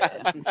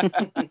yeah.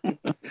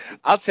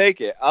 I'll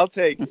take it.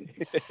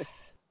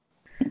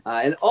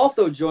 And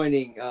also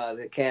joining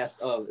the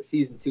cast of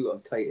season 2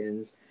 of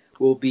Titans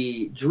will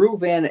be Drew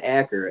Van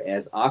Acker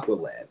as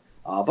Aqualad.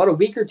 About a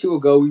week or two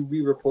ago,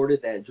 we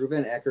reported that Drew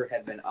Van Acker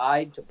had been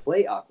eyed to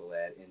play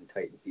Aqualad in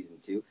Titan season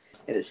 2,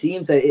 and it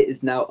seems that it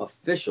is now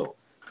official.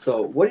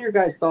 So what are your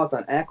guys' thoughts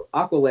on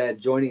Aqualad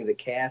joining the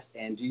cast,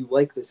 and do you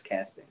like this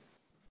casting?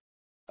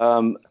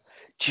 Do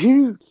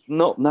you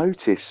not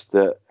notice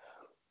that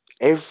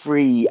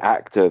every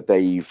actor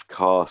they've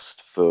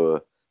cast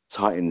for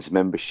Titans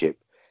membership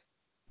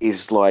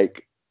is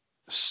like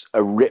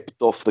a ripped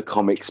off the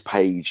comics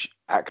page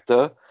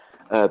actor?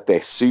 They're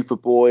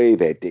Superboy,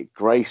 they're Dick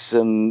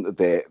Grayson,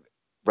 they're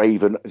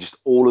Raven, just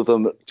all of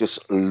them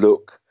just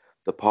look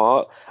the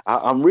part.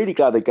 I'm really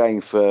glad they're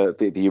going for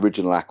the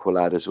original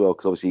Aqualad as well,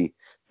 because obviously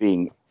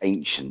being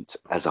ancient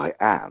as I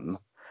am,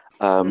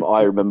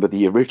 I remember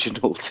the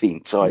original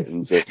Teen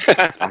Titans of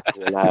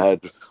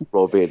Aqualad,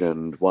 Robin,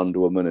 and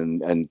Wonder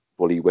Woman, and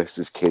Wally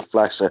West's Kid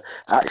Flash.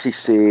 Actually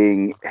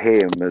seeing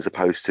him as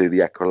opposed to the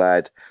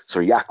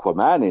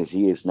Aquaman as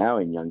he is now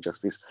in Young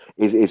Justice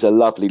is a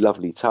lovely,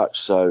 lovely touch.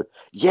 So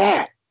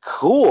yeah,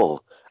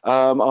 cool.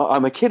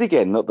 I'm a kid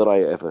again. Not that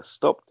I ever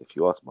stopped, if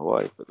you ask my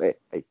wife. But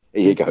hey,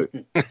 here you go.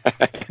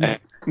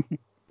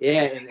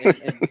 Yeah,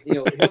 and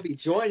he'll be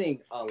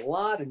joining a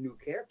lot of new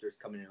characters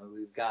coming in.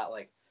 We've got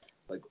like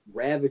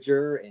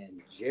Ravager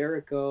and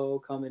Jericho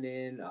coming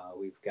in.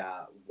 We've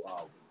got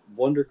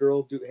Wonder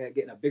Girl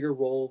getting a bigger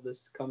role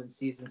this coming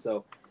season.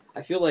 So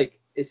I feel like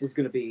this is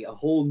going to be a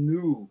whole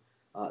new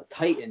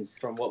Titans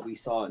from what we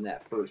saw in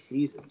that first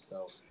season.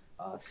 So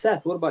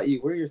Seth, what about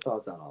you? What are your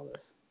thoughts on all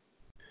this?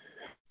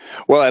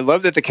 Well, I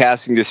love that the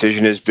casting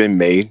decision has been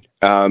made,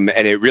 and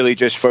it really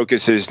just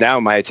focuses now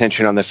my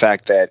attention on the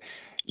fact that,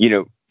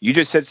 you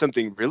just said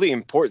something really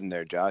important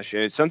there, Josh,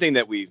 and it's something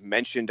that we've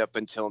mentioned up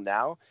until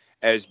now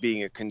as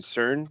being a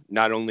concern,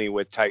 not only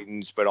with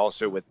Titans, but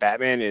also with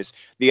Batman, is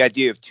the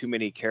idea of too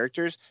many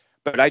characters.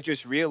 But I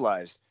just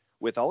realized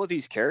with all of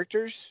these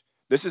characters,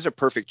 this is a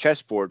perfect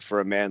chessboard for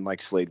a man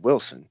like Slade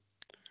Wilson.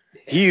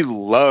 He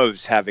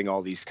loves having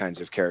all these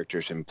kinds of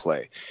characters in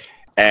play.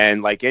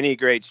 And like any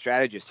great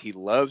strategist, he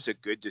loves a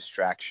good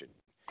distraction.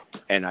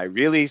 And I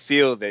really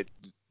feel that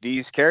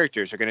these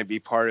characters are going to be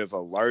part of a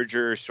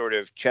larger sort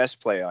of chess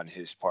play on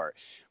his part,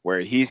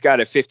 where he's got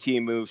a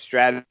 15-move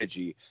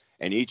strategy,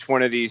 and each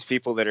one of these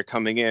people that are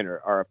coming in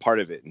are a part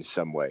of it in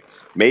some way.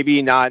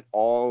 Maybe not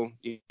all,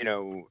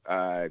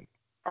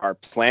 are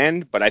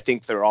planned, but I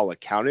think they're all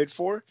accounted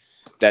for,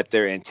 that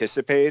they're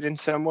anticipated in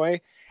some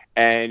way.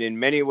 And in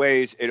many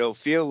ways, it'll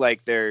feel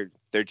like they're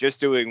just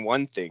doing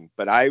one thing,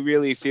 but I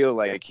really feel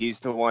like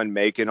he's the one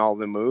making all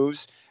the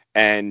moves.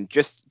 And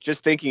just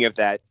thinking of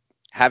that,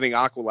 having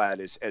Aqualad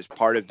as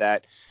part of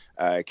that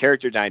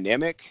character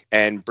dynamic,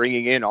 and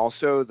bringing in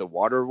also the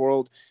water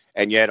world,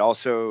 and yet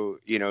also,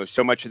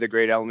 so much of the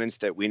great elements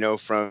that we know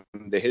from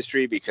the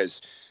history, because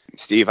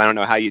Steve, I don't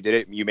know how you did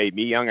it. You made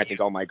me young. I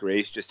think all my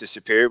grays just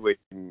disappeared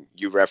when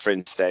you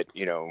referenced that,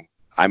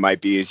 I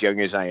might be as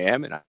young as I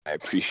am, and I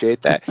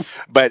appreciate that.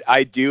 But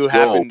I do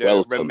happen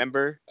to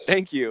remember.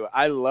 Thank you.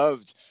 I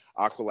loved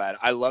Aqualad.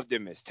 I loved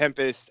him as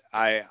Tempest.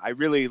 I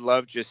really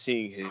loved just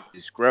seeing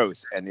his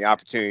growth and the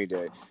opportunity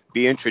to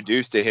be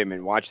introduced to him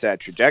and watch that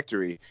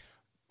trajectory,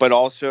 but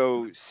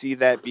also see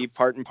that be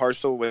part and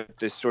parcel with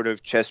this sort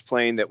of chess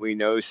playing that we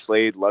know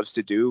Slade loves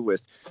to do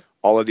with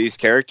all of these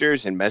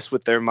characters and mess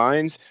with their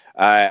minds.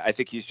 I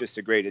think he's just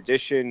a great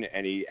addition,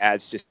 and he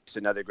adds just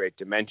another great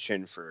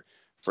dimension for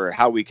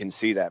how we can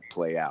see that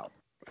play out.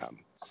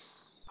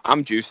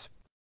 I'm Juice.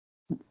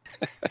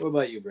 What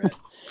about you, Brad?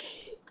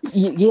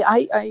 Yeah,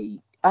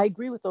 I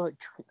agree with the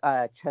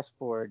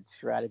chessboard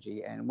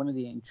strategy, and one of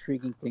the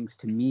intriguing things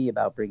to me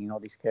about bringing all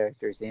these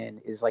characters in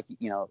is like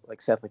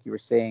Seth, like you were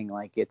saying,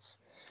 like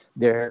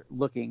they're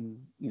looking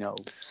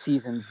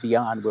seasons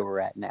beyond where we're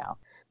at now,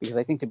 because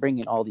I think to bring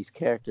in all these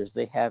characters,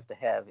 they have to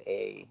have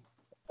a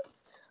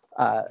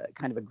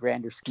kind of a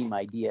grander scheme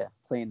idea,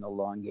 playing the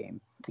long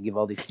game, to give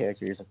all these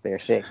characters a fair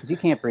shake. Because you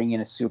can't bring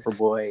in a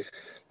Superboy,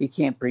 you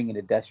can't bring in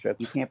a Deathstroke,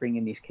 you can't bring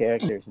in these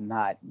characters and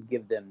not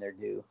give them their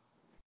due.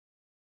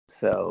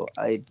 So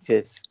it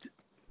just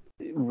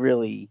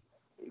really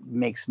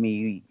makes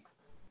me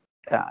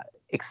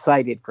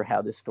excited for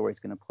how this story is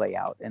going to play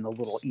out, and the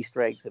little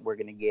Easter eggs that we're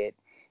going to get,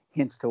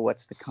 hints to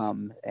what's to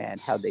come,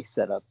 and how they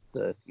set up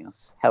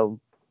how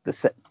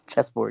the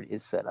chessboard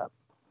is set up.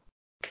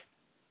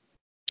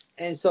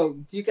 And so,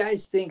 do you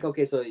guys think?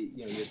 Okay, so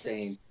you're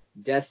saying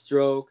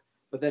Deathstroke,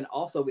 but then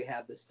also we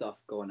have this stuff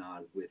going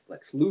on with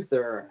Lex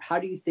Luthor. How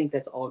do you think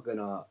that's all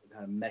gonna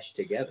kind of mesh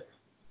together?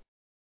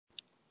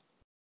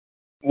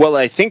 Well,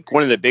 I think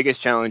one of the biggest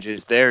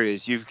challenges there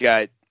is you've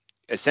got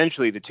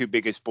essentially the two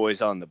biggest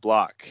boys on the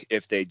block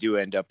if they do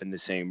end up in the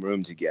same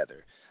room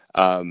together.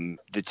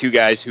 The two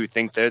guys who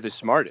think they're the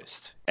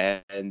smartest,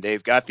 and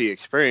they've got the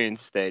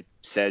experience that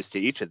says to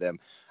each of them,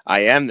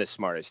 I am the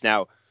smartest.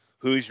 Now,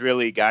 who's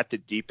really got the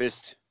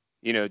deepest,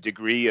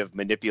 degree of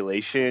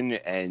manipulation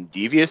and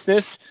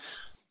deviousness?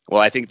 Well,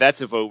 I think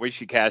that's a vote we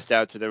should cast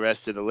out to the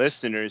rest of the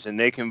listeners, and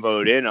they can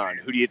vote in on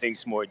who do you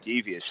think's more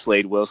devious,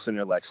 Slade Wilson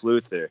or Lex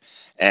Luthor.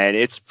 And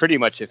it's pretty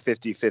much a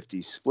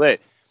 50-50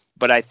 split.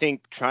 But I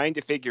think trying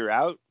to figure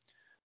out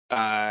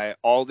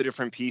all the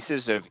different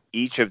pieces of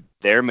each of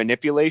their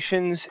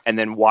manipulations and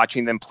then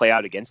watching them play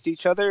out against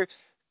each other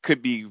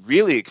could be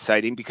really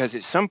exciting, because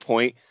at some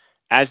point,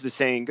 as the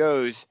saying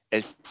goes,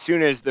 as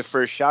soon as the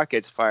first shot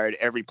gets fired,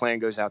 every plan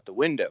goes out the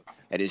window.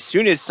 And as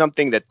soon as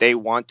something that they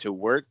want to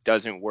work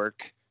doesn't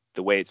work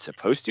the way it's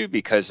supposed to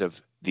because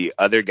of the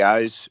other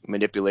guy's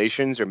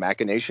manipulations or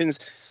machinations,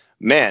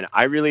 man,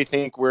 I really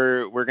think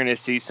we're going to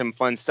see some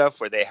fun stuff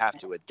where they have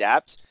to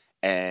adapt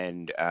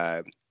and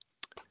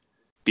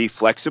be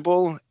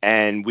flexible,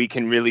 and we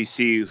can really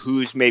see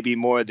who's maybe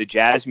more the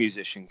jazz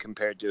musician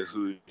compared to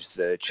who's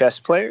the chess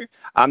player.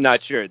 I'm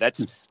not sure.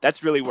 That's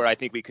really where I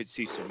think we could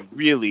see some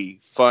really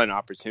fun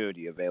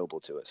opportunity available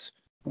to us.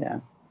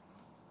 Yeah.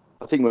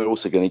 I think we're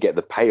also going to get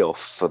the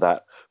payoff for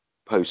that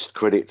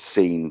post-credits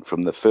scene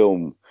from the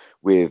film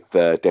with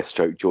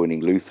Deathstroke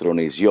joining Luthor on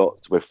his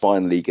yacht. We're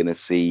finally going to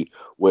see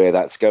where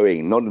that's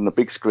going, not on the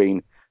big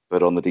screen,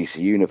 but on the DC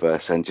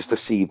Universe. And just to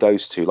see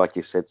those two, like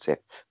you said, Seth,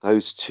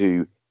 those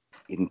two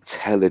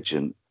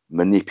intelligent,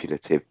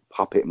 manipulative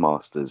puppet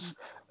masters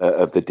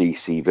of the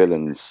DC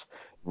villains,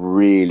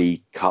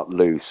 really cut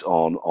loose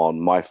on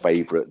my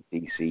favorite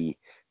DC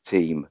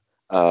team.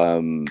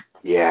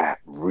 Yeah,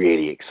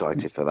 really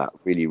excited for that.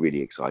 Really,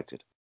 really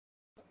excited.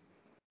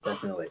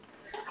 Definitely.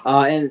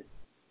 And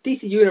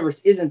DC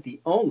Universe isn't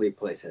the only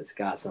place that's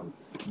got some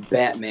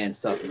Batman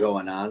stuff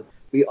going on.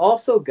 We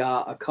also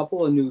got a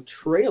couple of new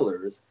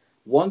trailers,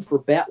 one for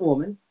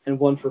Batwoman and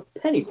one for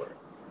Pennyworth.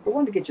 I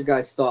wanted to get your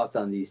guys' thoughts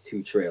on these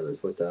two trailers,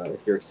 but if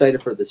you're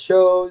excited for the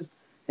shows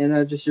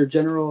and just your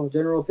general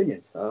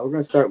opinions. We're going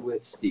to start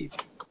with Steve.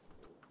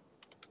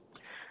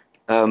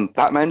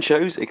 Batman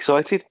shows,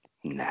 excited?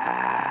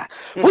 Nah.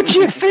 What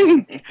do you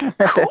think? Of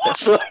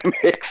course I'm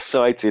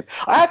excited.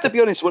 I have to be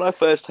honest, when I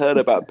first heard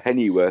about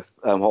Pennyworth,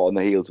 hot on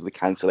the heels of the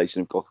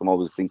cancellation of Gotham, I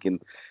was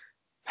thinking,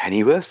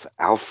 Pennyworth?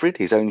 Alfred?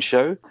 His own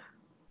show?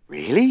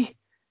 Really?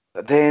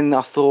 But then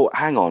I thought,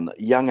 hang on,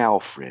 young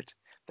Alfred.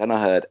 Then I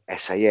heard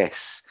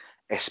SAS,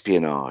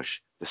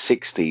 espionage, the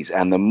 60s,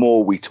 and the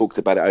more we talked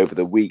about it over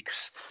the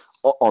weeks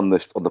on the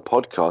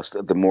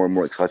podcast, the more and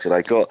more excited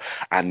I got.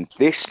 And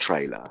this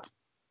trailer,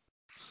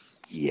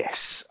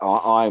 yes,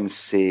 I'm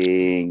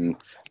seeing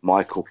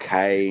Michael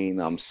Caine,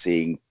 I'm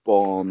seeing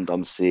Bond,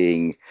 I'm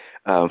seeing,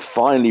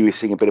 finally we're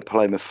seeing a bit of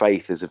Paloma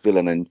Faith as a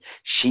villain, and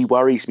she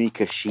worries me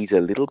because she's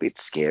a little bit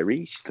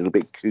scary, she's a little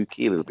bit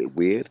kooky, a little bit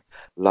weird,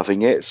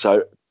 loving it,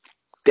 so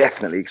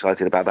definitely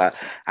excited about that.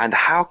 And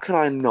how can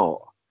I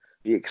not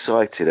be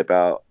excited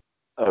about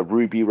a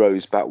Ruby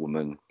Rose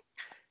Batwoman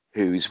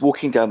who's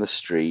walking down the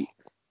street,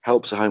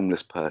 helps a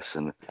homeless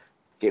person,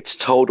 gets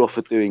told off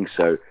for doing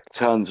so,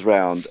 turns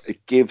around,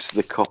 gives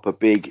the cop a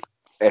big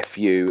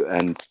FU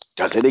and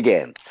does it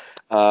again.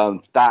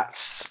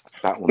 That's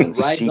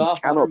Batwoman. She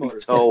cannot be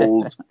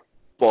told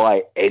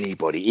by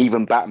anybody.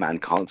 Even Batman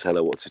can't tell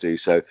her what to do.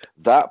 So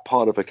that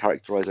part of her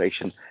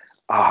characterization,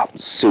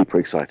 super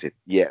excited.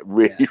 Yeah,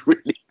 really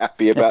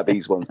happy about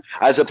these ones.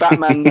 As a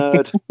Batman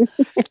nerd,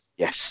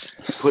 yes,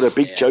 put a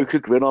big Joker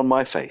grin on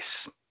my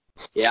face.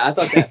 Yeah, I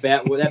thought that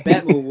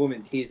Batman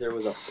woman teaser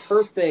was a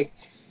perfect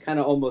kind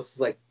of almost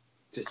like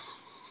just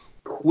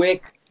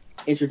quick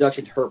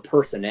introduction to her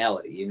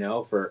personality, you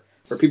know, for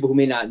people who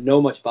may not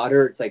know much about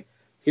her. It's like,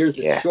 here's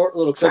this short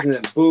little clip and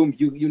then boom,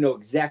 you know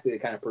exactly the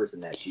kind of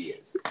person that she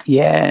is.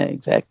 Yeah,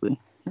 exactly.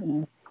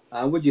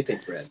 What'd you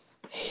think, Brad?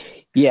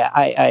 Yeah,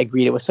 I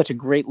agreed. It was such a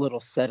great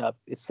little setup.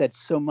 It said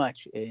so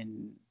much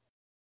in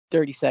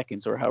 30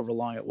 seconds or however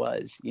long it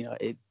was.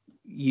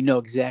 You know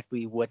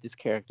exactly what this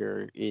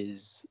character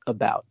is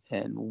about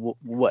and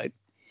what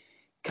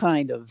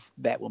kind of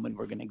Batwoman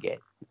we're going to get.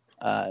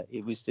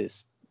 It was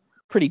just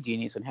pretty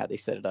genius in how they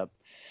set it up.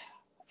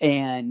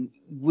 And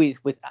with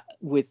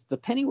the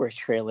Pennyworth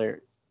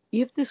trailer,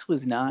 if this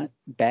was not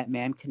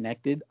Batman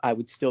connected, I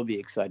would still be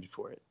excited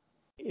for it.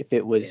 If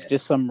it was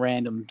just some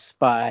random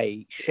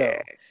spy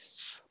show,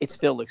 it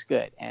still looks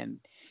good. And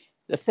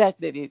the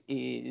fact that it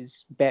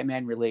is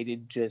Batman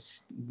related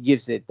just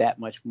gives it that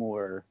much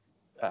more,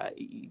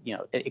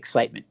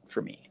 excitement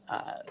for me.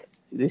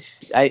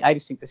 I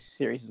just think this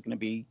series is going to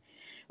be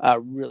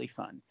really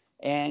fun.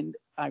 And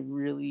I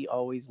really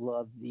always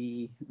love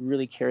the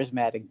really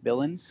charismatic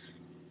villains,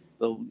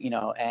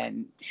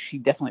 and she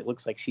definitely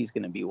looks like she's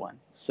going to be one.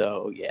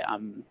 So yeah,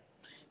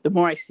 the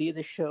more I see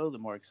the show, the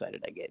more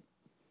excited I get.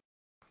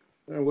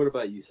 What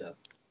about you, Seth?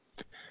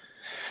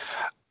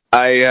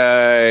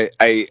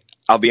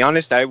 I'll be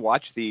honest, I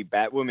watched the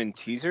Batwoman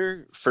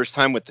teaser first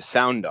time with the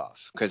sound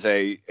off because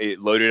it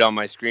loaded on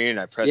my screen and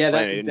I pressed play and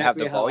I didn't have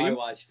the volume. I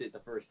watched it the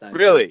first time.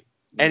 Really?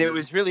 Mm-hmm. And it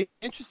was really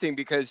interesting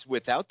because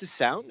without the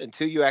sound,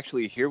 until you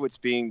actually hear what's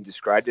being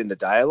described in the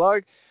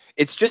dialogue,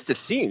 it's just a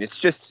scene. It's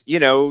just,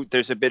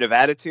 there's a bit of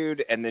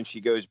attitude and then she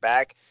goes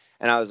back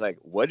and I was like,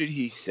 what did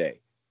he say?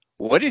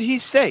 What did he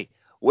say?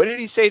 What did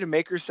he say to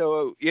make her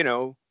so,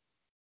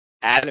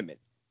 adamant?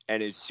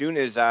 And as soon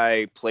as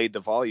I played the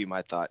volume,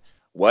 I thought,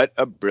 what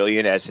a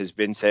brilliant, as has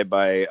been said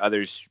by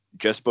others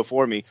just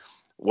before me,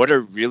 what a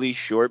really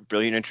short,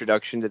 brilliant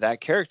introduction to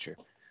that character.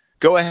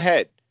 Go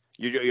ahead.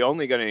 You're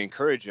only going to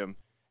encourage him.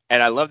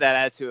 And I love that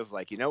attitude of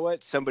like, you know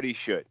what? Somebody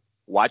should.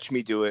 Watch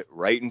me do it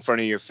right in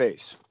front of your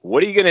face.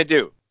 What are you going to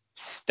do?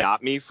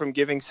 Stop me from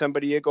giving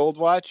somebody a gold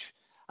watch?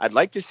 I'd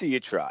like to see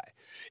you try.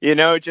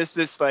 Just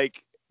this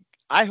like,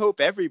 I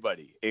hope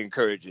everybody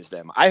encourages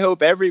them. I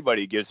hope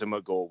everybody gives them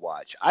a gold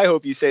watch. I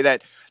hope you say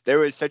that. There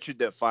was such a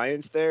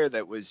defiance there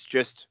that was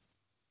just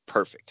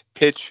perfect.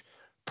 Pitch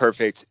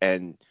perfect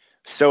and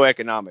so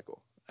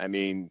economical. I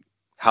mean,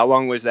 how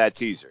long was that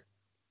teaser?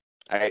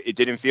 It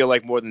didn't feel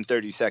like more than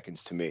 30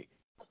 seconds to me.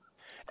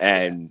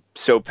 And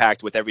so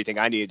packed with everything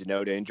I needed to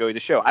know to enjoy the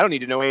show. I don't need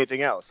to know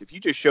anything else. If you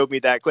just showed me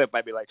that clip,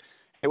 I'd be like,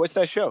 hey, what's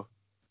that show?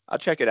 I'll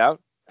check it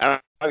out.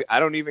 I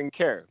don't even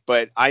care.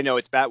 But I know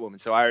it's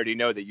Batwoman, so I already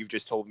know that you've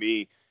just told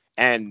me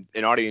and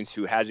an audience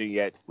who hasn't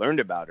yet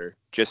learned about her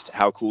just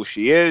how cool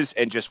she is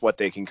and just what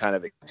they can kind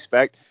of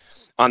expect.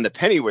 On the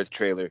Pennyworth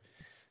trailer,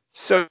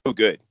 so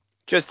good.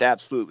 Just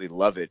absolutely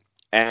love it.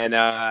 And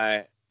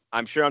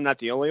I'm sure I'm not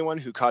the only one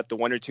who caught the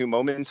one or two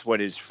moments when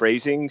his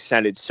phrasing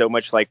sounded so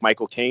much like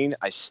Michael Caine.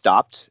 I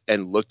stopped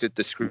and looked at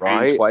the screen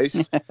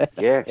twice.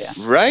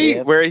 Yes. Right?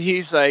 Yep. Where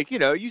he's like,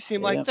 you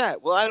seem like Yep.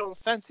 that. Well, I don't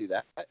fancy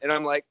that. And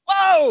I'm like,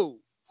 whoa,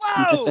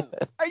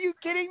 are you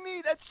kidding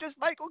me? That's just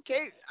Michael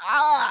Caine.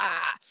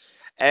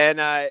 And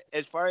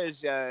as far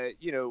as,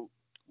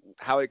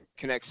 how it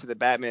connects to the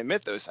Batman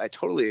mythos, I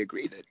totally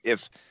agree that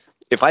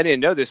if I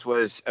didn't know this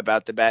was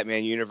about the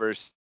Batman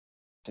universe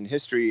in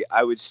history,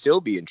 I would still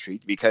be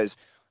intrigued because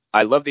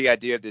I love the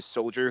idea of this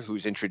soldier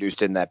who's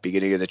introduced in that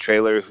beginning of the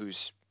trailer,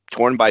 who's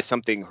torn by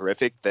something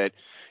horrific that,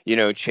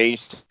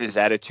 changed his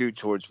attitude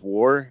towards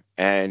war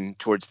and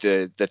towards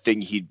the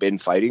thing he'd been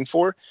fighting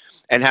for,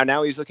 and how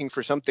now he's looking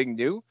for something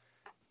new.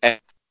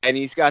 And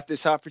he's got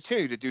this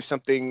opportunity to do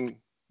something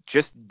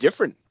just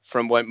different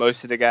from what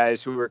most of the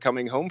guys who are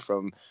coming home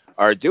from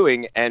are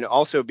doing. And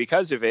also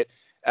because of it,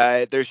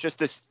 there's just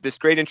this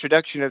great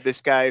introduction of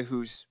this guy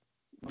who's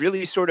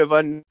really sort of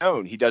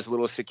unknown. He does a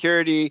little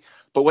security,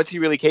 but what's he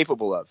really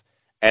capable of?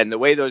 And the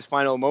way those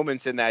final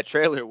moments in that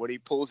trailer, when he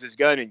pulls his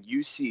gun and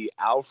you see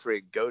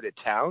Alfred go to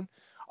town,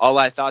 all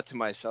I thought to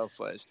myself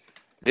was,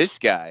 this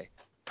guy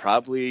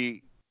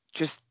probably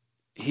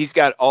he's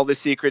got all the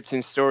secrets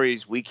and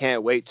stories. We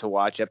can't wait to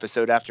watch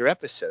episode after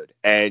episode.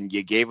 And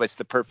you gave us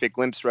the perfect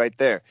glimpse right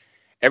there.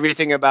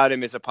 Everything about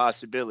him is a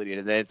possibility.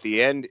 And then at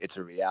the end, it's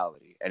a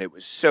reality. And it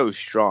was so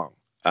strong.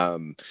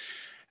 I'm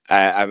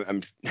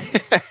I'm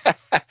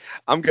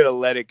gonna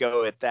let it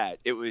go at that.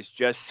 It was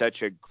just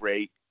such a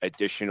great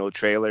additional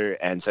trailer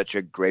and such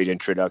a great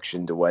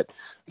introduction to what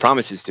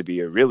promises to be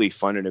a really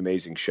fun and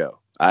amazing show.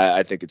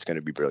 I think it's going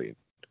to be brilliant.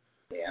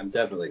 Yeah, I'm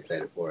definitely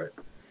excited for it.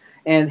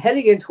 And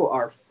heading into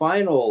our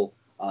final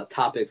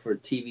topic for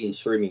TV and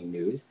streaming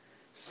news,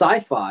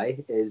 Sci-Fi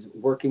is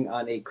working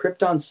on a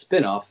Krypton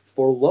spinoff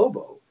for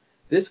Lobo.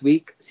 This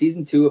week,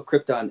 season 2 of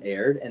Krypton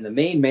aired, and the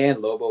main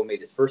man, Lobo,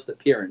 made his first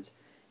appearance.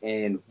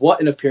 And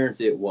what an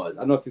appearance it was.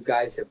 I don't know if you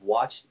guys have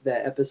watched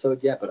that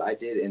episode yet, but I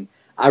did, and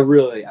I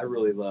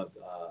really loved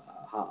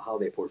how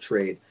they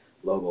portrayed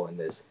Lobo in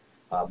this.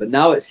 But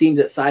now it seems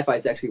that Sci-Fi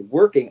is actually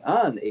working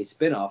on a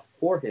spinoff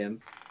for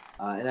him.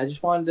 And I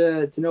just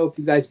wanted to know if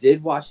you guys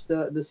did watch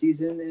the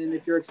season and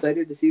if you're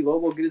excited to see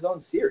Lobo get his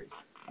own series.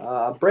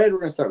 Brad, we're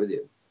going to start with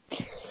you.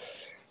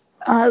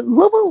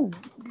 Lobo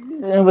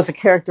was a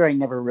character I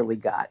never really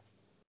got.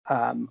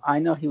 I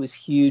know he was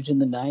huge in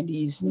the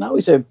 90s, and I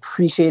always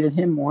appreciated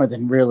him more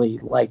than really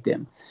liked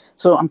him.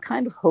 So I'm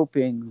kind of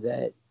hoping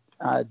that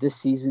this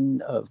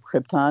season of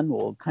Krypton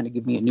will kind of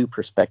give me a new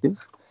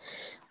perspective.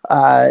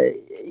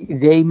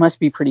 They must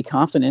be pretty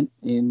confident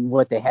in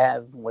what they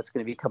have, what's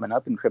going to be coming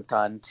up in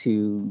Krypton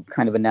to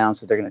kind of announce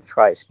that they're going to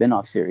try a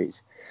spin-off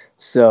series.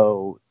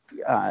 So,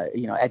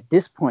 at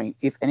this point,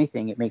 if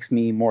anything, it makes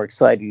me more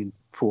excited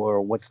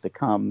for what's to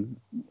come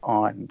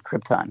on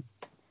Krypton.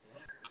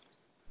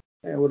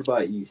 And what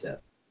about you, Seth?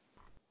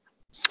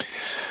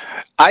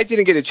 I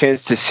didn't get a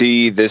chance to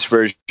see this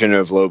version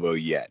of Lobo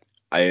yet.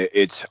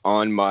 It's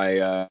on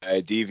my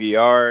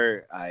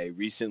DVR. I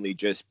recently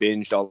just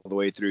binged all the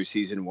way through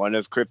season 1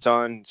 of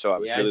Krypton, so I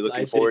was really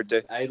looking forward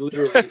to. I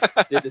literally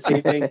did the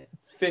same thing.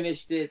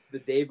 Finished it the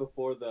day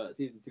before the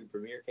season 2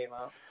 premiere came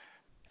out.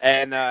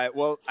 And I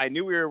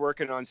knew we were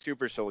working on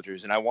Super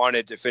Soldiers, and I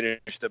wanted to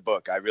finish the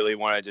book. I really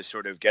wanted to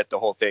sort of get the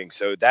whole thing.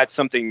 So that's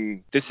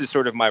something. This is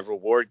sort of my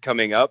reward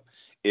coming up.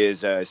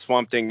 Is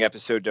Swamp Thing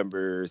episode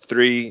number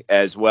 3,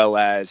 as well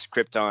as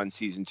Krypton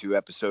season 2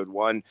 episode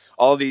 1.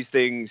 All these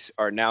things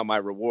are now my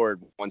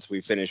reward once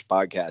we finish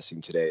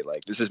podcasting today.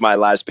 Like, this is my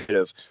last bit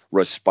of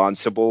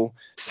responsible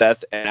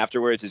Seth, and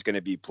afterwards is going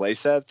to be Play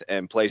Seth,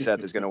 and Play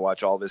Seth is going to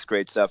watch all this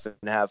great stuff and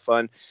have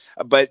fun.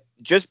 But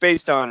just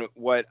based on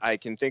what I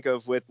can think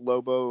of with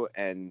Lobo,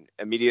 and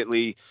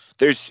immediately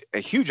there's a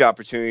huge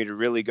opportunity to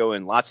really go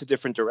in lots of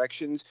different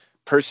directions.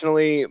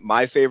 Personally,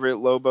 my favorite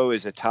Lobo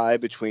is a tie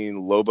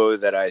between Lobo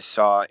that I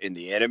saw in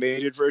the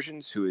animated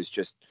versions, who is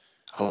just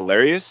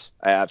hilarious.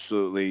 I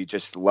absolutely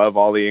just love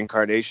all the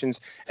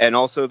incarnations, and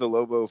also the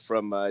Lobo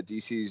from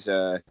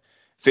DC's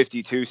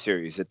 52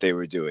 series that they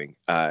were doing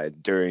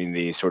during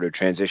the sort of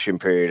transition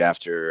period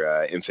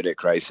after Infinite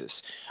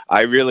Crisis.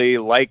 I really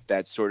like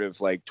that sort of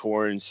like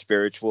torn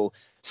spiritual.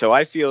 So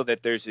I feel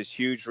that there's this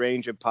huge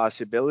range of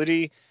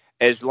possibility,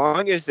 as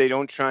long as they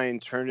don't try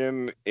and turn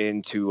him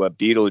into a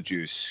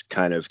Beetlejuice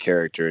kind of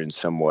character in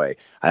some way.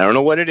 I don't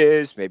know what it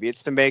is. Maybe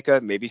it's the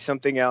makeup, maybe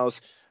something else.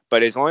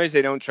 But as long as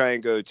they don't try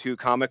and go too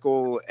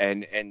comical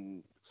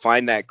and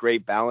find that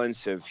great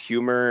balance of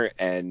humor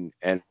and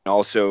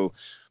also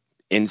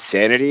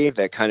insanity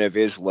that kind of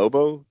is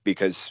Lobo,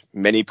 because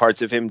many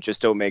parts of him just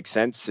don't make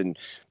sense. And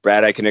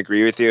Brad, I can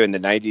agree with you. In the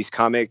 90s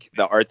comic,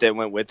 the art that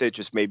went with it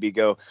just made me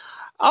go,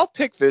 I'll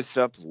pick this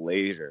up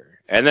later.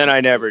 And then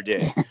I never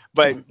did.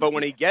 But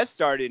when he guest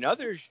starred in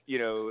other,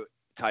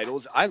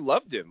 titles, I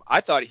loved him.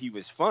 I thought he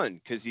was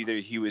fun because either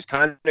he was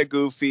kind of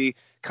goofy,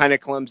 kind of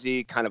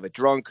clumsy, kind of a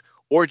drunk,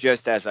 or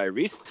just as I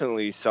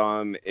recently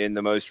saw him in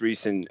the most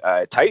recent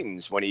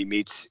Titans when he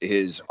meets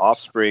his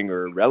offspring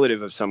or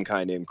relative of some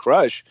kind named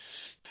Crush.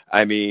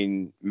 I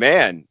mean,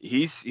 man,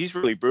 he's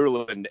really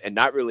brutal and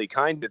not really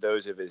kind to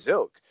those of his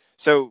ilk.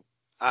 So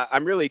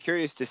I'm really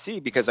curious to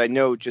see, because I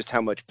know just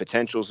how much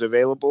potential is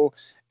available,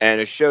 and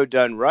a show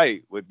done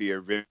right would be a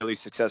really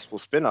successful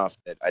spinoff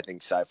that I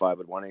think sci-fi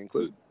would want to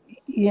include.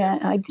 Yeah,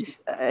 I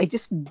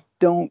just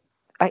don't.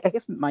 I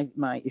guess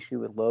my issue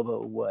with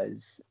Lobo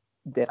was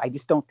that I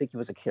just don't think he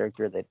was a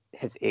character that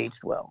has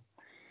aged well.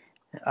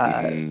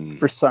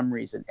 For some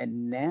reason.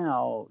 And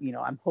now,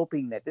 I'm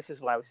hoping that this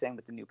is what I was saying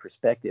with the new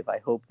perspective. I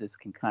hope this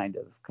can kind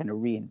of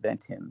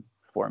reinvent him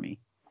for me.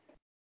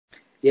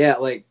 Yeah,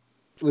 like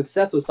when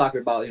Seth was talking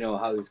about,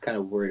 how he was kind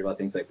of worried about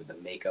things like with the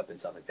makeup and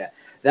stuff like that.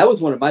 That was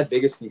one of my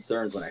biggest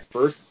concerns when I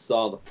first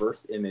saw the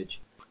first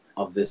image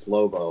of this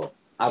Lobo.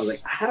 I was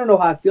like, I don't know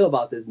how I feel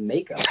about this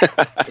makeup.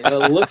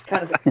 It looked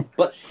kind of,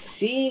 but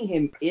seeing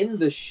him in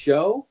the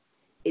show,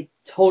 it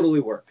totally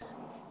works.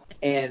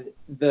 And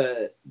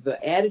the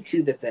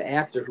attitude that the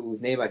actor,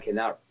 whose name I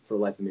cannot for the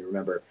life of me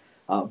remember,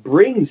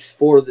 brings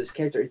for this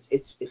character,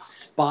 it's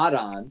spot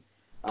on.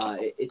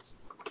 It's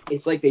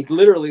like they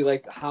literally,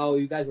 like how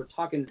you guys were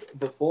talking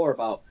before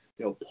about,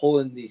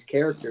 pulling these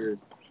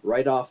characters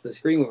right off the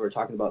screen when we were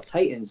talking about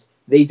Titans.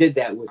 They did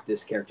that with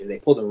this character. They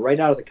pulled him right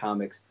out of the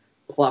comics,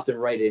 plopped him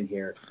right in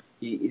here.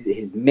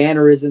 His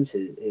mannerisms,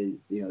 his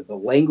the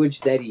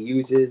language that he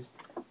uses,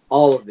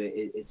 all of it,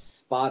 it's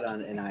spot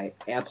on, and I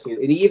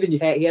absolutely. And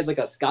he has like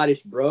a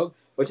Scottish brogue,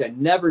 which I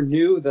never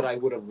knew that I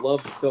would have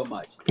loved so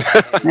much.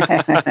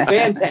 It's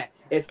fantastic.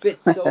 It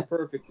fits so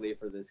perfectly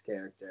for this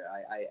character.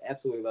 I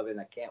absolutely love it, and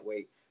I can't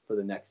wait for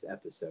the next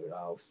episode.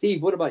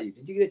 Steve, what about you?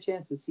 Did you get a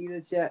chance to see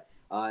this yet?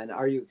 And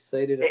are you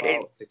excited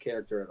about the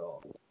character at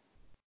all?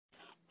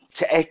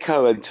 To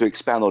echo and to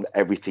expand on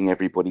everything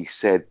everybody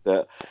said,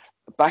 that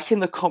back in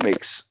the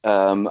comics,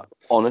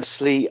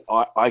 honestly,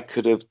 I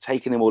could have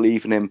taken him or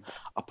leaving him,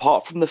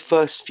 apart from the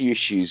first few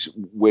issues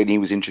when he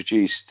was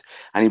introduced,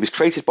 and he was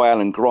created by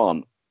Alan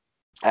Grant.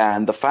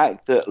 And the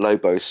fact that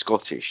Lobo is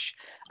Scottish,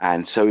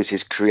 and so is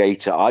his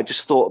creator, I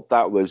just thought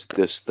that was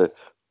just the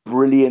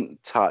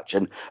brilliant touch.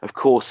 And of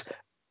course,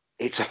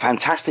 it's a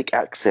fantastic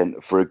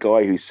accent for a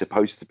guy who's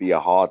supposed to be a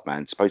hard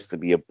man, supposed to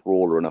be a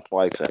brawler and a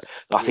fighter.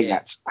 I think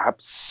that's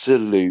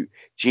absolute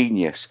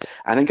genius.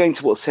 And then going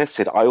to what Seth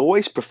said, I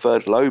always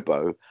preferred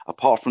Lobo,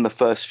 apart from the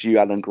first few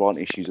Alan Grant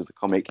issues of the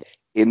comic,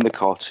 in the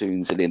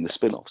cartoons and in the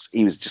spin-offs.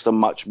 He was just a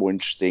much more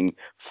interesting,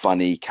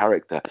 funny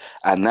character.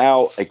 And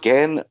now,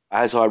 again,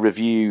 as I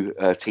review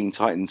Teen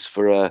Titans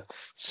for a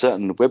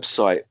certain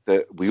website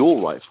that we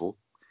all write for,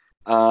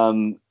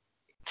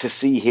 to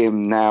see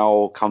him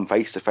now come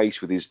face to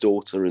face with his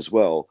daughter as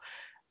well.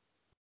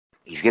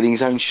 He's getting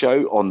his own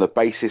show on the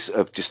basis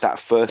of just that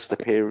first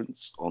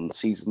appearance on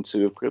season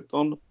 2 of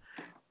Krypton.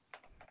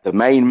 The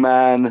main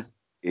man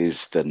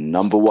is the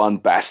number one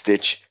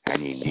Bastich,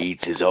 and he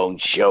needs his own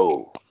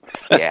show.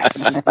 Yes.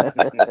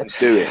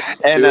 Do it.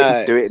 And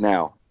do it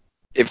now.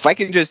 If I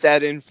can just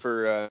add in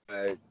for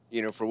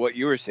for what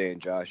you were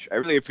saying, Josh, I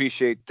really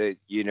appreciate that,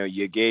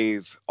 you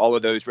gave all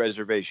of those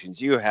reservations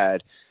you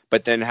had,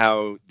 but then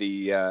how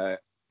the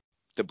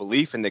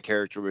belief in the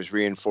character was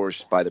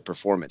reinforced by the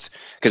performance.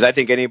 Because I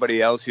think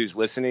anybody else who's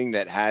listening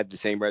that had the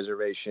same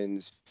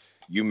reservations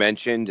you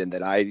mentioned and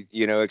that I,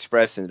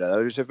 expressed and that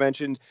others have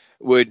mentioned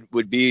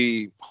would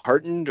be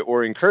heartened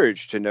or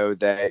encouraged to know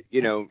that,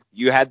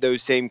 you had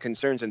those same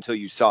concerns until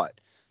you saw it.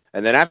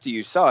 And then after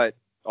you saw it,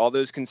 all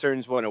those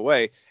concerns went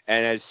away.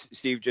 And as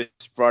Steve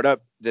just brought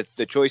up,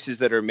 the choices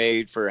that are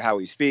made for how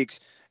he speaks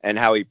and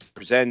how he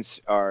presents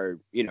are,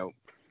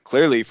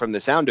 clearly from the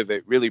sound of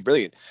it, really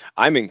brilliant.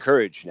 I'm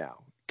encouraged now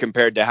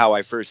compared to how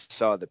I first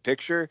saw the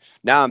picture.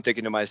 Now I'm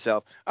thinking to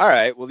myself, all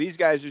right, well, these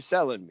guys are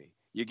selling me.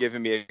 You're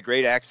giving me a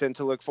great accent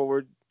to look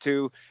forward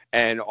to,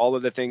 and all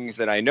of the things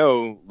that I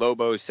know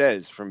Lobo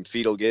says, from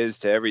Fetal Giz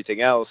to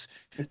everything else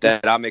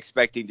that I'm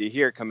expecting to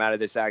hear come out of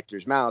this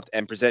actor's mouth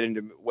and presented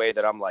in a way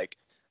that I'm like,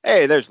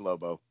 hey, there's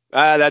Lobo.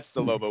 That's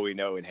the Lobo we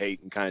know and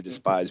hate and kind of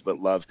despise but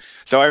love.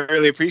 So I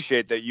really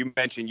appreciate that you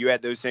mentioned you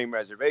had those same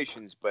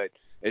reservations, but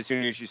as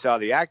soon as you saw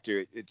the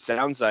actor, it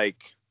sounds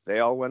like they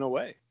all went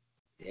away.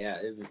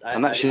 Yeah,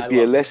 and that should be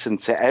a lesson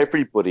to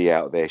everybody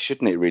out there,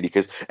 shouldn't it, really?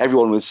 Because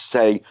everyone was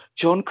saying,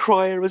 John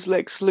Cryer as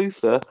Lex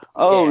Luthor?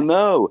 Oh, yeah.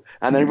 No.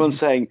 And everyone's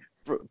saying,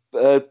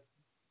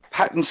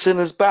 Pattinson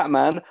as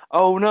Batman?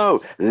 Oh,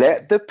 no.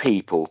 Let the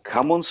people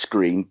come on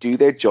screen, do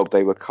their job.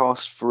 They were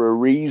cast for a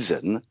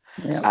reason,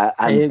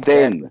 and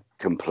then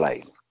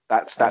complain.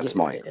 That's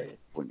my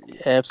point.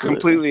 Absolutely.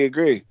 Completely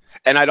agree.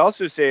 And I'd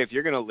also say, if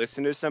you're going to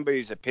listen to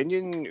somebody's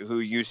opinion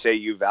who you say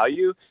you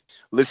value,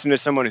 listen to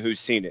someone who's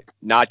seen it,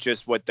 not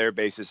just what their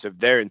basis of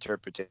their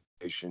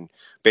interpretation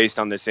based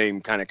on the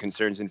same kind of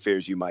concerns and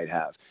fears you might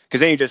have. Because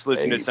then you just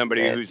listen to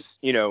somebody who's,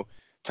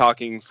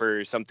 talking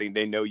for something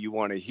they know you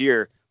want to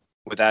hear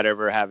without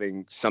ever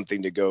having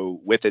something to go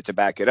with it to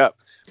back it up.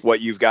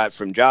 What you've got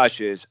from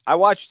Josh is, I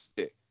watched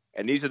it,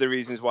 and these are the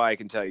reasons why I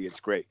can tell you it's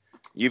great.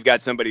 You've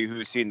got somebody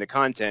who's seen the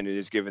content and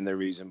is given the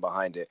reason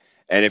behind it.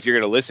 And if you're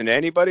going to listen to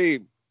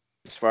anybody,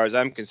 as far as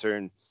I'm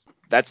concerned,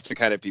 that's the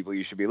kind of people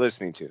you should be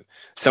listening to.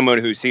 Someone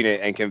who's seen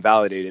it and can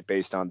validate it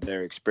based on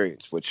their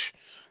experience, which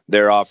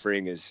they're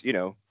offering is,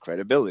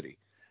 credibility.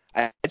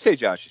 I'd say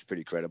Josh is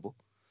pretty credible.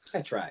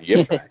 I try.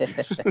 Yep. I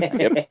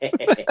try.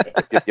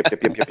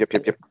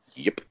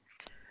 Yep.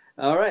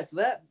 All right, so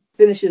that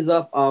finishes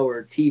up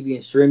our TV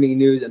and streaming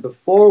news. And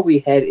before we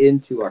head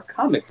into our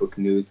comic book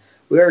news,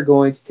 we are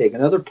going to take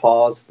another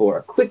pause for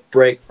a quick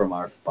break from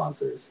our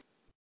sponsors.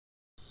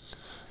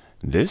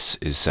 This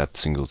is Seth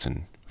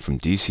Singleton from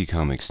DC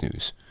Comics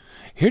News,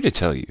 here to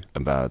tell you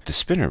about the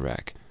Spinner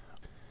Rack.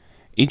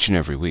 Each and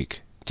every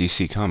week,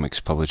 DC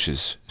Comics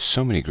publishes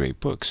so many great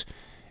books,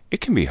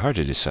 it can be hard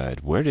to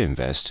decide where to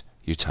invest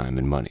your time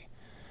and money.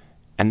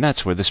 And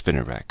that's where the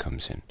Spinner Rack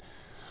comes in.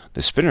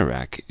 The Spinner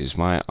Rack is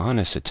my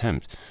honest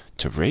attempt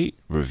to rate,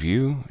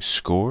 review,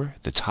 score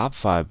the top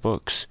 5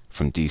 books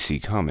from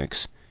DC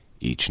Comics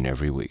each and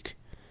every week.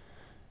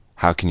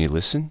 How can you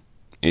listen?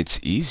 It's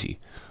easy.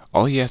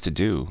 All you have to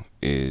do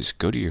is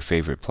go to your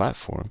favorite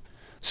platform,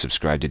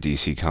 subscribe to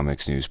DC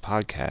Comics News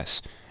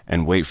Podcasts,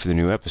 and wait for the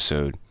new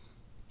episode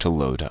to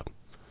load up.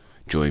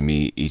 Join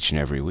me each and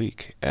every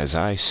week as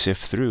I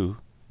sift through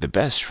the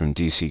best from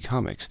DC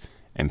Comics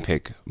and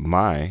pick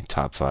my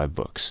top 5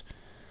 books.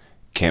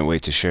 Can't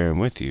wait to share them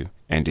with you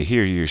and to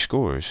hear your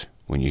scores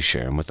when you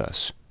share them with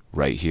us,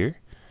 right here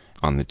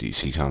on the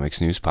DC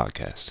Comics News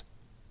Podcast.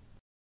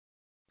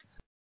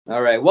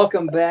 All right,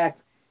 welcome back,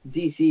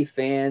 DC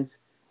fans.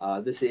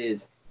 This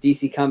is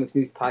DC Comics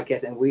News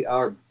Podcast, and we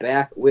are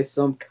back with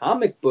some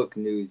comic book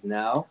news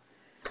now.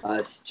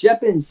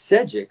 Stjepan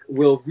Sejic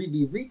will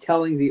be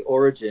retelling the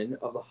origin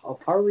of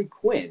Harley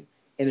Quinn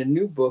in a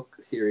new book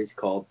series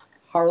called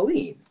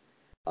Harleen.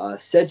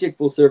 Sejic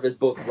will serve as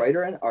both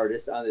writer and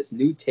artist on this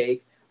new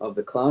take of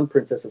the Clown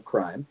Princess of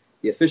Crime.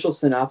 The official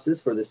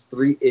synopsis for this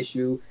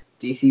 3-issue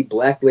DC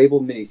Black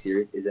Label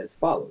miniseries is as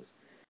follows.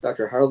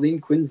 Dr.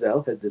 Harleen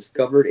Quinzel has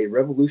discovered a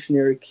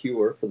revolutionary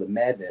cure for the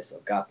madness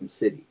of Gotham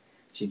City.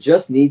 She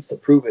just needs to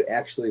prove it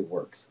actually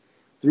works.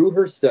 Through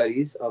her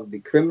studies of the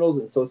criminals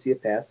and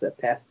sociopaths that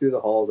pass through the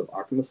halls of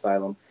Arkham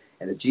Asylum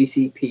and the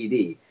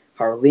GCPD,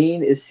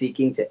 Harleen is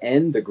seeking to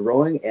end the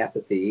growing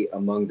apathy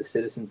among the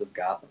citizens of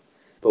Gotham.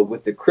 But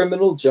with the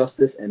criminal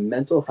justice and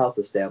mental health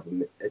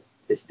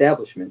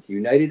establishments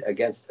united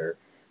against her,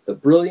 the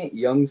brilliant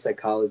young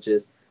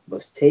psychologist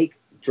must take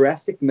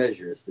drastic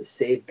measures to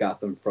save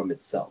Gotham from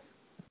itself.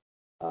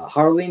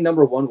 Harleen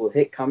 #1 will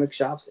hit comic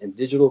shops and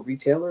digital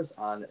retailers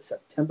on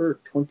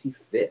September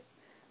 25th.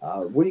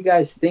 What do you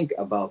guys think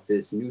about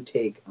this new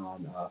take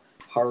on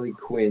Harley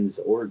Quinn's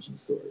origin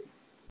story?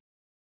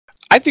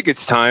 I think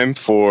it's time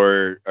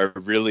for a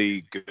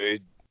really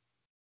good,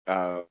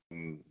 a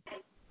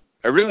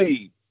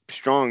really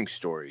strong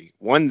story.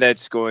 One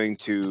that's going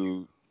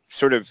to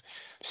sort of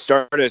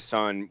start us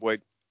on what,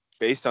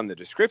 based on the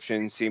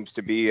description, seems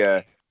to be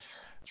a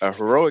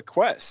heroic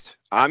quest.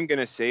 I'm going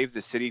to save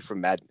the city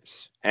from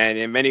madness. And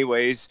in many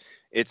ways,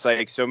 it's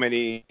like so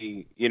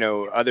many,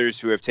 others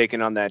who have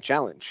taken on that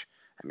challenge.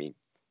 I mean,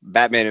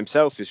 Batman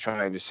himself is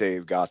trying to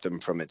save Gotham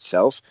from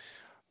itself.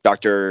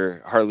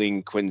 Dr.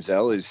 Harleen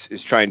Quinzel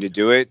is trying to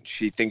do it.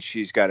 She thinks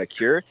she's got a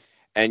cure.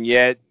 And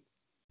yet,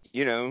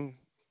 the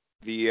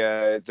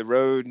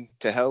road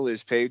to hell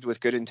is paved with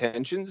good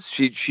intentions.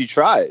 She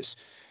tries.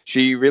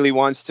 She really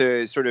wants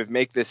to sort of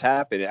make this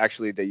happen.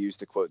 Actually, they used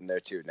the quote in there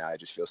too. Now I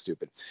just feel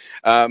stupid.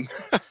 I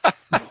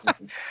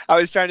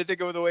was trying to think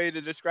of a way to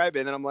describe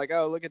it, and I'm like,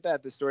 oh, look at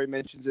that. The story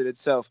mentions it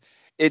itself.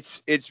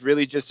 It's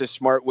really just a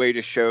smart way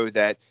to show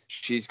that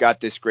she's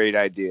got this great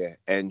idea,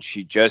 and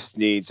she just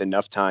needs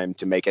enough time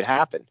to make it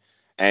happen.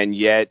 And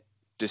yet,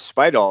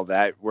 despite all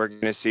that, we're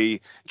going to see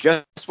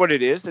just what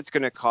it is that's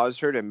going to cause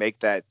her to make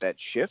that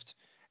shift.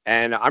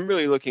 And I'm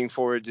really looking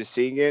forward to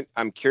seeing it.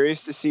 I'm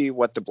curious to see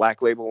what the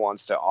Black Label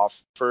wants to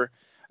offer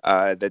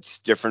that's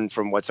different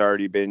from what's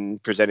already been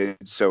presented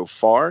so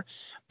far.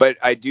 But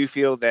I do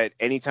feel that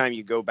anytime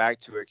you go back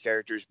to a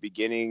character's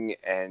beginning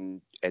and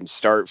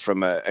start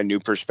from a new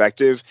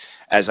perspective,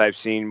 as I've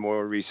seen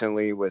more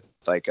recently with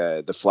like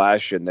The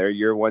Flash and their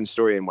year one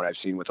story, and what I've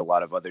seen with a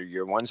lot of other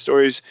year one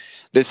stories,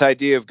 this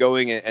idea of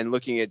going and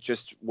looking at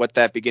just what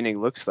that beginning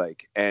looks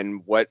like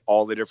and what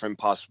all the different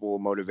possible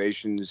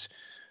motivations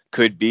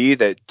could be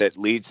that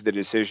leads to the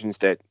decisions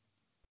that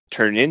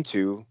turn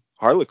into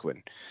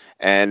Harlequin.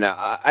 And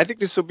I think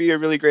this will be a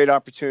really great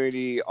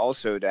opportunity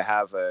also to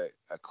have a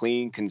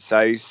clean,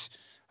 concise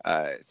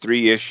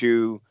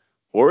 3-issue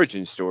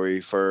origin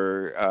story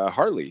for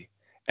Harley.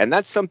 And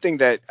that's something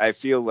that I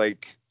feel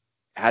like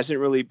hasn't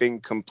really been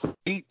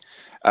complete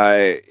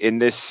in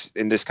this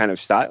kind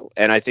of style.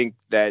 And I think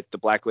that the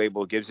Black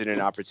Label gives it an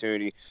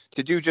opportunity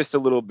to do just a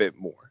little bit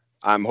more.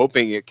 I'm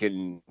hoping it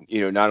can,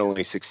 not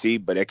only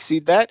succeed but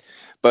exceed that.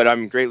 But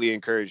I'm greatly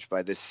encouraged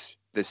by this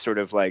sort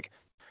of like,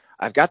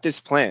 I've got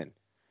this plan,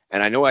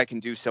 and I know I can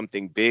do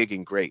something big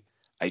and great.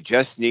 I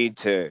just need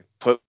to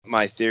put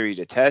my theory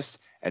to test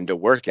and to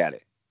work at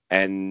it.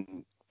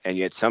 And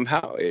yet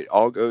somehow it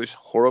all goes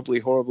horribly,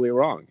 horribly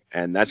wrong.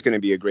 And that's going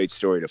to be a great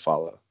story to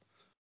follow.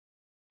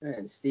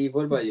 And Steve,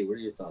 what about you? What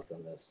are your thoughts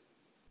on this?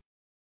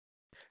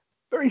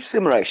 Very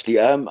similar, actually.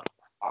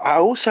 I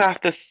also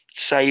have to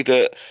say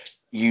that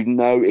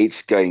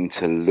it's going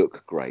to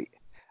look great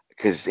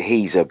because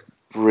he's a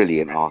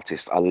brilliant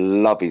artist. I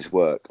love his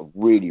work. I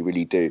really,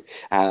 really do.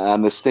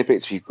 And the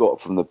snippets we've got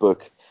from the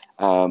book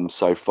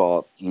so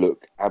far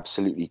look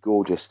absolutely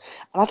gorgeous.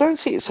 And I don't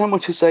see it so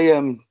much as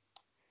a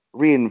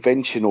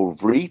reinvention or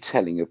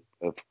retelling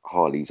of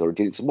Harley's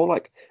origin. It's more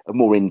like a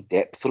more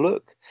in-depth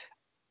look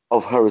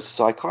of her as a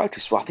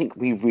psychiatrist. Well, I think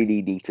we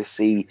really need to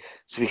see,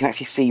 so we can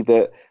actually see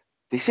that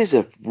this is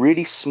a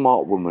really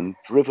smart woman,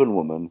 driven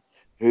woman,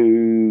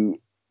 who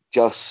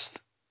just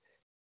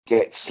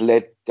gets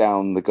led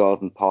down the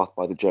garden path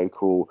by the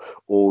Joker,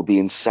 or the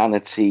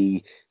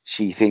insanity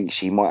she thinks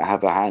she might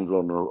have a handle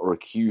on, or a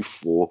cue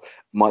for,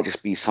 might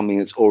just be something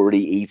that's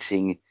already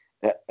eating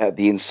at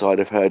the inside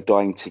of her,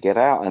 dying to get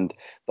out. And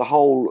the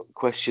whole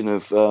question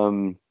of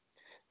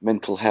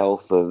mental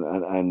health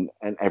and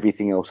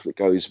everything else that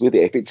goes with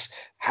it, if it's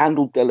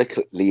handled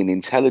delicately and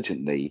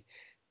intelligently,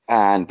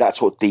 and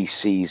that's what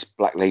DC's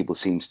Black Label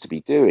seems to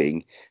be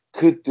doing,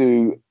 could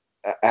do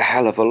a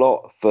hell of a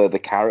lot for the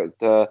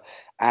character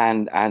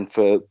and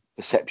for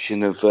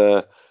perception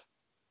of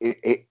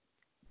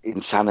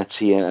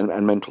insanity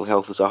and mental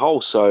health as a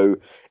whole. So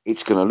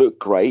it's going to look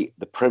great.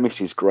 The premise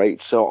is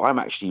great. So I'm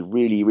actually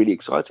really, really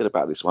excited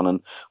about this one.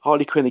 And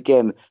Harley Quinn,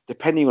 again,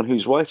 depending on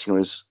who's writing her,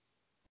 has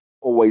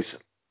always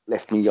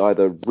left me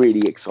either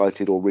really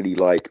excited or really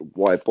like,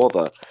 why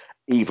bother?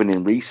 Even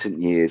in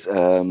recent years,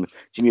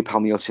 Jimmy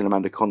Palmiotti and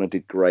Amanda Conner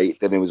did great.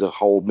 Then there was a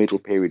whole middle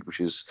period which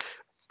was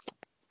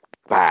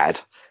bad,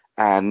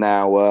 and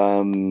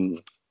now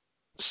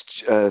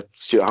Stuart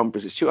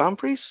Humphries. Is it Stuart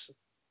Humphries?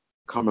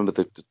 Can't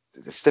remember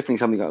it's definitely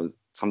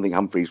something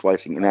Humphries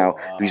writing it now.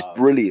 Who's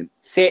brilliant.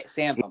 Sam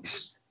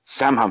Humphries.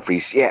 Sam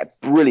Humphries, yeah,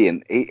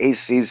 brilliant.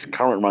 His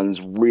current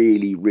run's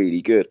really,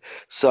 really good.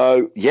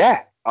 So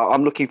yeah,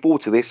 I'm looking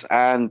forward to this,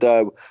 and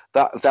that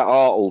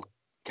art will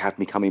have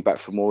me coming back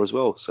for more as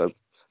well. So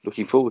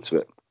looking forward to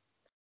it.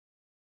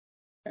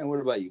 And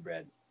what about you,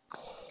 Brad?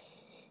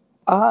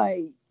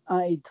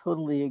 I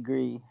totally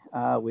agree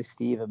with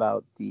Steve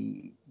about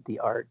the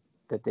art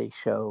that they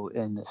show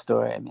in the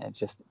story. I mean, it's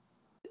just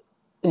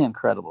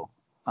incredible.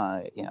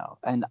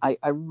 And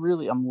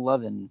I'm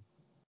loving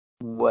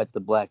what the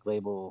Black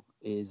Label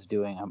is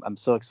doing. I'm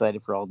so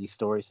excited for all these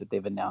stories that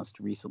they've announced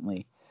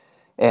recently,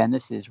 and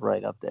this is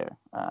right up there.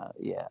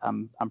 Yeah,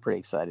 I'm pretty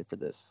excited for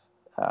this.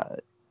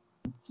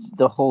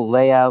 The whole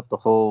layout, the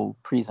whole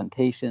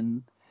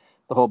presentation,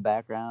 the whole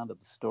background of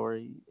the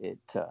story,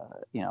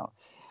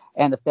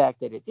 and the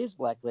fact that it is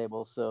Black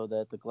Label, so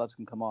that the gloves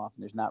can come off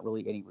and there's not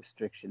really any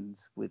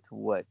restrictions with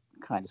what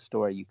kind of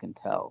story you can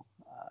tell.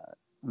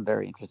 I'm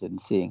very interested in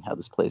seeing how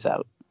this plays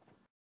out.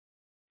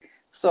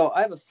 So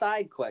I have a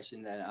side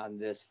question then on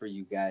this for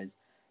you guys.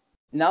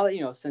 Now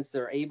that, since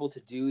they're able to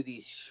do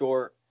these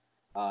short,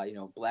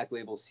 Black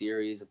Label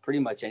series of pretty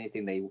much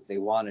anything they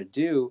want to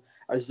do,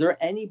 is there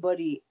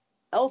anybody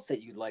else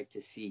that you'd like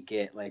to see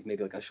get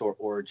maybe a short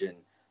origin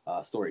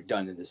story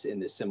done in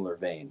this similar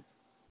vein?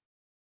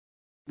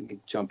 You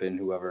can jump in,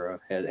 whoever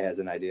has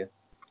an idea.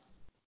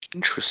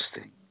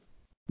 Interesting.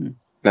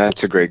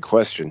 That's a great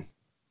question.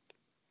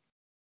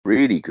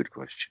 Really good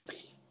question.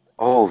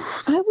 Oh,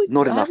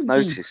 not enough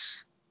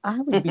notice. I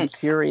would be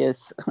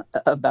curious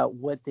about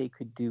what they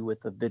could do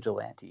with the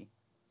vigilante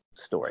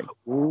story.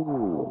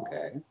 Ooh.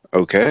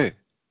 Okay.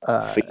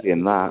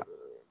 Feeling that.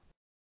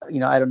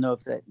 I don't know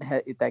if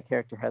that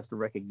character has the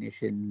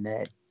recognition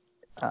that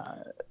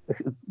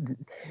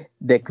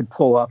that could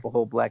pull off a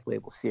whole Black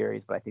Label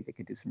series, but I think they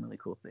could do some really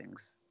cool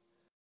things.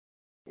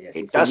 Yeah,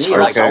 it does feel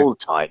like old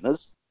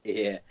timers.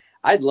 Yeah,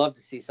 I'd love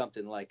to see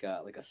something like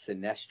a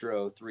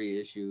Sinestro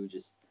 3-issue,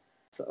 just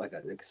I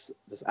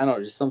don't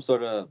know, just some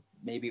sort of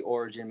maybe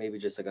origin, maybe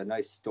just a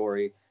nice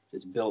story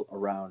just built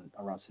around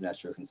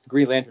Sinestro. Since the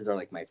Green Lanterns are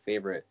my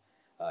favorite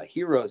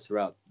heroes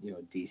throughout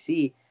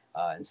DC,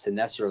 and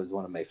Sinestro is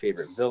one of my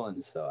favorite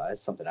villains, so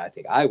that's something I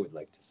think I would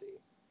like to see.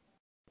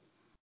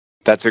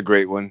 That's a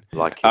great one.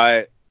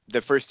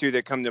 The first two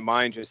that come to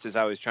mind, just as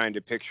I was trying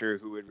to picture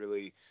who would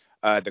really,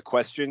 The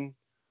Question,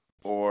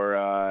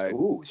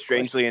 or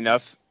strangely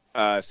enough,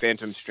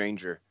 Phantom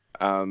Stranger.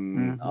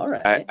 All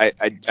right.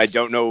 I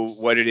don't know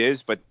what it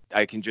is, but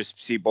I can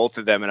just see both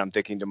of them, and I'm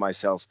thinking to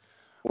myself,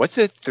 what's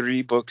a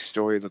 3-book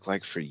story look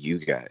like for you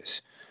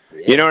guys?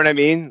 Yeah. You know what I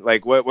mean?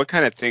 What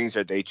kind of things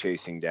are they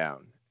chasing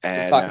down?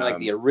 And, you're talking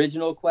the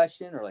original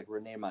Question or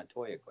Renee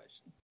Montoya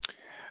Question?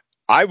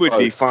 I would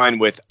be fine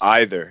with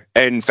either.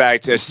 In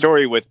fact, a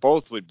story with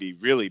both would be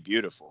really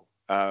beautiful.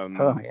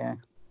 Yeah.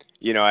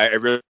 I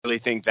really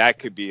think that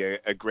could be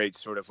a great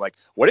sort of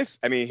what if,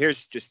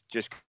 here's just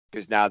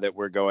because now that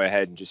we're going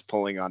ahead and just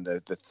pulling on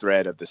the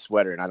thread of the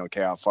sweater, and I don't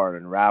care how far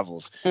it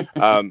unravels.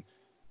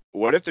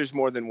 What if there's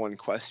more than one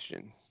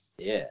question?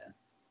 Yeah.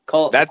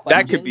 Call it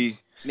that could be.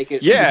 Make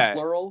it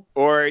plural.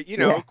 Or,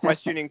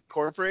 Question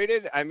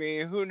Incorporated.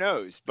 Who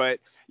knows? But,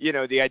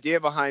 the idea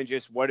behind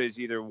just what is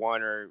either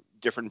one or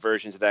different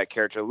versions of that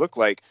character look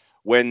like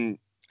when,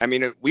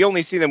 we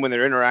only see them when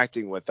they're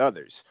interacting with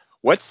others.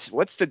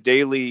 what's the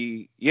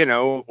daily,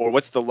 or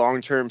what's the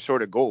long-term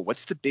sort of goal?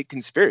 What's the big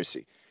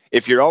conspiracy?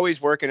 If you're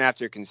always working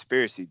after a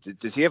conspiracy,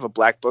 does he have a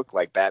black book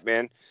like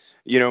Batman,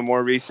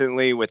 more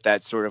recently, with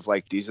that sort of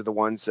like, these are the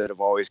ones that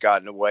have always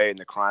gotten away and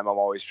the crime I'm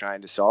always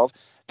trying to solve?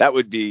 That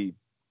would be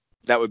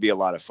a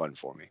lot of fun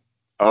for me.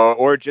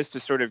 Or just to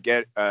sort of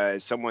get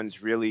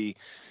someone's really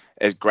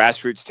as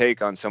grassroots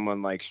take on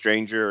someone like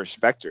Stranger or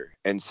Spectre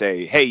and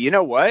say, hey, you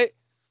know what?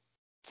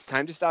 It's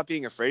time to stop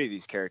being afraid of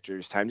these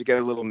characters. Time to get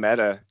a little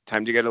meta.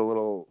 Time to get a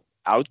little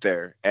out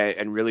there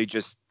and really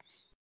just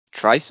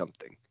try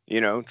something.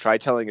 Try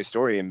telling a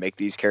story and make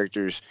these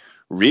characters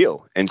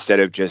real instead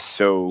of just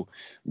so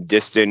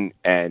distant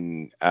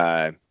and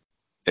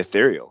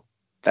ethereal.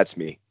 That's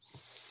me.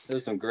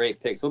 Those are some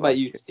great picks. What about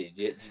you,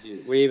 Steve?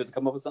 Were you able to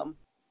come up with something?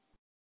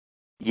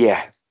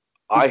 Yeah,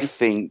 I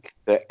think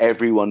that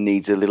everyone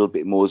needs a little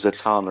bit more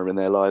Zatanna in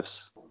their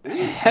lives.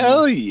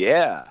 Hell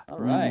yeah! All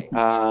right.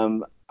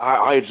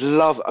 I'd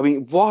love. I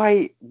mean,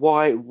 why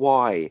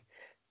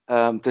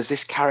does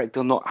this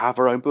character not have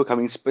her own book? I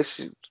mean,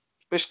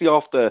 especially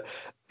after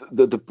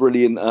the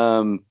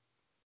brilliant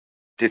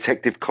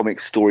Detective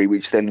Comics story,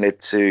 which then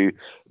led to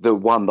the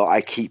one that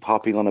I keep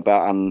harping on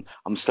about, and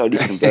I'm slowly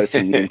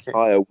converting the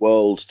entire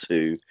world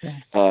to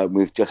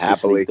with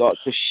Justice League Dark,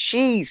 because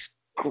she's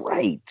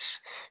great.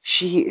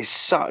 She is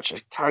such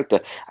a character,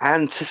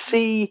 and to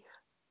see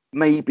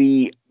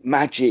maybe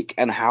magic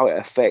and how it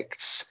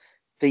affects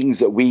things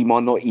that we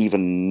might not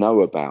even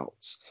know about.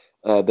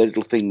 The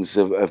little things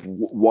of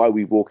why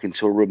we walk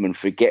into a room and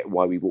forget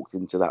why we walked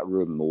into that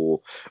room,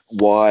 or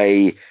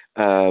why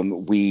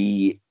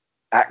we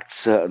act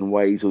certain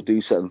ways or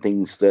do certain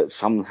things that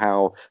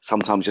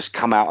sometimes just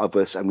come out of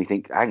us and we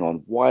think, hang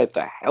on, why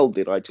the hell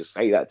did I just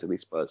say that to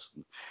this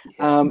person?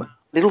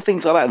 Little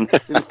things like that, and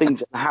little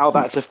things and how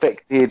that's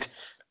affected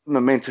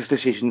momentous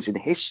decisions in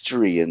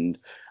history. And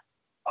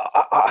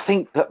I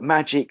think that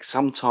magic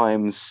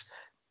sometimes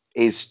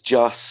is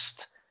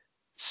just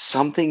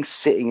something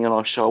sitting on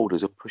our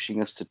shoulders or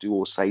pushing us to do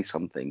or say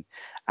something.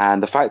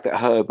 And the fact that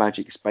her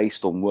magic is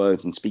based on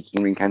words and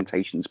speaking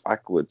incantations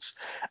backwards,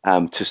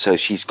 so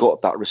she's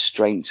got that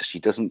restraint, so she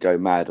doesn't go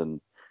mad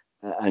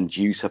and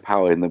use her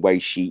power in the way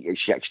she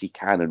actually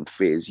can and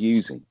fears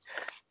using.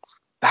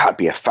 That'd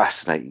be a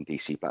fascinating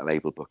DC Black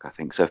Label book, I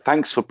think. So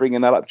thanks for bringing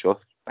that up, Josh.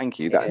 Thank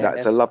you.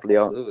 That's a lovely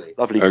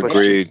question.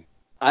 Agreed.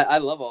 I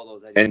love all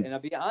those ideas. And I'll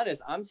be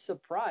honest, I'm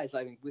surprised.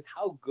 I mean, with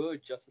how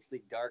good Justice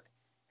League Dark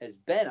has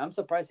been, I'm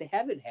surprised they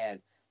haven't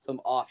had some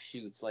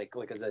offshoots like a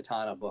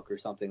Zatanna book or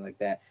something like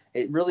that.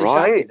 It really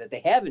shocks me that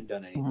they haven't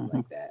done anything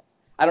like that.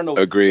 I don't know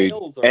what the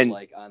sales are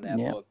like on that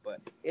book,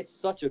 but it's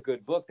such a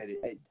good book that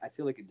I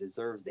feel like it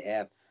deserves to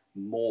have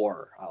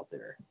more out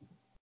there.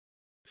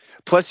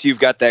 Plus, you've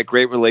got that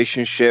great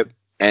relationship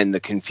and the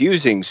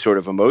confusing sort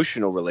of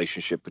emotional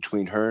relationship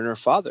between her and her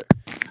father.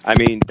 I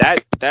mean,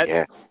 that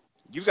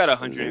you've got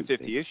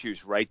 150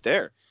 issues right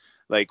there.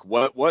 Like,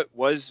 what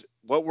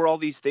were all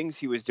these things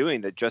he was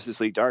doing that Justice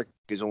League Dark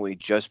is only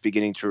just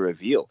beginning to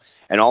reveal,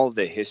 and all of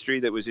the history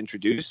that was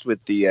introduced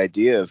with the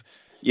idea of,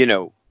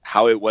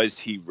 how it was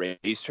he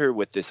raised her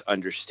with this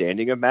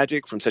understanding of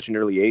magic from such an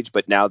early age,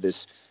 but now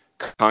this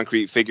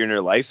concrete figure in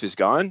her life is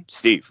gone.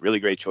 Steve, really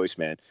great choice,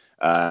 man.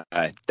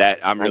 That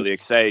I'm really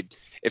excited.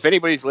 If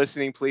anybody's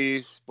listening,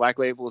 please, Black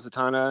Label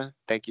Zatanna,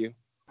 thank you.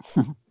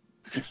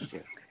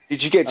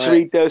 Did you get to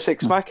read Deus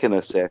Ex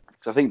Machina, Seth?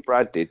 Because I think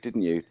Brad did,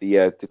 didn't you?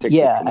 The Detective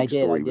Comics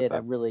story. I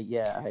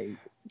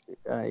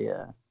did.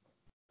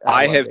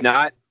 I have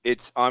not.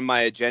 It's on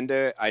my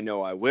agenda. I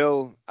know I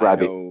will. I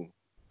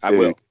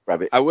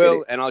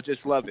will, and I'll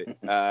just love it.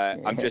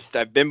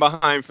 I've been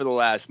behind for the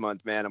last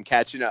month, man. I'm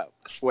catching up.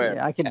 I swear.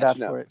 Yeah, I can vouch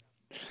for it.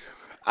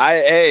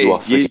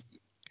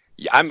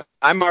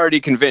 I'm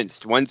already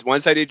convinced.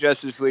 Once I did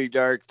Justice League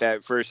Dark,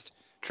 that first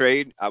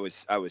trade, I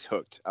was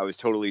hooked. I was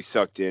totally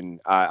sucked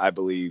in. I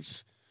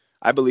believe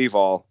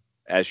all,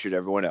 as should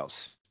everyone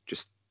else.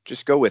 Just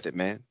go with it,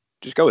 man.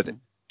 Just go with it.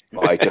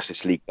 Buy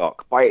Justice League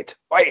Dark. Buy it.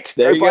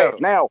 There you go. It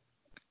now.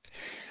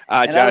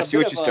 Josh, see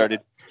what you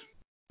started.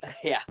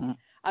 Yeah.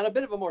 On a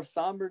bit of a more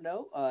somber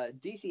note,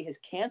 DC has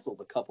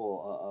canceled a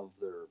couple of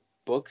their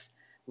books,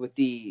 with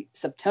the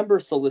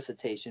September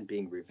solicitation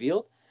being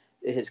revealed.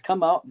 It has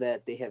come out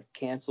that they have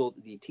canceled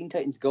the Teen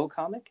Titans Go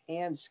comic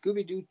and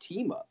Scooby-Doo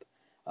Team Up.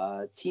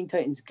 Teen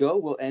Titans Go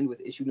will end with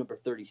issue number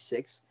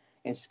 36,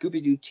 and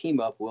Scooby-Doo Team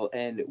Up will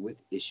end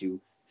with issue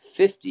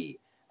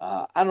 50.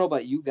 I don't know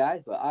about you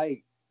guys, but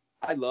I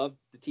love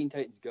the Teen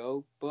Titans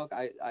Go book.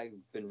 I've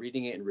been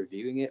reading it and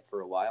reviewing it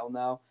for a while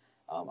now.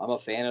 I'm a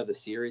fan of the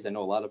series. I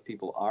know a lot of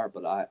people are,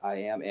 but I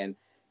am. And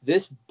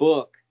this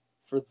book,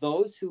 for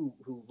those who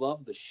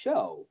love the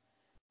show,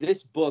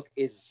 this book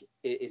is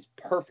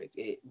perfect.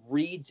 It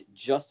reads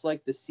just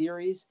like the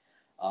series.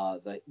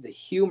 The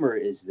humor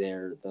is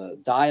there. The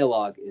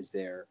dialogue is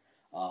there.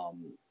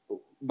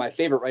 My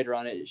favorite writer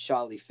on it is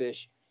Charlie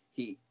Fish.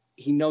 He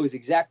knows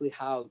exactly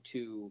how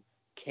to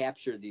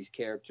capture these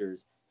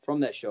characters from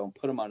that show and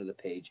put them onto the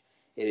page.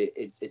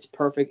 It's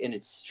perfect, and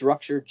it's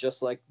structured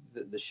just like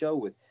the show,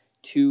 with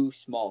 2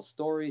 small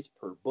stories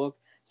per book.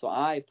 So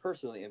I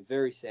personally am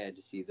very sad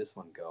to see this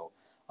one go.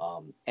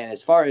 And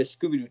as far as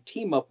Scooby-Doo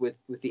team up with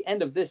the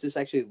end of this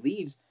actually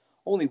leaves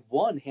only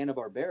one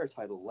Hanna-Barbera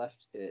title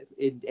left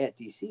at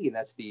DC, and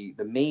that's the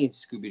main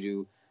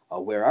Scooby-Doo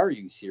Where Are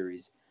You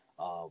series,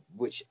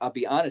 which I'll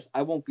be honest,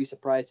 I won't be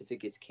surprised if it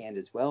gets canned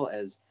as well,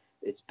 as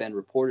it's been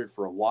reported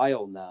for a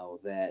while now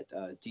that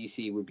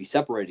DC would be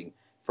separating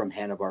from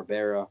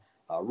Hanna-Barbera.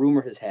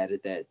 Rumor has had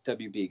it that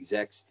WB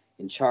execs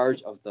in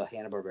charge of the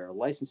Hanna-Barbera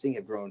licensing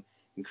have grown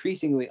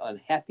increasingly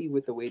unhappy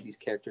with the way these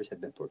characters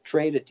have been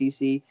portrayed at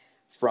DC,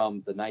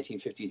 from the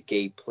 1950s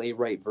gay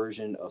playwright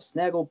version of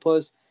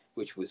Snagglepuss,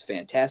 which was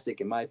fantastic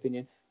in my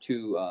opinion,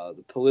 to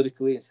the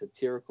politically and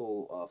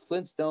satirical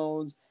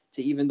Flintstones,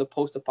 to even the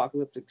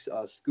post-apocalyptic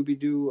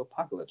Scooby-Doo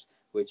Apocalypse,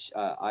 which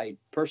I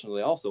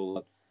personally also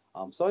love.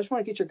 So I just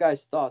want to get your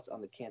guys' thoughts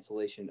on the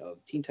cancellation of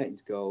Teen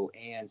Titans Go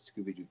and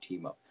Scooby-Doo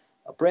Team Up.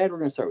 Brad, we're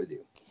going to start with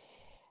you.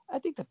 I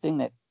think the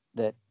thing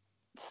that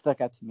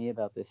stuck out to me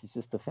about this is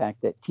just the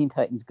fact that Teen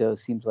Titans Go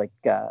seems like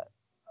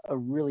a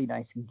really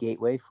nice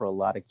gateway for a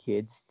lot of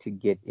kids to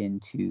get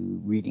into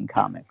reading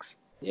comics.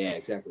 Yeah,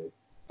 exactly.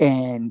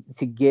 And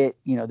to get,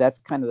 that's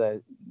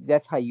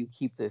how you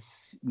keep this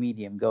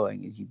medium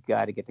going, is you've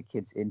got to get the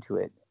kids into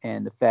it.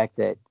 And the fact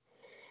that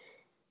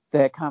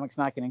comic's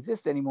not going to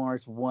exist anymore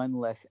is one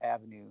less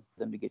avenue for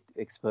them to get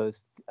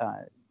exposed,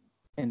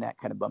 and that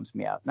kind of bums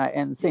me out.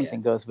 And the same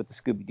thing goes with the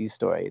Scooby-Doo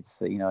story. It's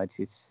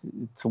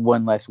it's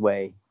one less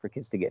way for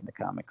kids to get into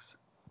comics.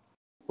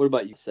 What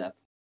about you, Seth?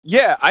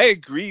 Yeah, I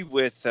agree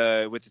with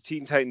the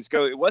Teen Titans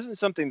Go. It wasn't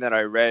something that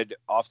I read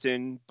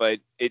often, but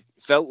it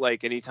felt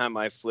like anytime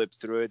I flipped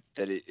through it,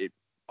 that it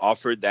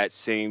offered that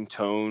same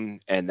tone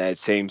and that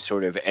same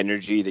sort of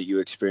energy that you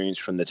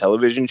experienced from the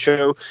television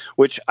show,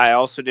 which I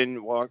also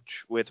didn't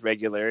watch with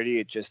regularity.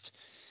 It just,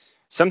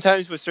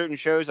 sometimes with certain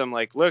shows, I'm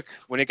like, look,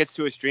 when it gets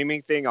to a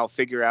streaming thing, I'll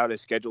figure out a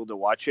schedule to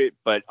watch it.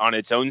 But on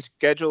its own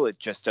schedule, it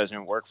just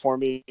doesn't work for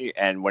me.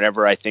 And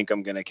whenever I think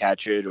I'm going to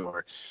catch it,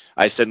 or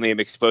I suddenly am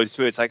exposed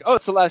to it, it's like, oh,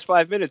 it's the last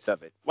 5 minutes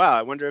of it. Wow,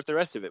 I wonder if the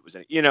rest of it was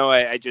in it.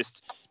 I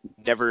just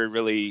never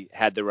really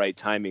had the right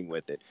timing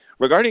with it.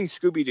 Regarding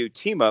Scooby-Doo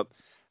Team Up,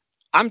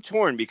 I'm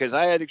torn because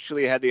I had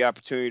actually had the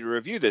opportunity to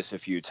review this a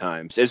few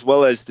times, as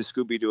well as the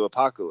Scooby-Doo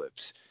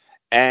Apocalypse.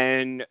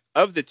 And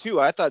of the two,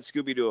 I thought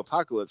Scooby-Doo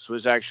Apocalypse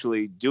was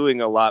actually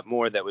doing a lot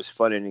more that was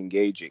fun and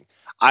engaging.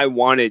 I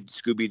wanted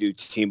Scooby-Doo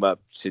Team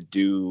Up to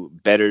do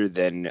better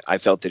than I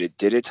felt that it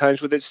did at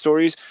times with its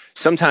stories.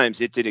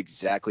 Sometimes it did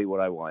exactly what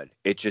I wanted.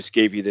 It just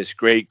gave you this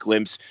great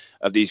glimpse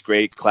of these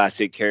great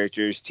classic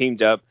characters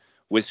teamed up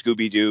with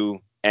Scooby-Doo,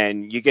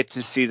 and you get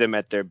to see them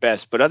at their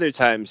best. But other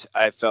times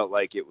I felt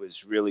like it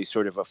was really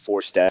sort of a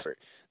forced effort,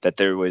 that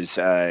there was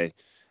a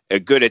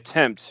good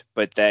attempt,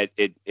 but that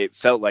it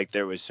felt like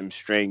there was some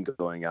strain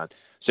going on.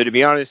 So to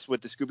be honest,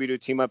 with the Scooby-Doo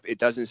Team Up, it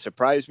doesn't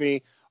surprise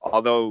me,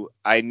 although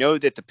I know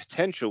that the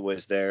potential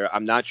was there.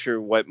 I'm not sure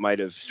what might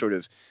have sort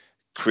of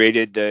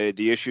created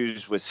the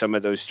issues with some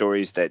of those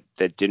stories that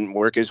didn't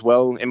work as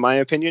well, in my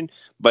opinion,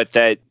 but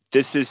that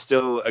this is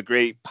still a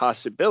great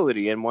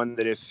possibility, and one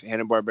that if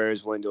Hanna-Barbera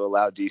is willing to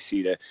allow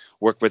DC to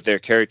work with their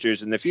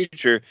characters in the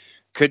future,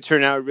 could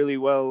turn out really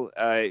well,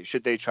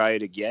 should they try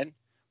it again.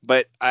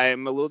 But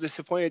I'm a little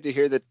disappointed to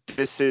hear that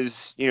this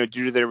is, due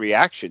to their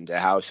reaction to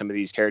how some of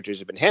these characters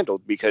have been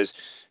handled, because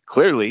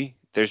clearly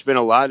there's been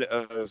a lot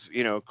of,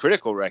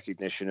 critical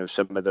recognition of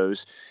some of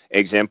those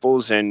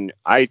examples. And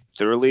I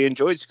thoroughly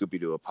enjoyed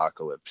Scooby-Doo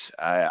Apocalypse.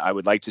 I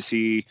would like to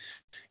see,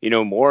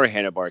 more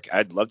Hanna-Barbera.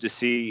 I'd love to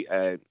see,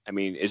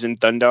 isn't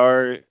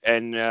Thundar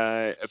and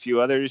a few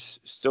others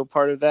still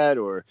part of that?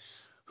 Or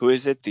who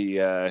is it?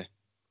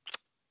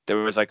 There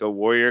was like a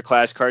warrior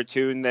class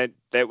cartoon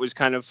that was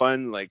kind of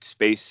fun, like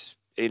space,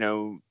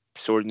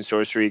 sword and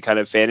sorcery kind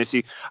of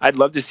fantasy. I'd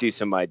love to see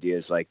some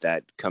ideas like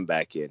that come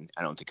back in.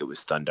 I don't think it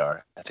was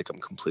Thundar. I think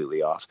I'm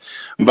completely off.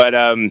 But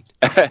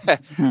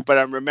but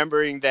I'm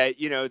remembering that,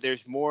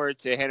 there's more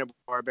to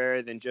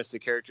Hanna-Barbera than just the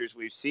characters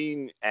we've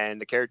seen,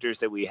 and the characters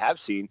that we have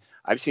seen,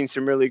 I've seen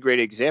some really great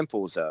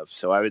examples of.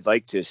 So I would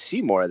like to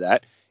see more of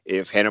that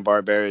if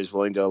Hanna-Barbera is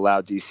willing to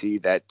allow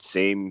DC that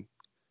same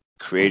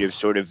creative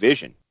sort of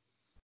vision.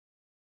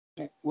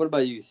 What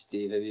about you,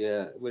 Steve?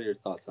 What are your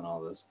thoughts on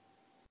all this?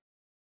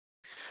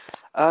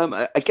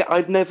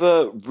 I'd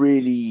never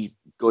really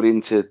got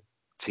into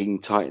Teen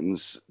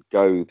Titans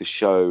Go, the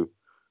show,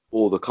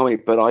 or the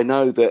comic, but I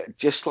know that,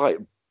 just like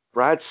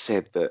Brad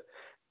said, that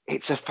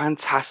it's a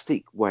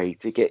fantastic way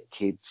to get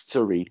kids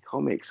to read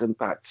comics, and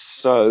that's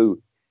so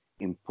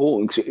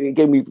important.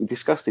 Again, we've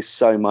discussed this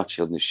so much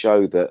on the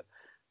show that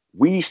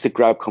we used to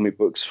grab comic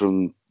books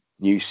from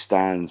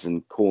newsstands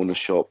and corner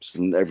shops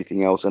and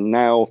everything else, and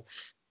now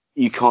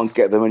you can't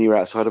get them anywhere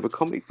outside of a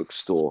comic book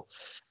store.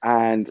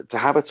 And to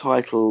have a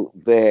title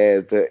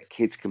there that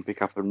kids can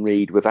pick up and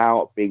read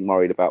without being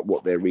worried about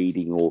what they're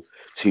reading, or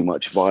too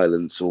much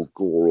violence or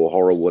gore or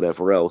horror,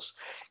 whatever else,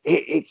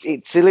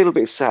 it's a little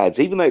bit sad.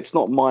 Even though it's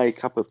not my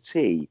cup of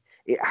tea,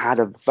 it had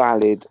a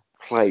valid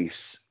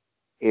place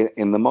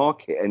in the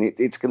market, and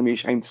it's going to be a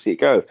shame to see it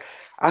go.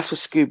 As for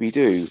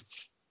Scooby-Doo,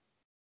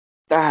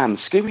 damn,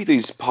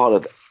 Scooby-Doo's part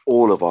of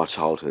all of our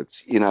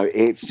childhoods. You know,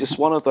 it's just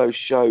one of those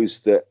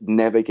shows that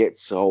never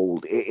gets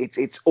old.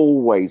 It's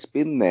always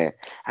been there.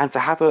 And to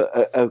have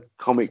a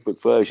comic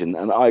book version,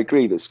 and I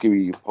agree that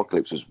Scooby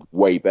Apocalypse was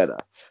way better.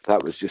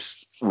 That was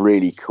just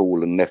really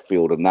cool and left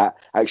field, and that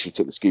actually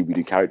took the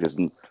Scooby-Doo characters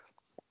and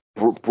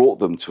brought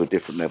them to a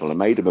different level and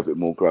made them a bit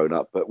more grown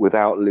up, but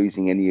without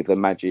losing any of the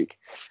magic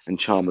and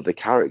charm of the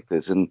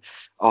characters. And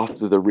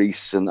after the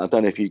recent, I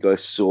don't know if you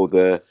guys saw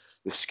the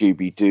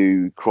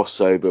Scooby-Doo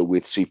crossover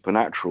with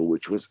Supernatural,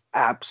 which was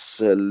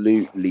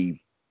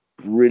absolutely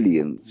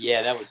brilliant.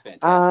 Yeah, that was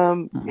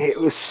fantastic.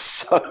 It was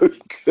so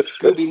good.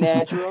 Scooby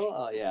Natural.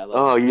 Oh yeah, I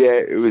love it. Yeah,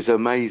 it was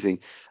amazing.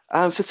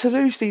 So to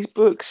lose these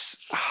books,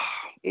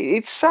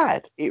 it's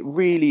sad. It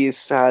really is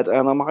sad,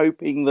 and I'm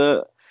hoping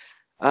that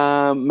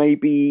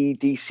maybe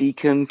DC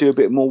can do a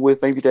bit more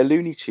with maybe their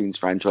Looney Tunes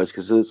franchise,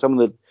 because some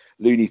of the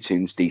Looney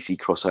Tunes DC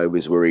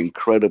crossovers were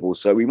incredible.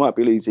 So we might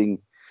be losing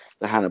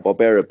the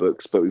Hanna-Barbera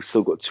books, but we've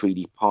still got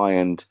Tweety Pie,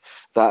 and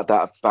that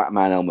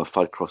Batman Elmer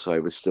Fudd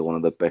crossover is still one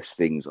of the best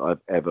things I've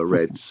ever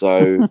read.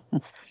 So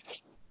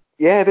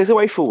yeah, there's a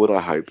way forward,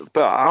 I hope.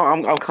 But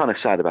I'm kind of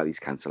sad about these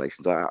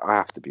cancellations. I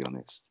have to be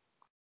honest.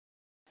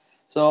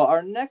 So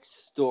our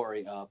next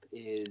story up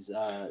is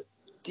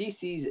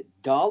DC's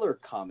Dollar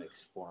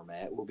Comics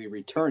format will be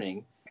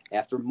returning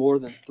after more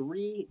than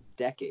 3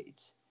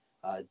 decades.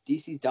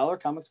 DC's Dollar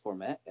Comics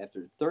format,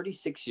 after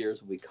 36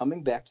 years, will be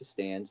coming back to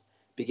stands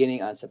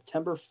beginning on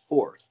September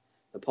 4th.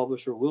 The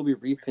publisher will be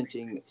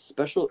reprinting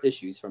special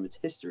issues from its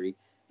history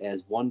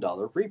as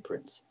 $1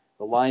 reprints.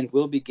 The line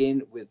will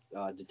begin with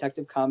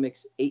Detective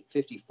Comics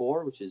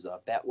 854, which is a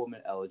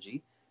Batwoman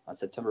Elegy, on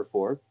September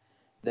 4th.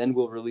 Then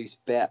we'll release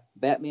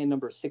Batman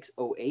number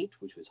 608,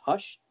 which was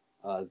Hush,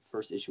 the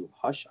first issue of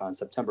Hush, on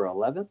September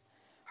 11th.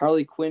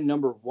 Harley Quinn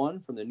number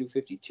 1 from the New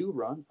 52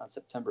 run on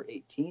September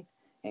 18th.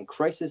 And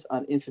Crisis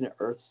on Infinite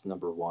Earths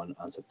number 1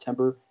 on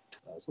September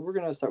 12th. So we're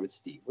going to start with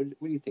Steve. What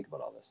do you think about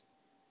all this?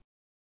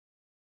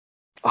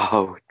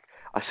 Oh,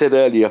 I said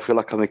earlier, I feel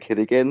like I'm a kid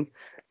again.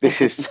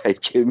 This is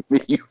taking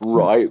me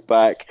right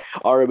back.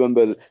 I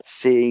remember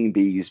seeing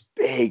these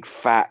big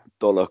fat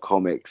dollar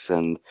comics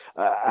and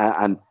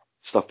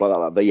stuff like that,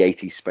 like the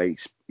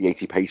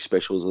 80 page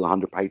specials and the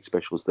 100 page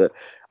specials that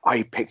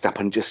I picked up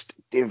and just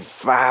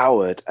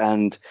devoured.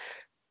 And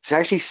to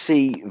actually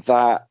see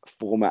that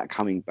format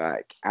coming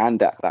back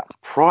and at that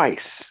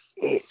price,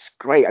 it's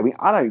great. I mean,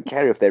 I don't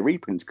care if they're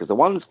reprints, because the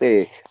ones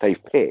they've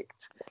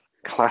picked,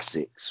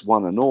 classics,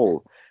 one and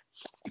all.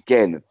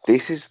 Again,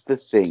 this is the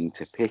thing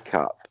to pick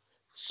up,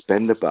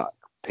 spend a buck,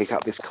 pick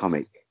up this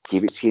comic,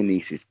 give it to your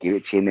nieces, give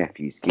it to your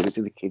nephews, give it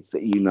to the kids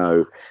that you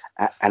know,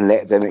 and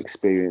let them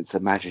experience the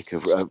magic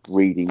of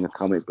reading a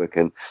comic book.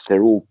 And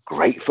they're all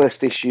great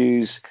first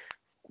issues,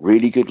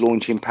 really good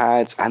launching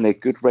pads, and a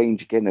good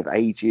range again of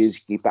ages.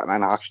 You give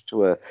Batman Hush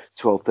to a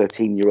 12,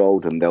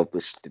 13-year-old and they'll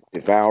just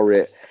devour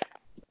it.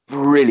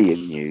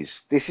 Brilliant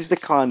news. This is the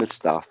kind of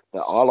stuff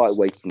that I like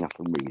waking up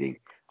and reading.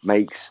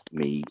 Makes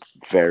me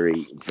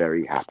very,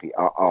 very happy.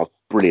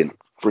 Brilliant.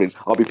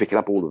 I'll be picking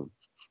up all of them.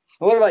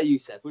 What about you,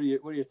 Seth? What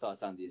are your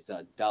thoughts on these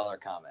dollar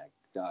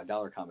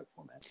comic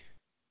format?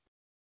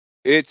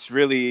 It's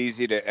really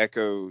easy to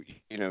echo,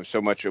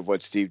 so much of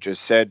what Steve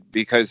just said,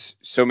 because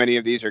so many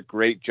of these are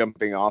great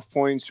jumping off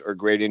points or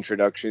great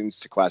introductions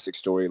to classic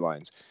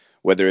storylines.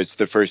 Whether it's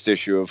the first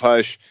issue of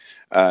Hush,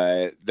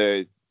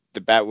 the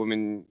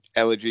Batwoman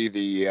Elegy,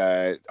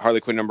 the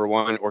Harley Quinn number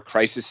 1, or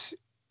Crisis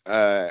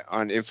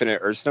on Infinite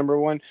Earths number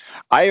 1.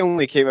 I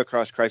only came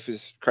across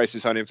Crisis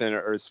on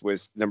Infinite Earths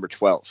with number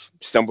 12.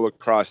 Stumbled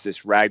across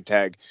this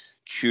ragtag,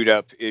 chewed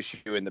up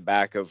issue in the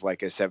back of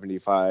like a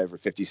 75 or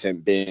 50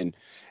 cent bin,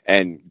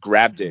 and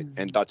grabbed it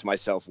and thought to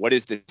myself, what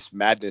is this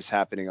madness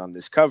happening on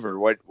this cover?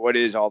 What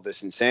is all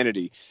this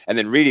insanity? And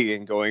then reading it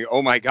and going,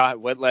 oh my God,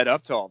 what led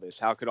up to all this?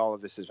 How could all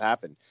of this have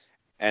happened?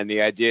 And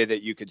the idea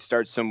that you could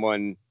start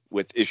someone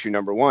with issue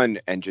number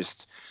 1 and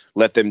just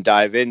let them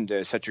dive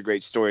into such a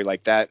great story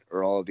like that,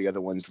 or all of the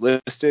other ones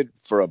listed,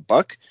 for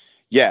 $1.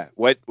 Yeah,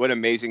 what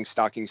amazing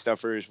stocking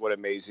stuffers, what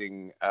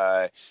amazing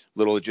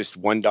little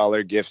just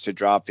 $1 gifts to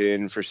drop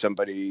in for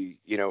somebody,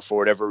 for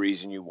whatever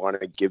reason you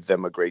want to give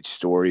them a great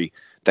story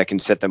that can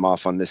set them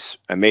off on this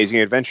amazing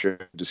adventure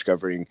of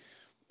discovering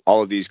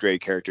all of these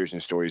great characters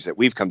and stories that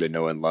we've come to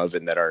know and love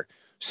and that are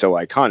so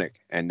iconic.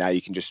 And now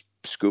you can just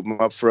scoop them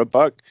up for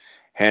 $1,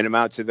 hand them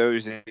out to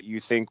those that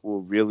you think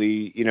will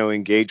really,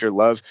 engage or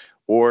love,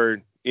 or,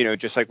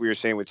 just like we were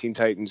saying with Teen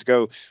Titans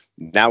Go,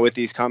 now with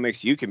these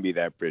comics, you can be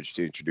that bridge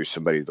to introduce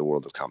somebody to the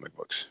world of comic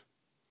books.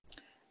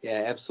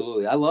 Yeah,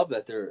 absolutely. I love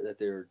that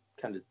they're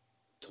kind of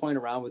toying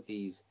around with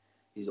these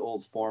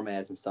old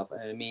formats and stuff.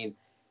 And I mean,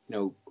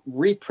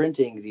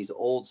 reprinting these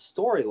old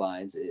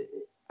storylines.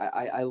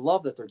 I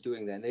love that they're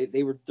doing that. And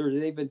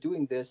they've been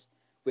doing this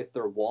with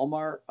their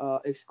Walmart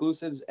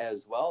exclusives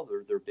as well.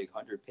 Their big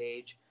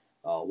 100-page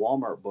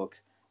Walmart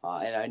books.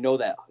 And I know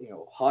that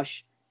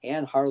Hush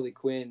and Harley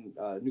Quinn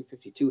New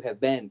 52 have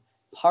been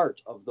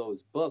part of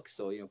those books.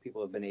 So,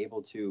 people have been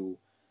able to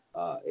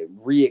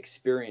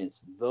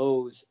re-experience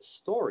those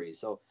stories.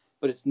 So,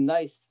 but it's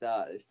nice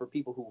for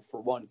people who,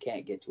 for one,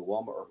 can't get to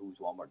Walmart or whose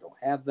Walmart don't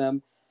have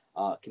them,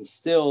 can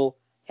still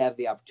have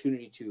the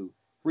opportunity to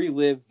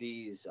relive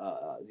these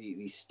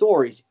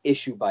stories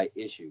issue by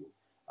issue,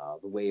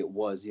 the way it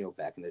was,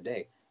 back in the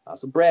day.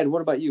 So, Brad,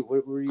 what about you?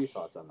 What were your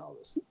thoughts on all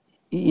this?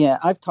 Yeah,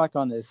 I've talked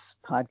on this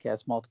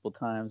podcast multiple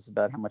times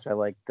about how much I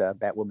liked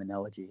Batwoman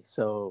Elegy.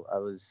 So I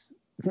was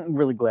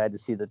really glad to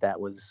see that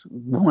was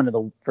one of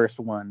the first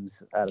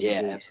ones out of the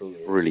gate. Yeah,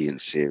 absolutely. Brilliant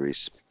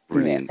series.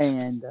 Brilliant.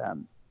 Yeah,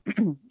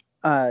 and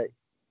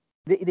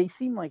they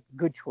seem like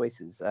good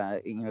choices.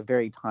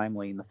 Very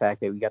timely in the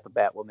fact that we got the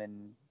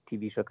Batwoman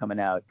TV show coming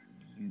out.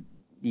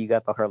 You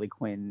got the Harley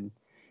Quinn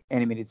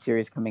animated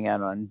series coming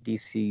out on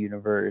DC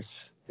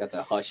Universe. Got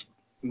the Hush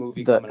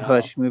movie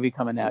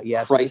coming out.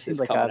 Yeah, Crisis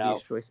so coming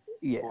out choice.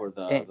 Yeah. For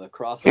the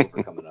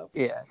crossover coming up.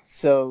 Yeah.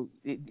 So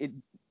it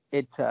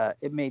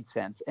made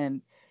sense.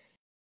 And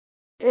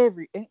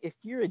if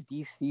you're a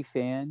DC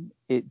fan,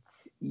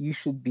 you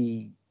should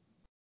be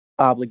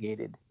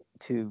obligated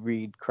to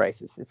read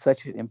Crisis. It's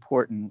such an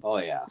important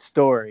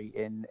story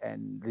in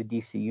the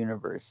DC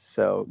universe.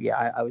 So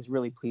yeah, I was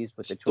really pleased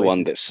with the choice. The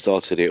one that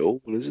started it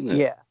all, isn't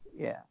it?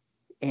 Yeah.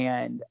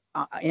 And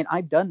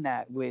I've done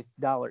that with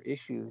dollar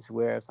issues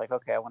where it's like,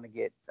 okay,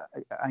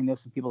 I know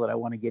some people that I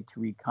want to get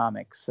to read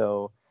comics.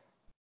 So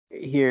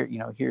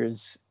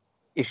here's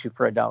issue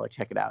for $1,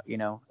 check it out.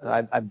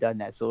 I've done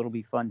that. So it'll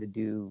be fun to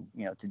do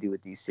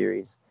with these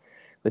series,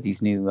 with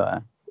these new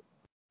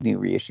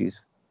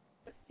reissues.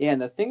 Yeah,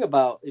 and the thing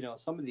about,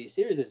 some of these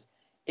series is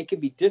it can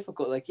be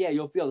difficult. Like, yeah,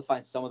 you'll be able to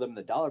find some of them in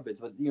the dollar bins,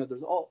 but,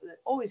 there's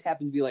always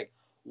happens to be like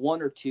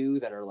one or two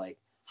that are like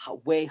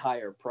way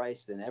higher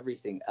price than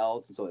everything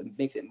else. And so it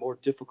makes it more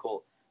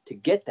difficult to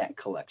get that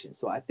collection.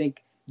 So I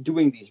think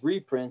doing these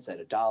reprints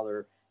at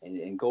 $1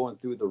 and going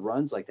through the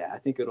runs like that, I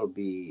think it'll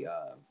be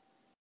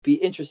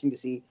interesting to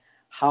see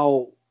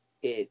how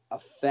it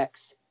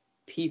affects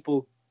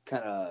people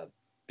kind of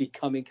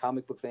becoming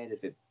comic book fans,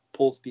 if it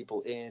pulls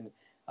people in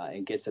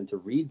and gets them to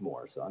read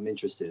more. So I'm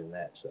interested in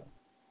that. So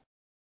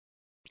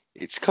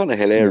it's kind of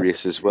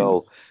hilarious as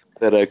well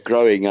that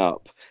growing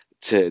up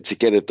to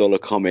get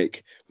 $1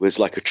 comic was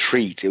like a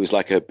treat. It was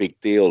like a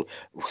big deal.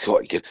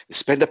 God, you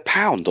spend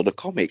 £1 on a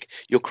comic,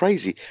 you're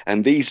crazy.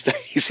 And these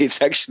days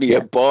it's actually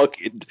a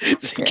bargain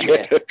to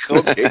get a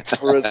comic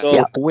for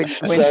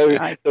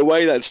 $1. The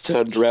way that's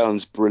turned around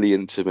is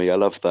brilliant to me. I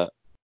love that.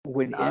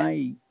 When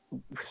I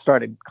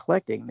started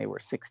collecting, they were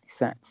 60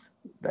 cents.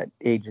 That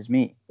ages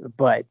me.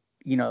 But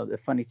the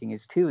funny thing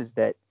is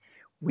that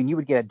when you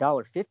would get a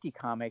 $1.50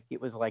 comic, it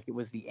was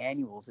the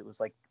annuals. It was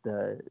like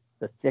the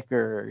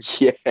thicker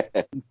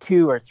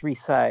 2 or 3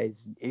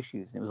 size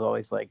issues. And it was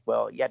always like,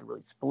 well, you had to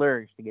really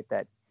splurge to get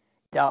that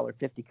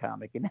 $1.50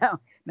 comic. And now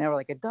we're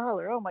like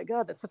 $1. Oh my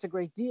God, that's such a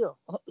great deal.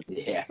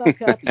 Yeah. Stop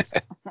copies.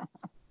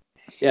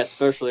 Yeah,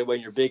 especially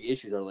when your big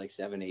issues are like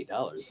 $7,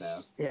 $8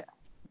 now. Yeah.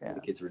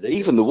 Like, it's ridiculous.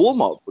 Even the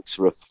Walmart books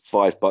are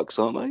 $5,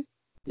 aren't they?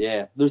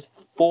 Yeah, there's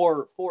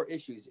four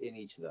issues in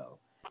each though.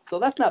 So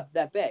that's not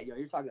that bad.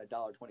 You're talking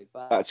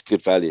 $1.25. That's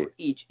good value. For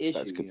each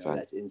issue,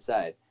 that's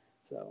inside.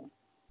 So,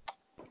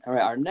 all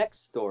right, our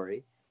next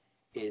story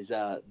is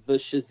the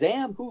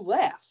Shazam Who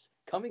Laughs,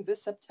 coming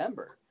this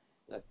September.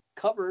 The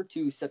cover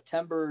to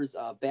September's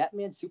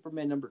Batman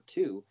Superman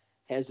 #2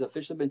 has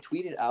officially been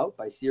tweeted out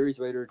by series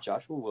writer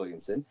Joshua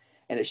Williamson,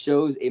 and it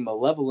shows a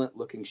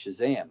malevolent-looking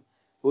Shazam.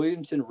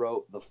 Williamson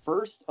wrote, "The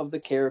first of the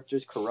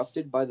characters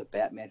corrupted by the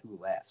Batman Who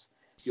Laughs.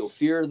 You'll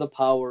fear the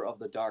power of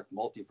the dark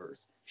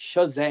multiverse.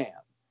 Shazam!"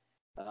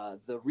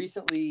 The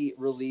recently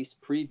released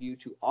preview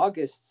to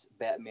August's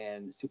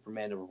Batman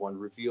Superman #1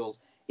 reveals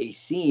a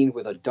scene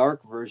with a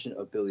dark version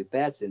of Billy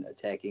Batson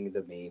attacking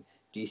the main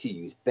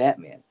DCU's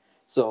Batman.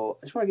 So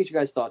I just want to get you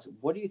guys' thoughts.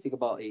 What do you think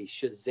about a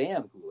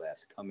Shazam Who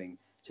Laughs coming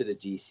to the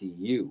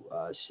DCU?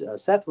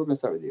 Seth, we're going to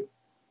start with you.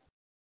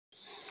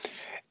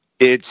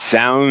 It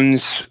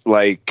sounds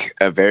like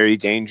a very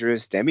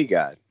dangerous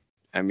demigod.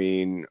 I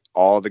mean,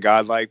 all the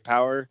godlike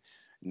power,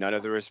 none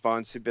of the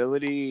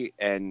responsibility,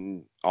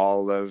 and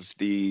all of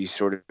the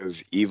sort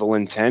of evil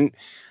intent.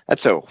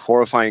 That's a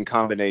horrifying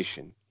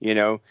combination,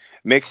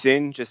 Mix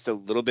in just a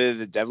little bit of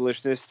the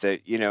devilishness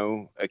that,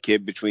 a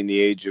kid between the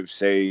age of,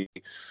 say,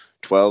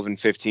 12 and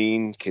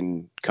 15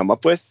 can come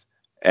up with,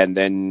 and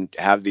then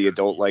have the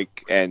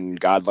adult-like and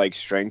godlike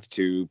strength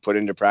to put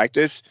into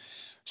practice.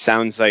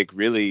 Sounds like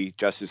really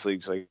Justice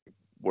League's like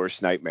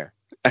worst nightmare.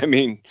 I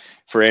mean,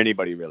 for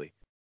anybody really.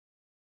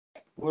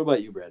 What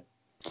about you, Brad?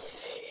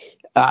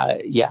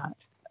 Yeah,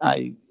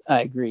 I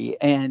agree,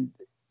 and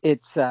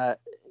it's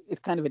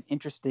kind of an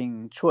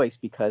interesting choice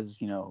because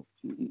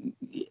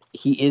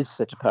he is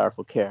such a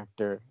powerful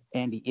character,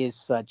 and he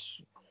is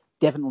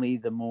definitely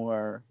the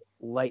more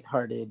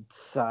lighthearted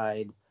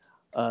side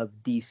of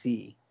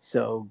DC.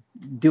 So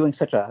doing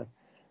such a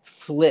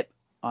flip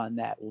on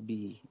that will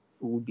be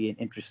an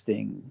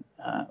interesting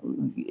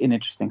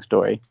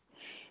story.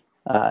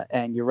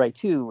 And you're right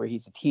too, where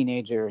he's a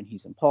teenager and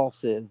he's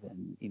impulsive,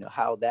 and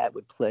how that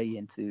would play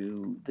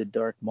into the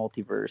dark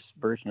multiverse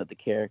version of the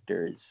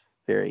character is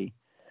very,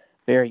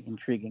 very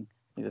intriguing.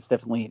 I think that's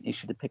definitely an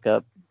issue to pick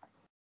up.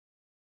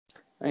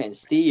 All right, and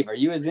Steve, are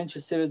you as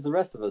interested as the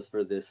rest of us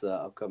for this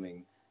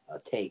upcoming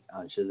take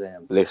on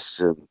Shazam?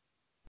 Listen,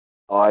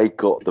 I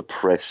got the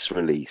press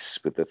release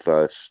with the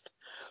first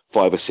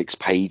 5 or 6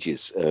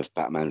 pages of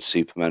Batman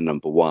Superman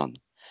 #1.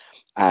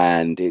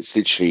 And it's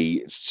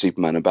literally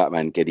Superman and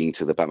Batman getting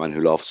into the Batman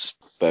Who Laughs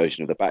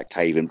version of the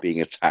Batcave and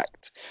being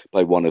attacked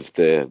by one of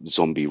the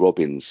zombie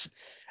Robins.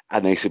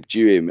 And they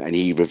subdue him, and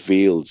he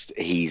reveals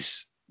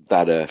he's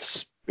that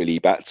Earth's Billy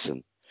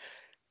Batson.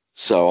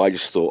 So I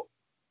just thought,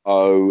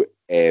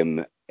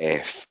 OMFG,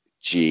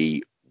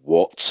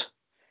 what?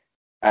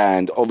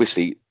 And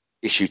obviously,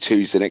 issue 2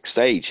 is the next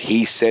stage.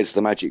 He says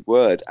the magic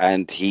word,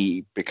 and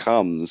he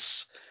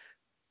becomes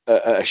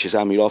a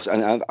Shazam Who Laughs.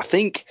 And I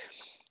think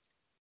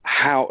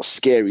how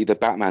scary the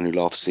Batman Who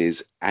Laughs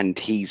is, and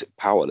he's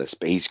powerless,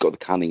 but he's got the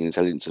cunning and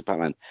intelligence of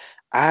Batman.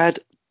 Add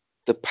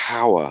the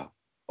power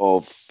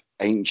of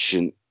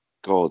ancient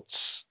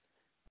gods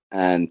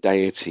and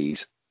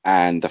deities,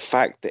 and the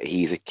fact that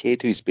he's a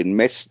kid who's been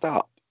messed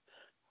up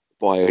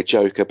by a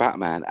Joker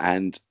Batman,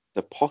 and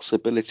the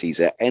possibilities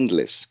are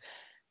endless.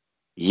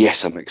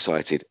 Yes, I'm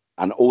excited,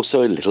 and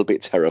also a little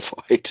bit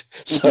terrified.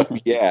 So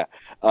yeah,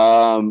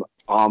 I'm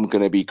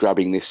going to be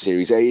grabbing this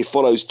series. It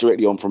follows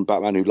directly on from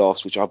Batman Who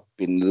Laughs, which I've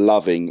been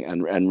loving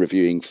and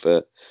reviewing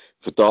for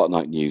Dark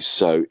Knight News.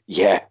 So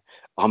yeah,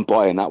 I'm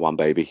buying that one,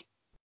 baby.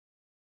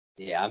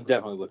 Yeah, I'm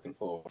definitely looking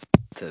forward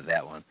to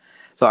that one.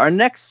 So our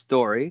next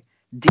story,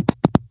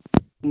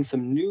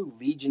 some new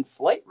Legion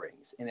flight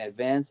rings in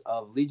advance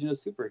of Legion of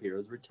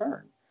Superheroes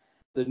return.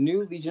 The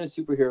new Legion of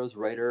Superheroes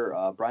writer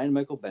Brian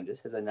Michael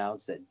Bendis has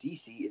announced that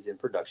DC is in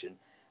production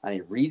on a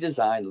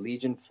redesigned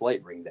Legion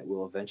flight ring that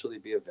will eventually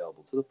be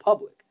available to the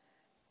public.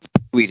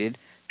 He tweeted,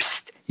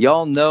 "Psst,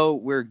 y'all know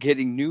we're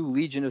getting new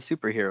Legion of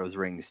Superheroes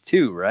rings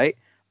too, right?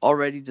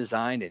 Already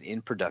designed and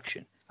in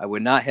production. I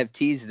would not have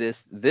teased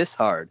this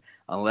hard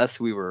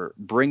unless we were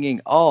bringing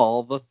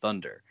all the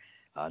thunder.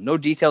 No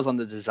details on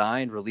the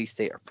design, release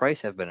date, or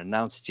price have been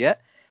announced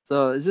yet.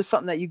 So is this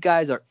something that you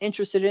guys are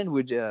interested in?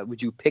 Would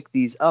you pick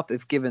these up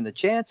if given the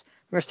chance?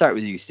 We're going to start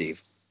with you,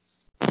 Steve."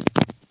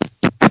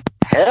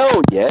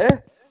 Hell yeah.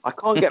 I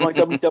can't get my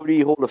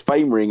WWE Hall of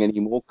Fame ring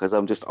anymore because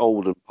I'm just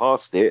old and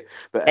past it.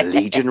 But a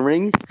Legion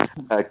ring,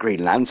 a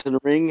Green Lantern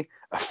ring,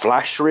 a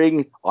Flash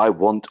ring, I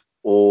want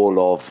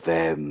all of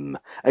them.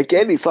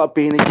 Again, it's like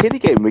being a kid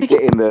again. We're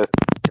getting the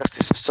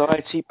Justice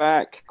Society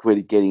back.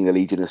 We're getting the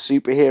Legion of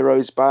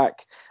Superheroes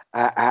back.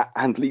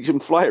 And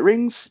Legion flight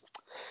rings.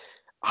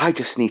 I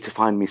just need to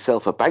find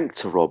myself a bank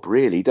to rob,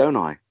 really, don't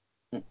I?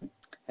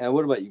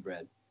 What about you,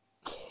 Brad?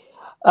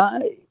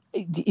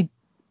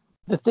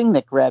 The thing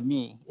that grabbed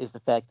me is the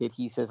fact that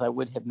he says I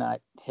wouldn't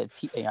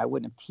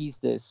have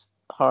teased this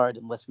hard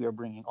unless we were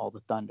bringing all the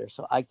thunder.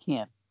 So I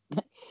can't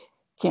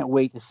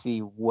wait to see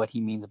what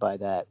he means by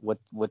that.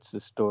 What's the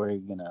story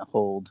gonna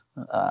hold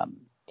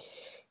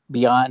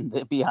beyond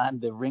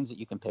the rings that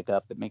you can pick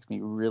up? That makes me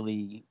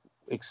really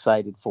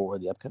excited for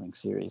the upcoming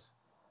series.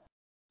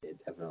 Yeah,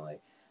 definitely.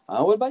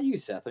 What about you,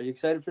 Seth? Are you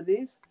excited for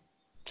these?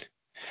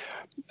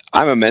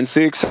 I'm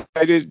immensely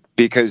excited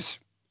because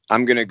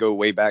I'm going to go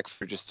way back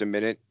for just a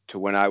minute to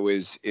when I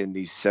was in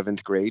the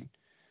 7th grade.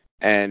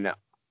 And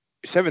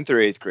 7th or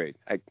 8th grade.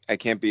 I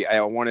can't be,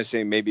 I want to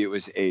say maybe it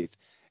was 8th.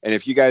 And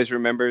if you guys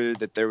remember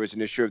that there was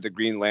an issue of the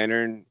Green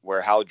Lantern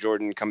where Hal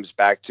Jordan comes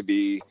back to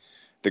be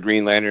the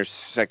Green Lantern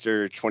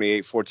Sector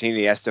 2814,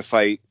 he has to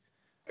fight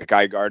a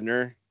Guy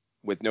Gardner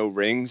with no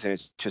rings, and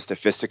it's just a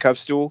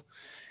fisticuffs duel.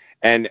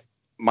 And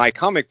my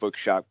comic book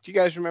shop, do you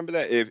guys remember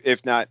that?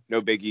 If not,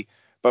 no biggie.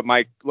 But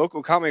my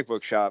local comic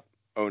book shop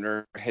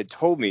owner had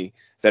told me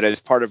that as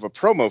part of a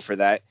promo for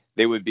that,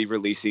 they would be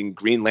releasing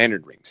Green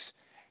Lantern rings.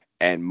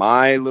 And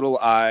my little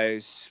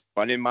eyes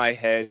spun in my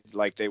head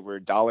like they were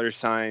dollar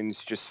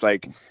signs, just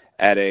like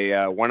at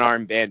a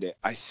one-armed bandit.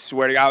 I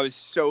swear to God, I was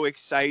so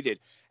excited.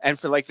 And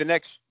for like the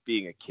next,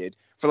 being a kid,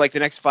 for like the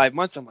next 5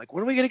 months, I'm like,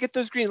 when are we going to get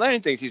those Green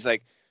Lantern things? He's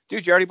like,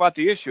 dude, you already bought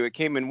the issue. It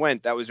came and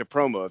went. That was a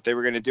promo. If they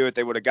were going to do it,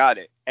 they would have got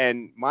it.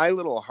 And my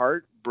little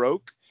heart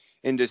broke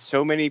into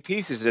so many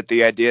pieces at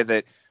the idea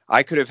that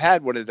I could have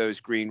had one of those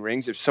green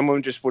rings if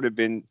someone just would have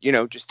been,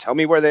 just tell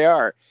me where they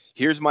are.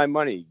 Here's my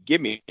money. Give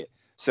me it.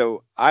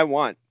 So I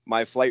want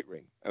my flight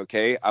ring,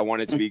 okay? I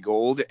want it to be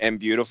gold and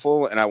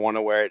beautiful, and I want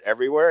to wear it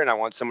everywhere, and I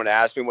want someone to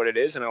ask me what it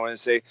is, and I want to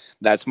say,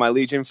 that's my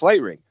Legion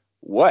flight ring.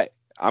 What?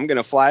 I'm going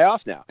to fly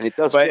off now. And it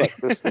does work,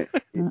 doesn't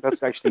it? It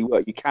does actually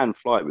work. You can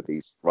fly with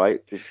these,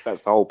 right?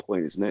 That's the whole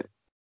point, isn't it?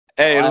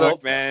 Hey,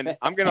 look, man,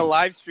 I'm going to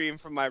live stream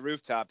from my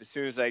rooftop. As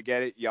soon as I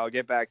get it, y'all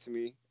get back to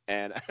me,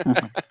 and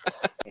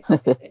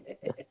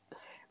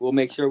we'll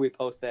make sure we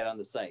post that on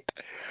the site.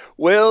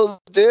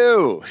 Will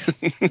do.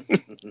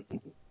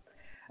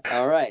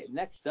 All right,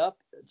 next up,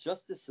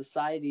 Justice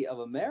Society of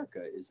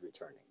America is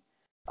returning.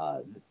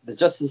 The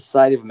Justice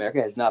Society of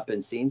America has not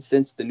been seen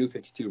since the New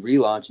 52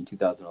 relaunch in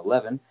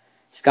 2011.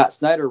 Scott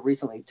Snyder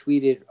recently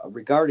tweeted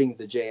regarding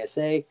the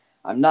JSA,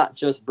 "I'm not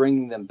just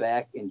bringing them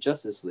back in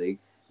Justice League,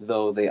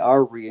 though they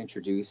are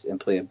reintroduced and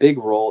play a big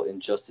role in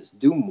Justice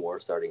Doom War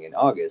starting in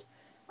August.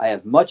 I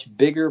have much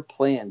bigger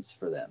plans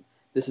for them.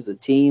 This is a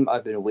team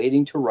I've been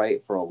waiting to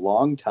write for a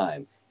long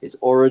time. Its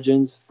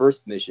origins,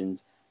 first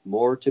missions,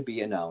 more to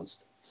be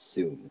announced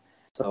soon."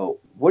 So,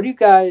 what do you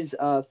guys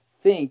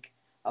think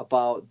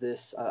about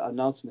this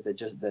announcement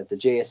that the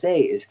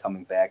JSA is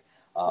coming back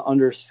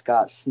under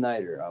Scott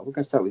Snyder? We're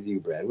gonna start with you,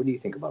 Brad. What do you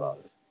think about all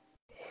this?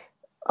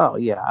 Oh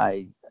yeah,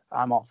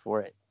 I'm all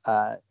for it.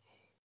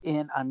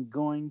 And I'm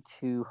going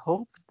to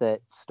hope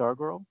that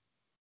Stargirl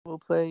will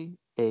play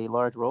a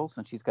large role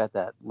since she's got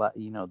that,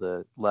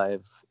 the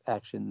live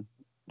action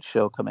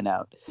show coming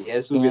out. Yeah,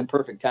 this would be a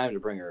perfect time to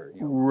bring her,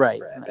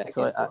 right. Back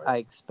so I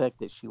expect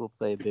that she will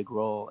play a big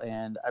role,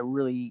 and I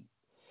really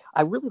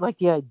like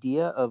the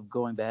idea of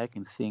going back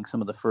and seeing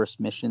some of the first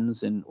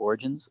missions and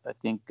origins. I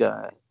think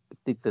that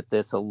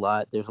there's a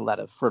lot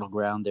of fertile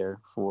ground there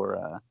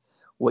for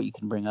what you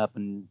can bring up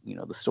and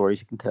the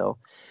stories you can tell.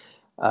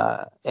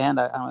 And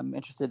I'm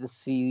interested to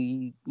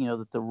see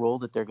that the role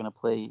that they're going to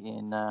play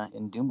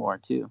in Doom War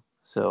too.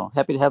 So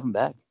happy to have him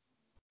back.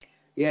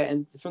 Yeah,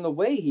 and from the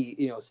way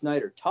he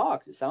Snyder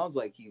talks, it sounds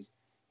like he's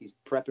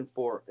prepping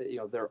for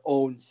their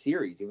own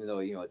series, even though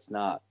it's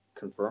not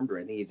confirmed or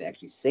anything. He didn't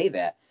actually say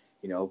that.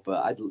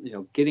 But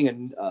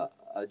getting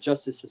a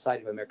Justice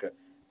Society of America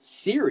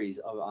series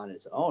on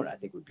its own, I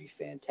think would be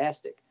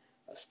fantastic.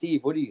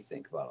 Steve, what do you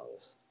think about all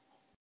this?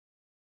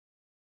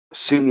 As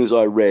soon as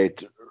I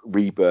read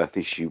Rebirth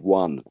issue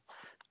 1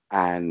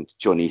 and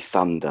Johnny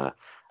Thunder,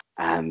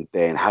 and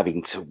then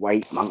having to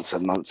wait months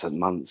and months and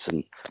months,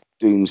 and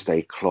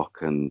Doomsday Clock,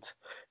 and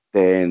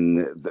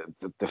then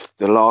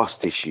the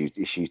last issue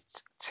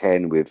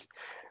 10, with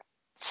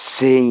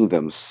seeing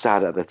them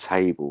sat at the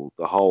table,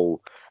 the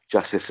whole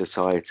Justice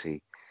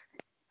Society,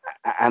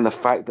 and the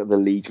fact that the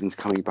Legion's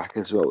coming back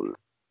as well.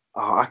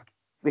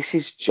 This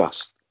is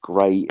just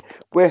great.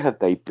 Where have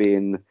they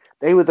been?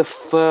 They were the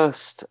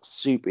first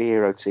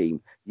superhero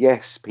team.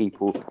 Yes,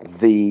 people,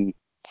 the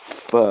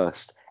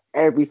first.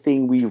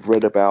 Everything we've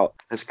read about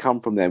has come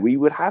from them. We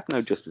would have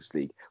no Justice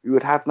League. We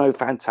would have no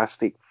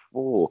Fantastic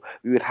Four.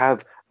 We would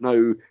have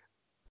no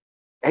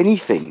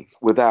anything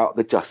without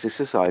the Justice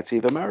Society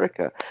of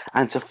America.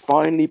 And to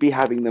finally be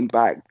having them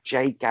back,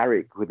 Jay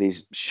Garrick with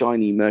his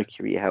shiny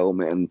Mercury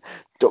helmet, and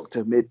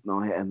Dr.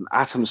 Midnight and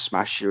Atom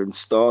Smasher and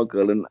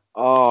Stargirl, and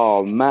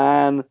oh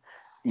man,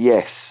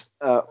 yes,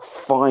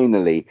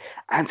 finally.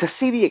 And to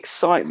see the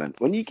excitement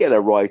when you get a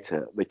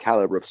writer the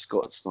caliber of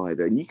Scott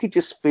Snyder, and you could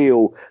just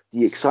feel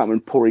the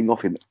excitement pouring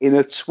off him in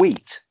a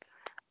tweet,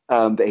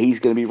 that he's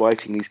going to be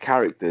writing these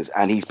characters,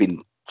 and he's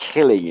been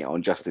killing it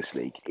on Justice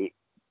League.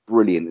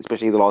 Brilliant,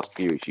 especially the last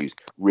few issues.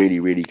 Really,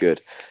 really good.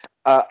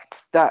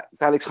 That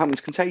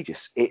excitement's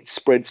contagious. It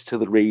spreads to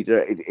the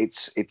reader.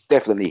 It's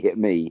definitely hit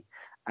me.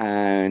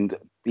 And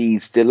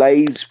these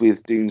delays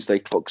with Doomsday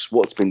Clocks,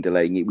 what's been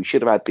delaying it? We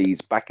should have had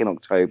these back in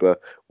October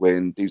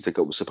when Doomsday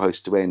Clock was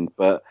supposed to end.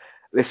 But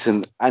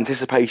listen,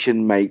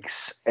 anticipation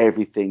makes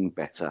everything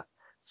better.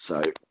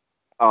 So,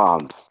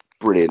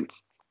 brilliant.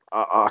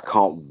 I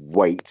can't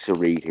wait to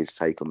read his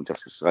take on the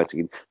Justice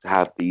Society and to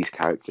have these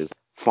characters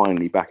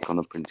finally back on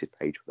a printed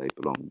page where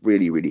they belong.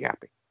 Really, really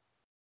happy.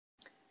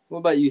 What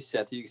about you,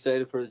 Seth? Are you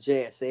excited for the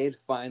JSA to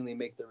finally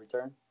make their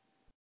return?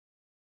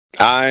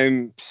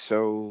 I'm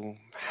so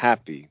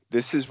happy.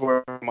 This is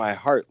where my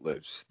heart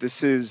lives.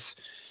 This is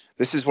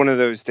one of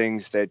those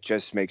things that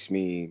just makes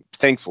me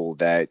thankful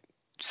that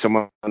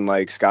someone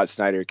like Scott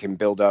Snyder can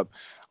build up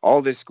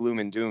all this gloom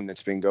and doom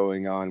that's been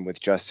going on with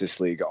Justice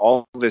League,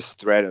 all this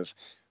thread of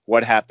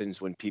what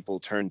happens when people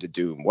turn to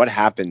doom, what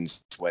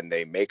happens when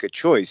they make a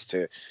choice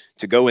to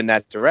go in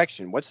that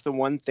direction. What's the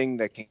one thing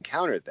that can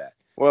counter that?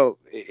 Well,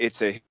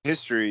 it's a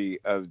history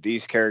of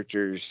these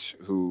characters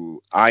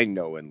who I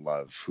know and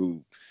love,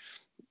 who,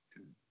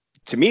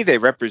 to me, they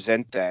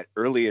represent that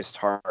earliest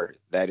heart,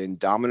 that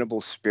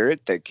indomitable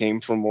spirit that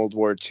came from World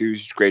War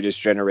II's greatest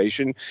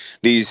generation.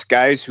 These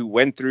guys who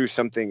went through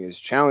something as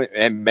challenging,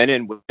 and men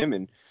and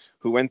women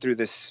who went through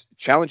this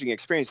challenging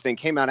experience, then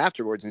came out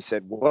afterwards and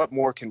said, what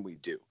more can we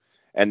do?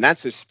 And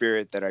that's a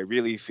spirit that I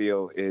really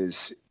feel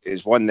is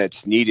one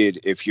that's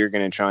needed if you're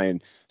going to try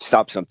and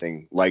stop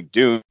something like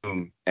Doom,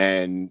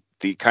 and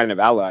the kind of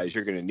allies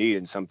you're going to need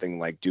in something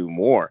like Doom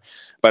War.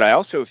 But I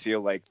also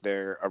feel like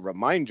they're a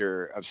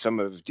reminder of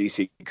some of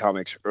DC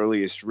Comics'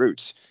 earliest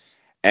roots.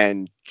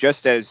 And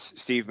just as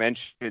Steve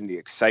mentioned, the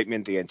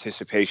excitement, the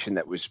anticipation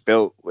that was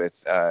built with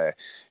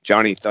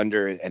Johnny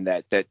Thunder, and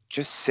that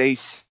just say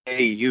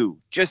you,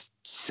 just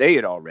say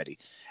it already.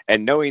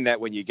 And knowing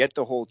that when you get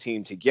the whole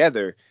team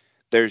together,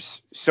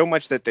 there's so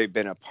much that they've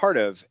been a part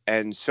of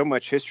and so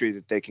much history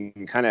that they can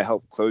kind of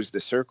help close the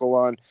circle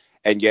on,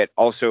 and yet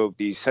also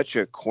be such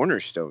a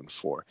cornerstone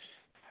for.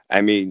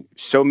 I mean,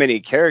 so many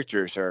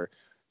characters are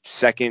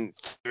second,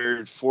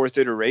 third, fourth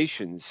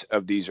iterations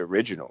of these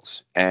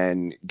originals,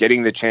 and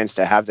getting the chance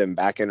to have them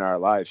back in our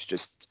lives,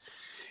 just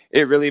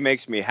it really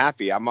makes me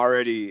happy. I'm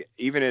already,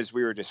 even as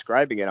we were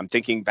describing it, I'm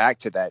thinking back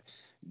to that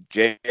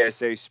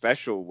JSA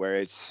special where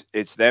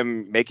it's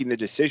them making the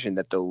decision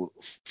that they'll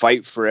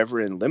fight forever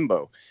in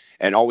limbo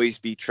and always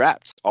be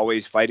trapped,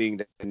 always fighting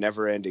the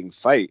never-ending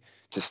fight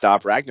to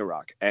stop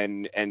Ragnarok.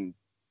 And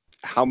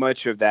how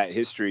much of that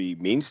history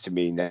means to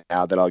me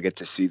now that I'll get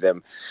to see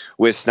them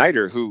with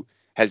Snyder, who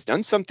has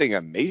done something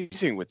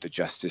amazing with the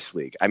Justice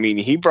League. I mean,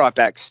 he brought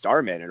back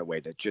Starman in a way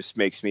that just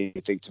makes me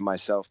think to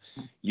myself,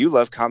 you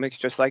love comics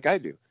just like I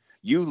do.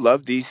 You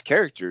love these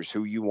characters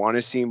who you want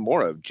to see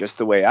more of, just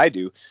the way I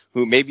do,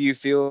 who maybe you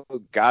feel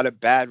got a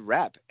bad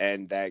rap,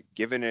 and that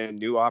given a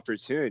new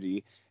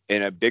opportunity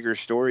in a bigger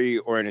story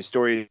or in a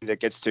story that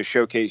gets to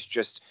showcase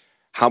just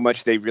how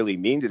much they really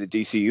mean to the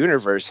DC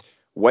universe,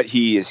 what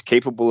he is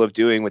capable of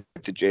doing with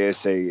the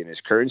JSA in his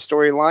current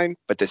storyline,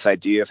 but this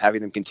idea of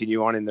having them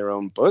continue on in their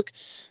own book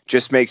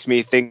just makes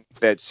me think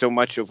that so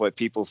much of what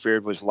people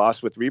feared was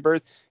lost with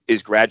Rebirth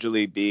is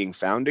gradually being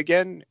found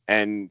again.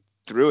 And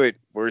through it,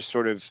 we're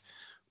sort of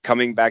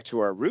coming back to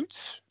our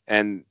roots.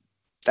 And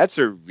that's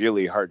a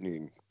really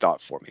heartening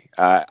thought for me.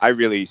 I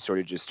really sort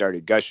of just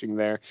started gushing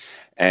there.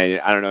 And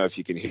I don't know if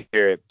you can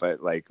hear it,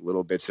 but like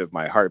little bits of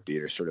my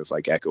heartbeat are sort of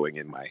like echoing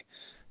in my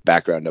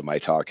background of my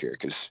talk here,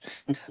 because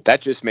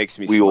that just makes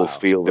me smile. All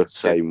feel the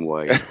same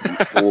way.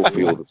 We all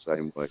feel the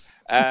same way.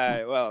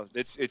 Well,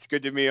 it's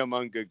good to be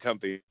among good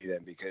company then,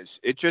 because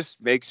it just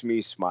makes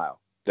me smile.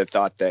 The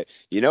thought that,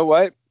 you know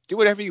what, do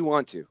whatever you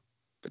want to,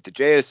 but the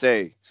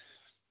JSA,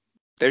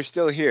 they're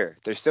still here.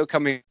 They're still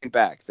coming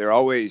back. They're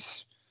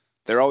always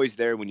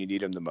there when you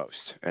need them the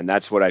most. And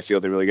that's what I feel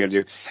they're really going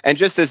to do. And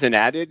just as an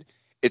added,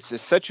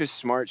 it's such a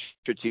smart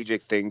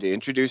strategic thing to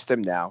introduce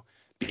them now,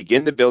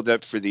 begin the build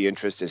up for the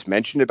interest as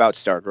mentioned about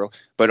Stargirl,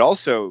 but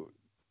also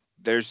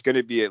there's going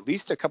to be at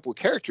least a couple of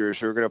characters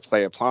who are going to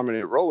play a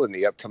prominent role in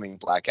the upcoming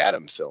Black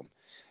Adam film,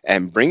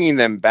 and bringing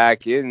them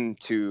back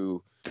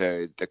into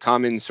the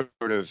common sort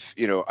of,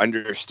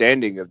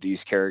 understanding of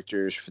these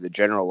characters for the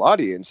general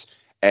audience,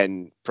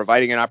 and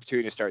providing an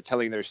opportunity to start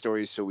telling their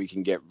stories so we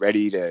can get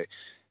ready to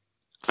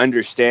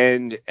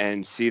understand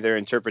and see their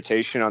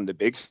interpretation on the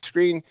big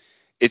screen.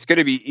 It's going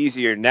to be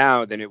easier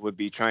now than it would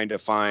be trying to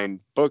find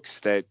books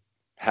that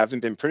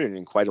haven't been printed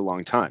in quite a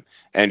long time,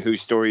 and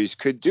whose stories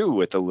could do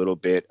with a little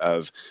bit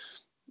of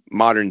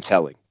modern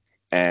telling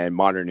and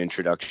modern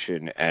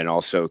introduction, and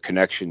also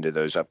connection to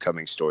those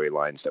upcoming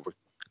storylines that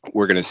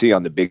we're going to see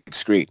on the big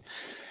screen.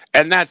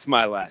 And that's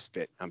my last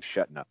bit. I'm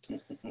shutting up.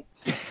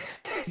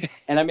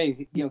 And I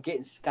mean,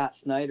 getting Scott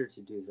Snyder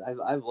to do this,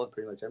 I've loved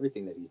pretty much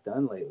everything that he's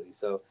done lately.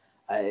 So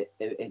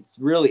it's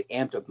really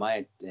amped up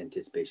my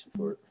anticipation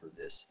for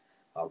this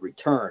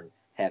return,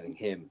 having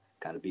him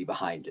kind of be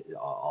behind it,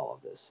 all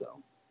of this. So,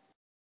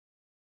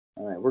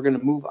 all right, we're going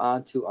to move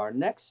on to our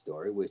next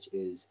story, which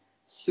is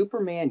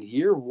Superman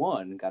Year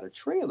One got a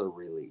trailer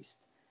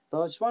released.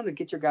 So I just wanted to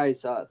get your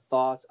guys'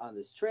 thoughts on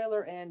this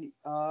trailer, and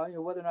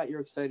whether or not you're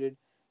excited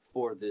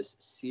for this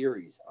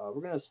series.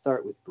 We're going to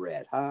start with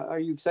Brad. Are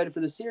you excited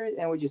for the series,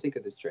 and what do you think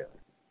of this trailer?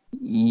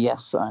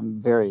 Yes,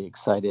 I'm very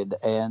excited,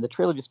 and the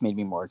trailer just made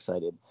me more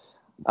excited.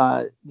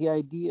 The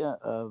idea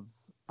of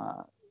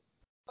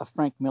a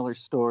Frank Miller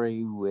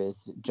story with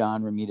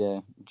John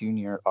Romita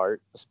Jr.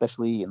 art,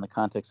 especially in the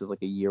context of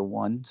like a Year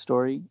One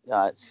story,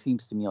 it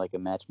seems to me like a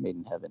match made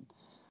in heaven.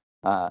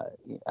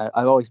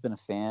 I've always been a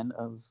fan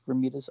of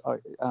Romita's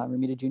art,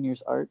 Romita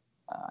Jr.'s art.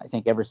 I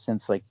think ever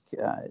since like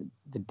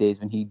the days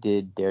when he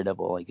did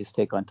Daredevil, like his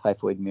take on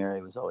Typhoid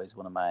Mary was always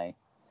one of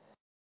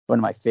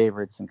my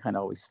favorites, and kind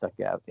of always stuck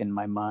out in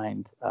my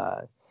mind.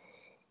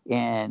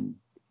 And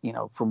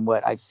from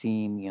what I've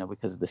seen,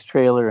 because of this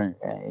trailer,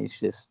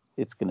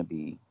 it's going to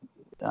be,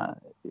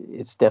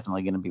 it's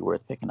definitely going to be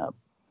worth picking up.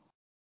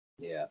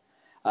 Yeah,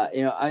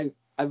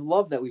 I've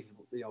loved that we've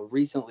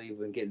recently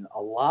been getting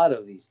a lot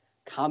of these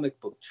comic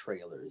book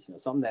trailers,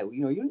 something that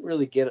you didn't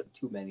really get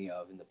too many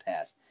of in the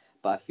past,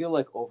 but I feel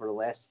like over the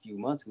last few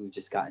months we've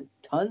just gotten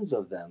tons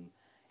of them,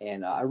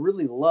 and I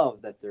really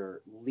love that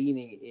they're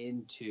leaning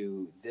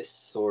into this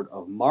sort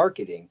of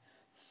marketing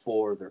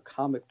for their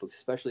comic books,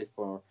 especially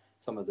for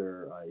some of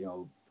their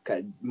kind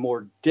of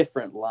more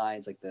different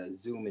lines like the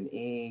Zoom and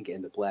Ink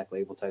and the Black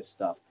Label type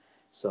stuff.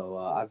 So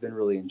I've been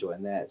really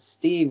enjoying that.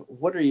 Steve,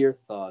 what are your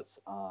thoughts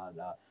on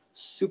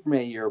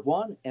Superman Year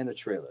One and the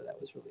trailer that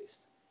was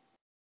released?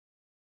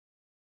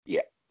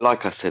 Yeah,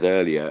 like I said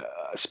earlier,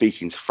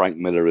 speaking to Frank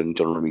Miller and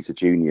John Romita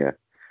Jr.,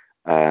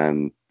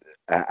 and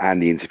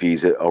the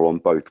interviews that are on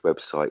both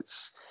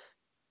websites,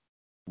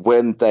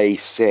 when they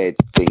said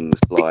things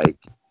like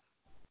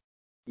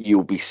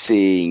you'll be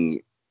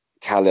seeing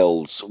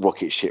Kal-El's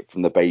rocket ship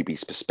from the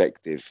baby's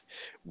perspective,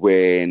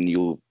 when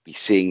you'll be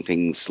seeing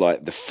things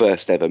like the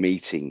first ever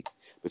meeting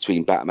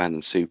between Batman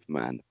and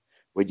Superman,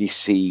 when you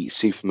see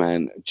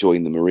Superman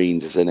join the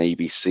Marines as a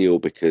Navy SEAL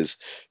because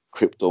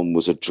Krypton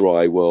was a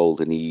dry world,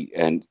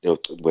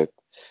 where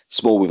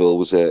Smallville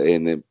was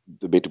in the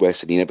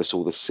Midwest and he never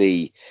saw the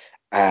sea,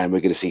 and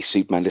we're going to see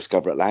Superman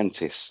discover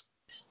Atlantis.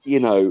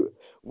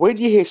 When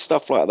you hear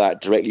stuff like that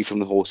directly from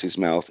the horse's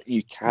mouth,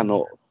 you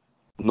cannot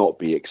not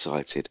be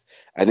excited?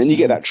 And then you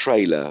get that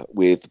trailer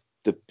with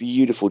the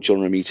beautiful John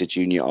Romita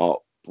Jr.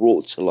 art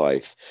brought to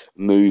life,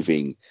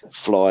 moving,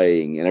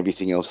 flying, and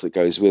everything else that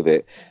goes with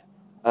it.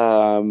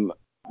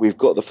 We've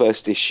got the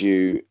first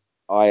issue.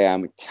 I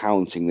am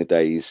counting the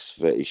days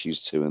for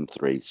issues 2 and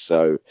 3.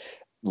 So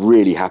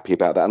really happy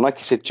about that. And like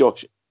you said,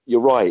 Josh,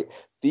 you're right.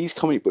 These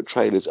comic book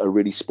trailers are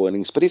really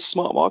spoiling us, but it's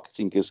smart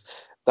marketing because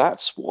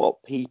that's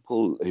what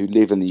people who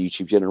live in the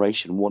YouTube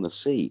generation want to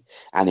see.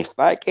 And if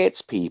that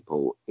gets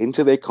people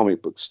into their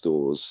comic book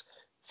stores,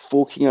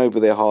 forking over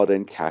their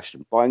hard-earned cash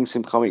and buying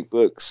some comic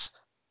books,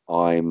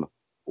 I'm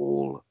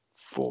all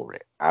for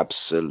it.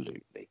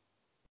 Absolutely.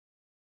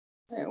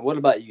 What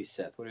about you,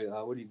 Seth? What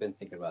have you been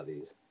thinking about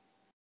these?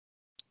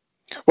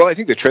 Well, I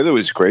think the trailer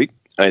was great.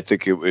 I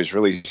think it was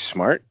really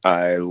smart.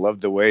 I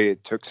loved the way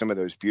it took some of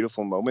those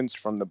beautiful moments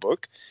from the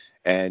book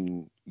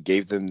and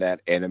gave them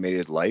that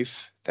animated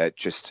life, that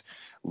just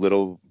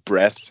little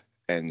breath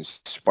and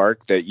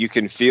spark that you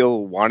can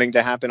feel wanting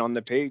to happen on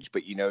the page,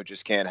 but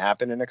just can't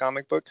happen in a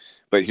comic book.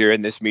 But here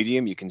in this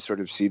medium, you can sort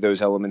of see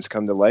those elements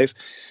come to life.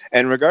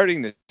 And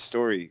regarding the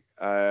story,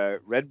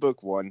 read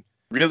book 1,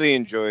 really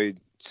enjoyed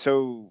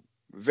so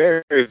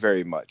very,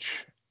 very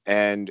much.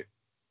 And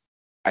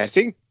I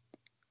think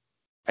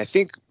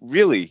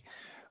really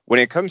when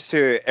it comes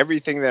to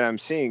everything that I'm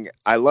seeing,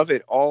 I love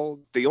it all.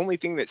 The only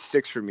thing that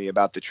sticks for me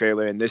about the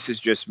trailer, and this is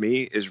just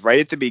me, is right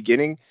at the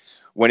beginning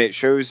when it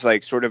shows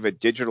like sort of a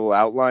digital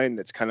outline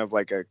that's kind of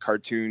like a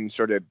cartoon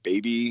sort of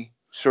baby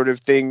sort of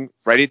thing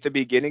right at the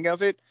beginning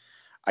of it.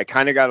 I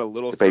kind of got a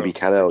little the baby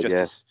Kal-El,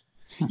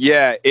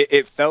 yeah.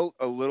 It felt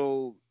a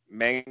little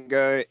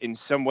manga in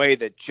some way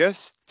that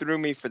just threw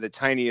me for the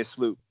tiniest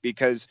loop,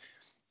 because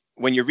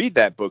when you read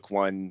that book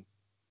 1,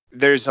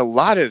 there's a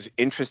lot of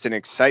interest and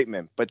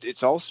excitement, but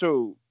it's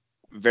also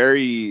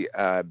very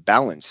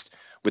balanced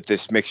with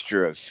this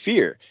mixture of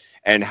fear,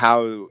 and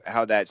how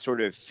that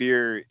sort of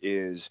fear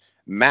is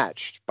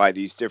matched by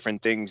these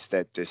different things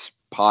that this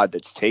pod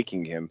that's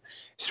taking him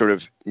sort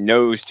of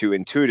knows to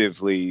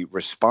intuitively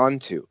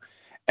respond to.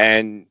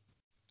 And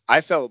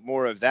I felt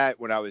more of that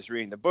when I was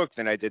reading the book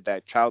than I did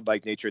that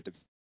childlike nature at the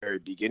very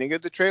beginning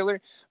of the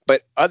trailer.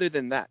 But other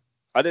than that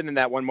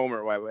one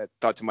moment where I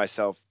thought to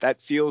myself,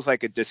 that feels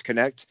like a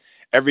disconnect,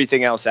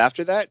 everything else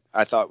after that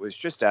I thought was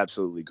just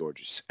absolutely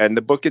gorgeous. And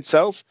the book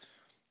itself,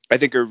 I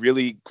think, a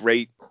really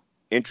great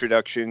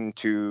introduction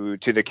to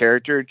the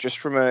character, just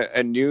from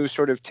a new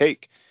sort of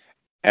take.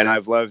 And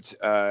I've loved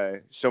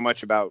so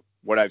much about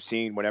what I've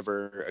seen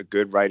whenever a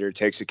good writer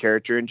takes a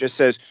character and just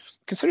says,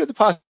 consider the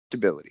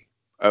possibility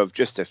of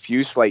just a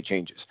few slight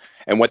changes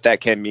and what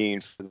that can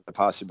mean for the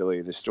possibility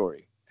of the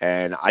story.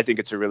 And I think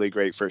it's a really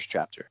great first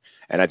chapter.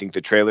 And I think the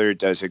trailer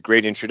does a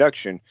great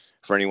introduction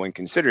for anyone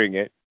considering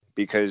it,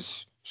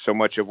 because so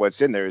much of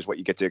what's in there is what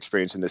you get to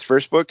experience in this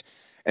first book,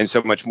 and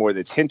so much more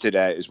that's hinted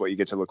at is what you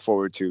get to look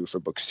forward to for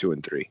books 2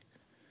 and 3.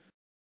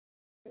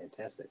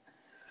 Fantastic.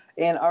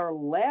 And our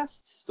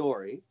last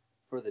story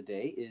for the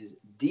day is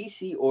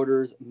DC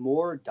orders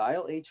more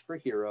Dial H for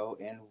Hero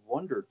and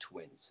Wonder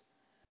Twins.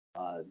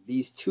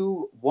 These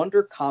 2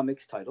 Wonder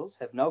Comics titles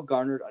have now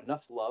garnered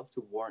enough love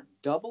to warrant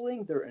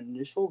doubling their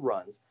initial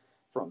runs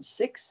from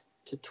 6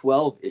 to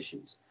 12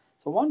 issues.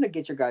 So I wanted to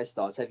get your guys'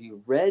 thoughts. Have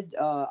you read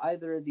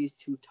either of these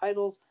 2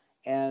 titles,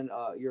 and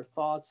your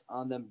thoughts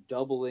on them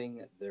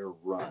doubling their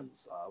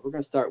runs? We're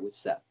going to start with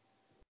Seth.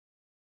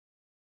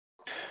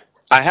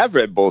 I have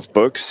read both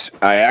books.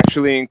 I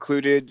actually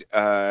included,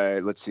 I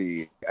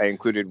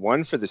included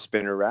one for the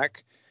spinner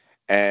rack,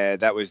 and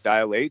that was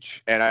Dial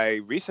H. And I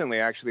recently,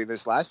 actually,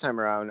 this last time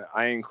around,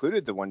 I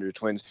included the Wonder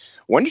Twins.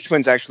 Wonder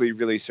Twins actually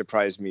really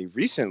surprised me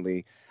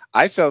recently.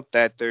 I felt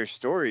that their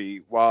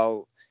story,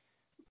 while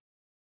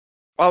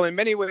in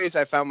many ways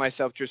I found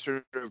myself just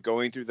sort of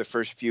going through the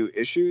first few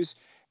issues,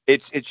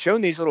 it's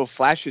shown these little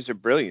flashes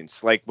of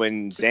brilliance, like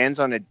when Zan's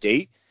on a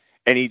date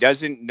and he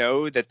doesn't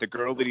know that the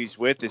girl that he's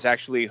with is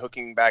actually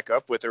hooking back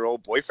up with her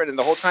old boyfriend, and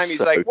the whole time he's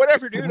like,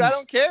 whatever, dude, I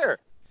don't care.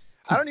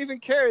 I don't even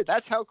care.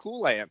 That's how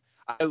cool I am.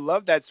 I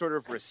love that sort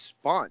of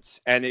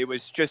response. And it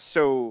was just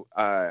so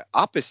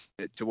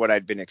opposite to what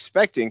I'd been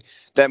expecting,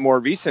 that more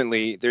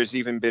recently there's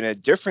even been a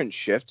different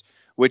shift,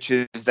 which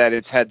is that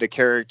it's had the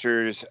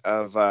characters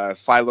of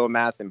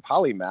Philomath and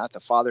Polymath, a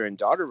father and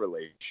daughter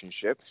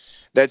relationship,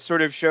 that's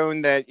sort of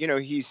shown that,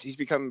 he's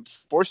become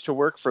forced to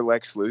work for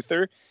Lex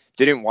Luthor.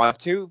 Didn't want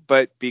to,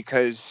 but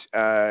because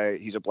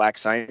he's a black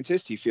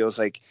scientist, he feels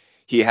like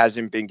he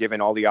hasn't been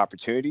given all the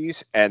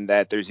opportunities, and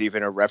that there's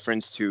even a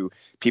reference to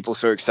people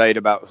so excited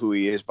about who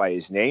he is by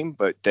his name,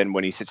 but then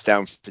when he sits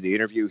down for the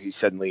interview, he's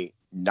suddenly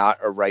not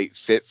a right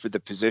fit for the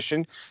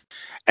position.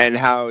 And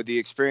how the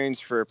experience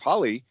for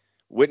Polly,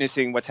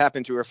 witnessing what's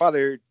happened to her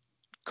father,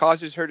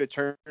 causes her to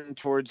turn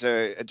towards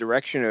a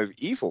direction of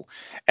evil.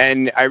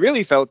 And I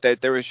really felt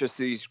that there was just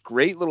these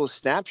great little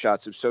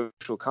snapshots of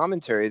social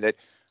commentary that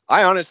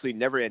I honestly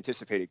never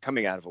anticipated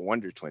coming out of a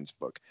Wonder Twins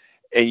book.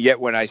 And yet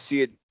when I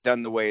see it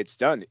done the way it's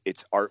done,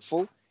 it's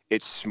artful,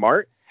 it's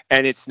smart,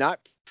 and it's not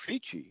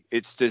preachy.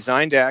 It's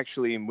designed to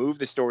actually move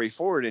the story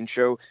forward and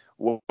show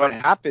what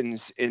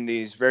happens in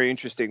these very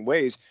interesting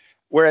ways.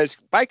 Whereas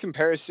by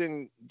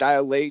comparison,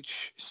 Dial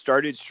H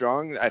started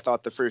strong. I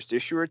thought the first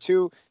issue or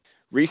two.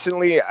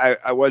 Recently,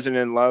 I wasn't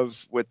in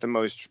love with the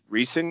most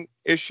recent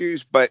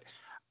issues, but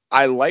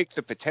I like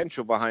the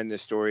potential behind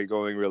this story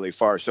going really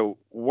far. So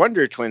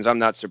Wonder Twins, I'm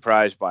not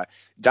surprised by.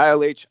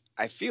 Dial H,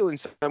 I feel in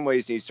some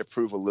ways needs to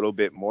prove a little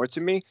bit more to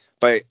me,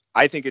 but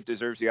I think it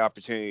deserves the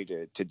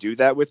opportunity to do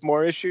that with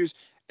more issues.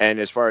 And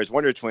as far as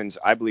Wonder Twins,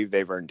 I believe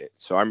they've earned it.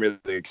 So I'm really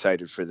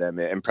excited for them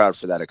and proud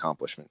for that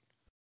accomplishment.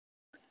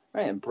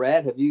 Right, and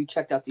Brad, have you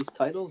checked out these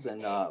titles,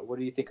 and what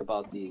do you think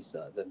about these,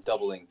 them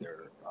doubling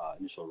their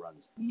initial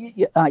runs?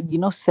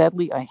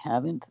 Sadly, I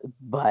haven't,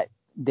 but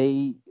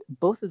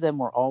both of them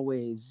were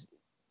always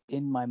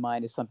in my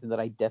mind as something that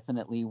I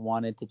definitely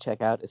wanted to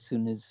check out as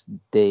soon as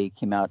they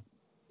came out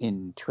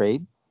in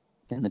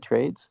the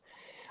trades.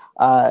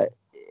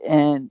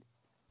 And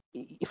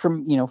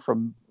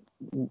from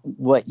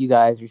what you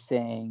guys are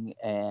saying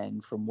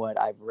and from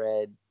what I've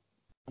read,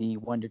 the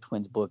Wonder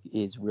Twins book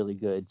is really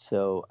good.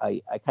 So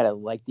I kind of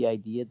like the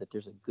idea that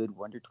there's a good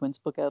Wonder Twins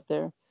book out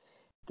there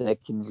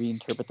that can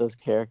reinterpret those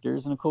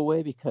characters in a cool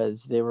way,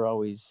 because they were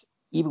always,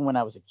 even when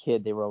I was a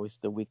kid, they were always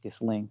the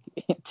weakest link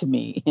to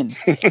me in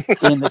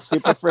the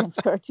Super Friends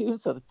cartoon.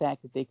 So the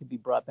fact that they could be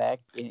brought back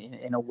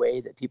in a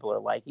way that people are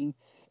liking,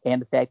 and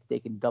the fact that they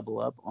can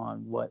double up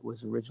on what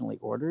was originally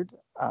ordered,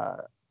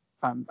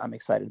 I'm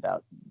excited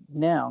about.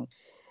 Now,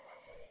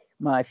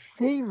 my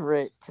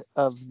favorite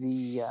of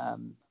the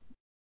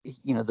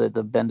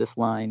the Bendis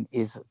line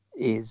is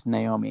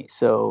Naomi.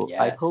 So Yes.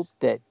 I hope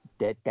that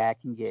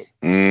can get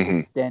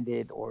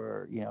extended,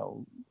 or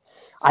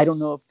I don't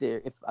know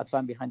if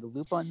I'm behind the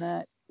loop on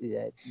that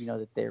that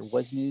there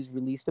was news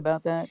released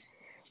about that,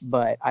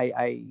 but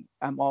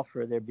I'm all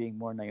for there being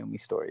more Naomi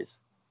stories.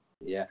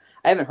 Yeah,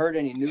 I haven't heard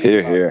any news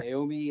about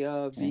Naomi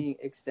being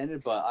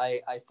extended, but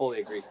I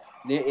fully agree.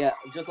 Yeah,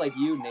 just like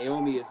you,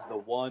 Naomi is the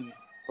one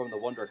from the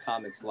Wonder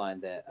Comics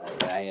line that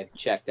I have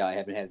checked out. I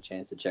haven't had a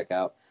chance to check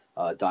out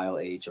Dial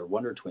H or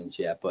Wonder Twins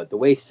yet, but the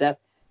way Seth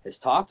has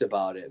talked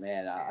about it,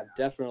 man, I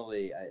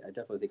definitely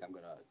think I'm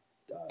gonna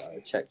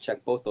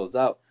check both those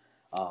out.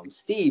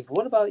 Steve,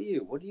 what about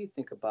you? What do you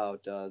think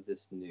about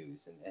this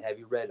news? And have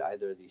you read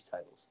either of these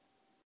titles?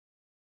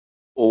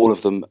 All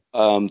of them.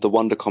 The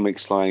Wonder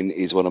Comics line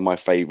is one of my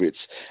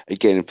favorites,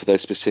 again, for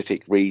those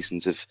specific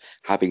reasons of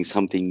having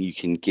something you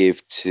can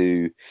give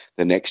to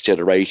the next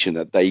generation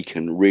that they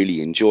can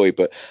really enjoy.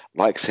 But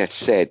like Seth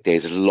said,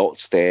 there's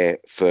lots there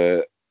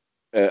for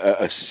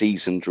a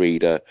seasoned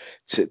reader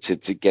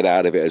to get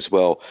out of it as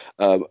well.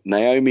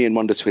 Naomi and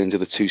Wonder Twins are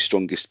the two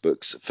strongest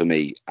books for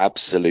me,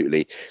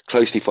 absolutely.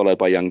 Closely followed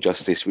by Young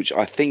Justice, which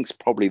I think is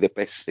probably the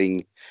best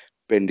thing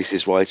Bendis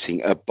is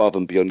writing above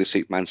and beyond the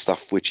Superman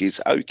stuff, which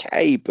is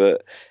okay,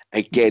 but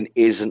again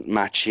isn't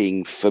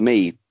matching for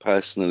me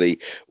personally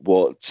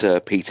what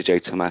Peter J.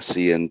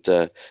 Tomasi and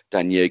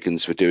Dan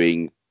Jurgens were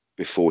doing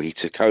before he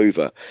took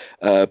over.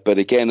 But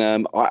again,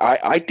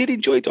 I did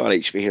enjoy Dial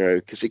H for Hero,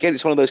 because again,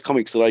 it's one of those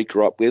comics that I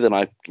grew up with and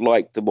I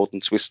like the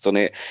modern twist on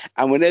it.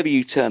 And whenever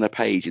you turn a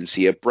page and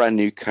see a brand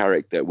new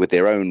character with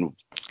their own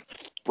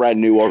brand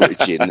new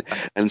origin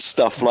and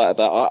stuff like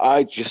that,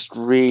 I just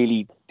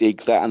really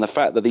dig that. And the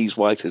fact that these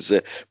writers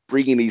are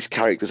bringing these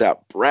characters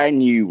out, brand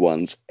new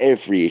ones,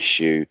 every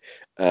issue,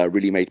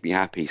 really made me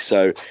happy.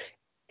 So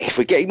if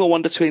we're getting more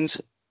Wonder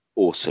Twins,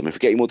 awesome. If we're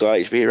getting more Dial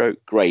H for Hero,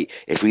 great.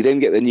 If we then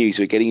get the news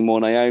we're getting more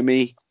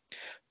Naomi,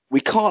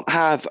 we can't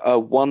have a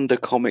Wonder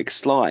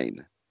Comics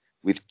line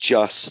with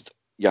just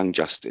Young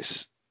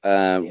Justice.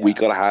 We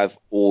got to have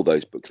all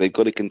those books. They've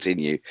got to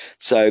continue.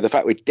 So the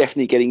fact we're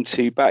definitely getting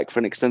two back for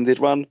an extended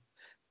run,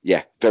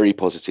 yeah, very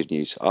positive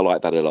news. I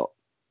like that a lot.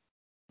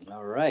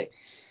 All right.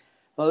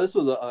 Well, this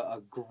was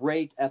a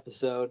great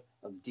episode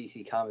of the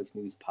DC Comics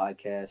News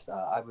Podcast.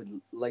 I would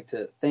like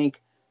to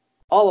thank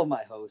all of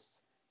my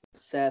hosts,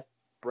 Seth,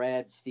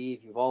 Brad,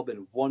 Steve. You've all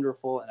been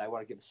wonderful, and I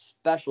want to give a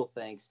special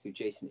thanks to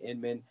Jason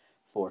Inman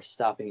for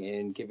stopping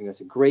in, giving us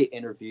a great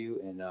interview,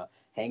 and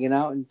hanging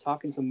out and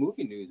talking some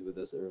movie news with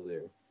us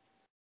earlier.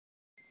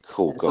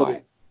 Cool guy.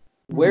 So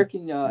where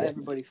can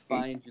everybody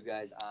find you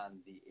guys on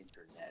the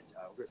internet?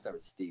 We're going to start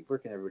with Steve. Where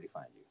can everybody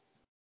find you?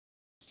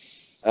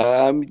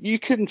 You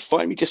can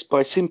find me just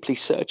by simply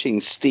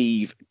searching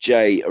Steve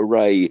J.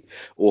 Array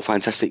or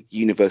Fantastic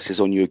Universes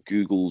on your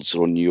Googles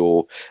or on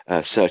your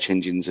search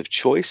engines of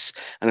choice.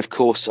 And of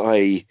course,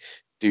 I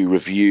do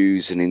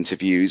reviews and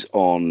interviews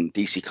on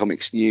DC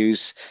Comics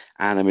News,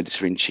 and I'm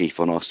editor-in-chief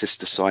on our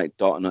sister site,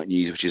 Dark Knight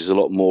News, which is a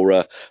lot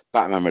more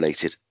Batman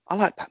related. I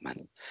like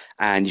Batman.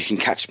 And you can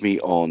catch me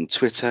on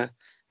Twitter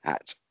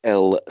at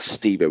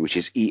LStevo, which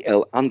is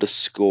EL_STEEVO.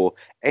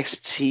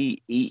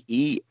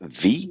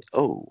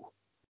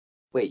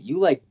 Wait, you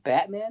like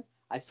Batman?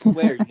 I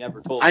swear you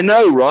never told me. I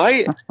know,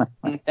 right?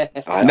 I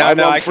can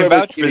vouch for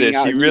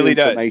this. He really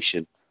does.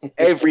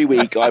 Every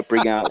week I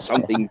bring out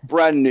something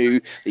brand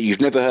new that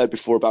you've never heard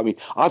before about me.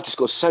 I've just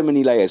got so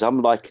many layers.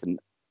 I'm like an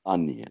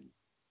onion.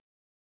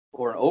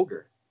 Or an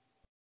ogre.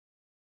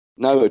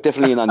 No,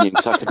 definitely an onion,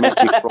 so I could make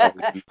you cry.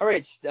 All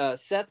right,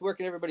 Seth, where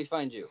can everybody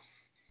find you?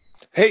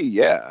 Hey,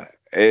 yeah.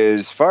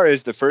 As far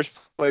as the first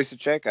place to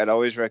check, I'd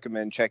always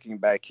recommend checking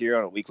back here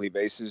on a weekly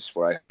basis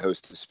where I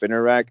host the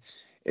Spinner Rack.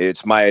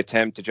 It's my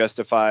attempt to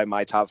justify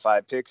my top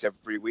 5 picks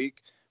every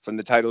week from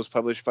the titles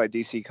published by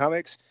DC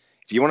Comics.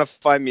 If you want to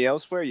find me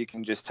elsewhere, you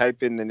can just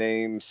type in the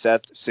name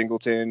Seth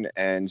Singleton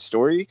and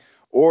story,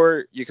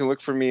 or you can look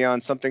for me on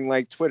something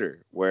like Twitter,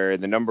 where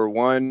the number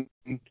 1,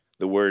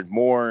 the word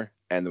more,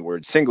 and the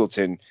word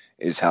Singleton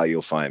is how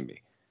you'll find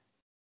me.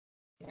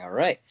 All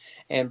right.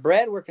 And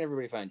Brad, where can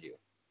everybody find you?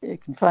 You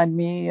can find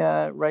me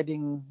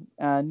writing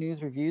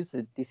news reviews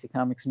at DC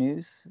Comics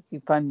News. You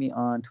can find me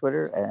on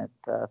Twitter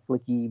at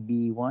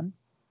FlickyB1.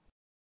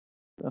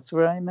 That's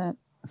where I'm at.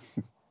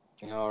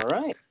 All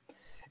right.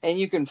 And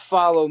you can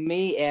follow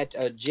me at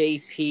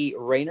JP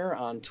Rayner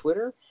on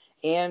Twitter.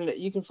 And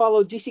you can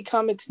follow DC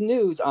Comics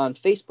News on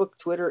Facebook,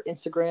 Twitter,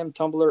 Instagram,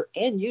 Tumblr,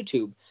 and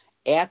YouTube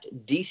at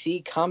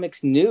DC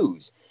Comics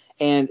News.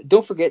 And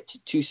don't forget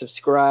to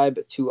subscribe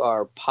to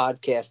our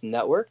podcast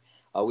network.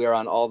 We are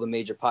on all the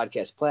major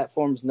podcast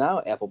platforms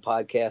now, Apple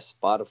Podcasts,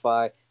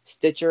 Spotify,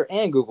 Stitcher,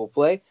 and Google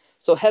Play.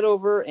 So head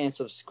over and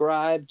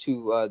subscribe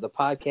to the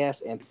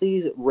podcast, and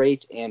please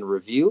rate and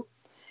review.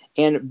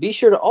 And be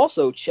sure to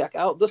also check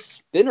out the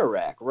Spinner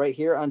Rack right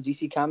here on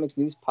DC Comics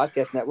News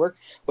Podcast Network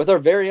with our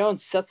very own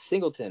Seth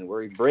Singleton,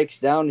 where he breaks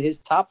down his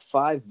top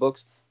 5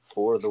 books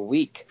for the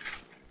week.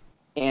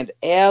 And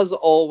as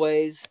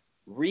always,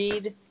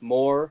 read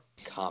more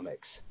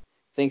comics.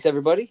 Thanks,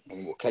 everybody,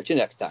 and we'll catch you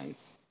next time.